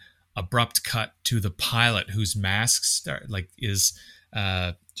then abrupt cut to the pilot whose mask just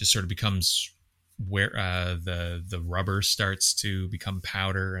sort of becomes where the rubber starts to become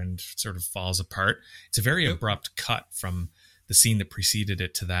powder and sort of falls apart. It's a very abrupt cut from the scene that preceded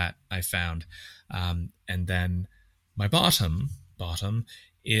it to that, I found. And then my bottom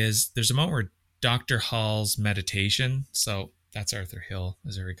is there's a moment where Dr. Hall's meditation, so that's Arthur Hill,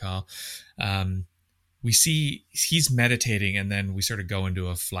 as I recall, we see he's meditating, and then we sort of go into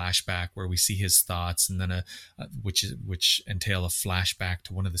a flashback where we see his thoughts, and then which entail a flashback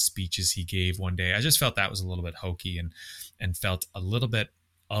to one of the speeches he gave one day. I just felt that was a little bit hokey and felt a little bit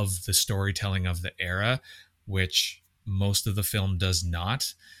of the storytelling of the era, which most of the film does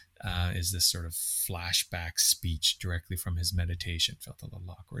not. Is this sort of flashback speech directly from his meditation. Felt a little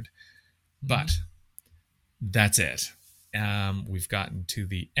awkward. But that's it. We've gotten to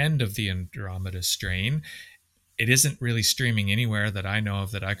the end of the Andromeda strain. It isn't really streaming anywhere that I know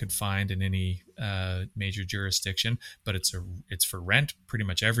of that I could find in any major jurisdiction, but it's for rent pretty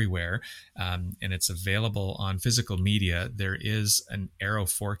much everywhere, and it's available on physical media. There is an Arrow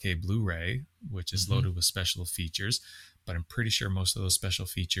 4K Blu-ray, which is loaded with special features, but I'm pretty sure most of those special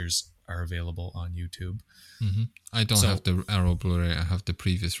features are available on YouTube. I don't have the Arrow Blu-ray. I have the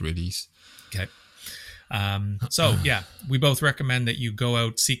previous release. Okay. So yeah, we both recommend that you go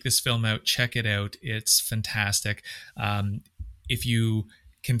out, seek this film out, check it out. It's fantastic. If you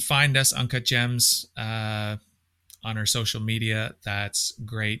can find us, Uncut Gems, on our social media, that's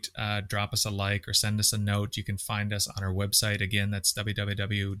great. Drop us a like or send us a note. You can find us on our website. Again, that's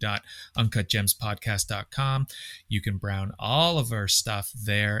www.uncutgemspodcast.com. You can browse all of our stuff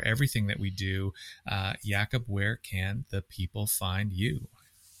there, everything that we do. Jakob, where can the people find you?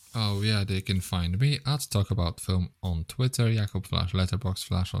 Oh yeah, they can find me at Talk About Film on Twitter,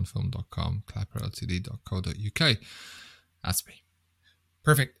 Jakob/letterbox/onfilm.com, clapperltd.co.uk. That's me.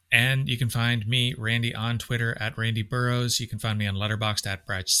 Perfect. And you can find me, Randy, on Twitter at Randy Burrows. You can find me on Letterboxd at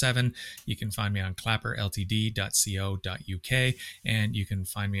Bratch7. You can find me on clapperltd.co.uk. And you can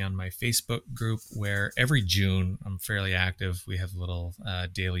find me on my Facebook group, where every June I'm fairly active. We have little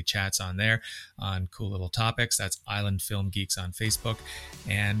daily chats on there on cool little topics. That's Island Film Geeks on Facebook.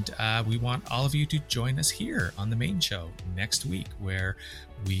 And we want all of you to join us here on the main show next week, where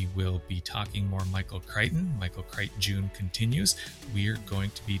we will be talking more Michael Crichton. Michael Crichton June continues. We're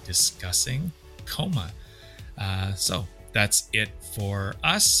going to be discussing Coma. So that's it for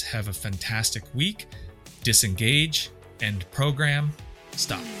us. Have a fantastic week. Disengage. End program.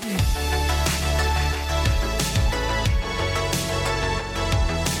 Stop.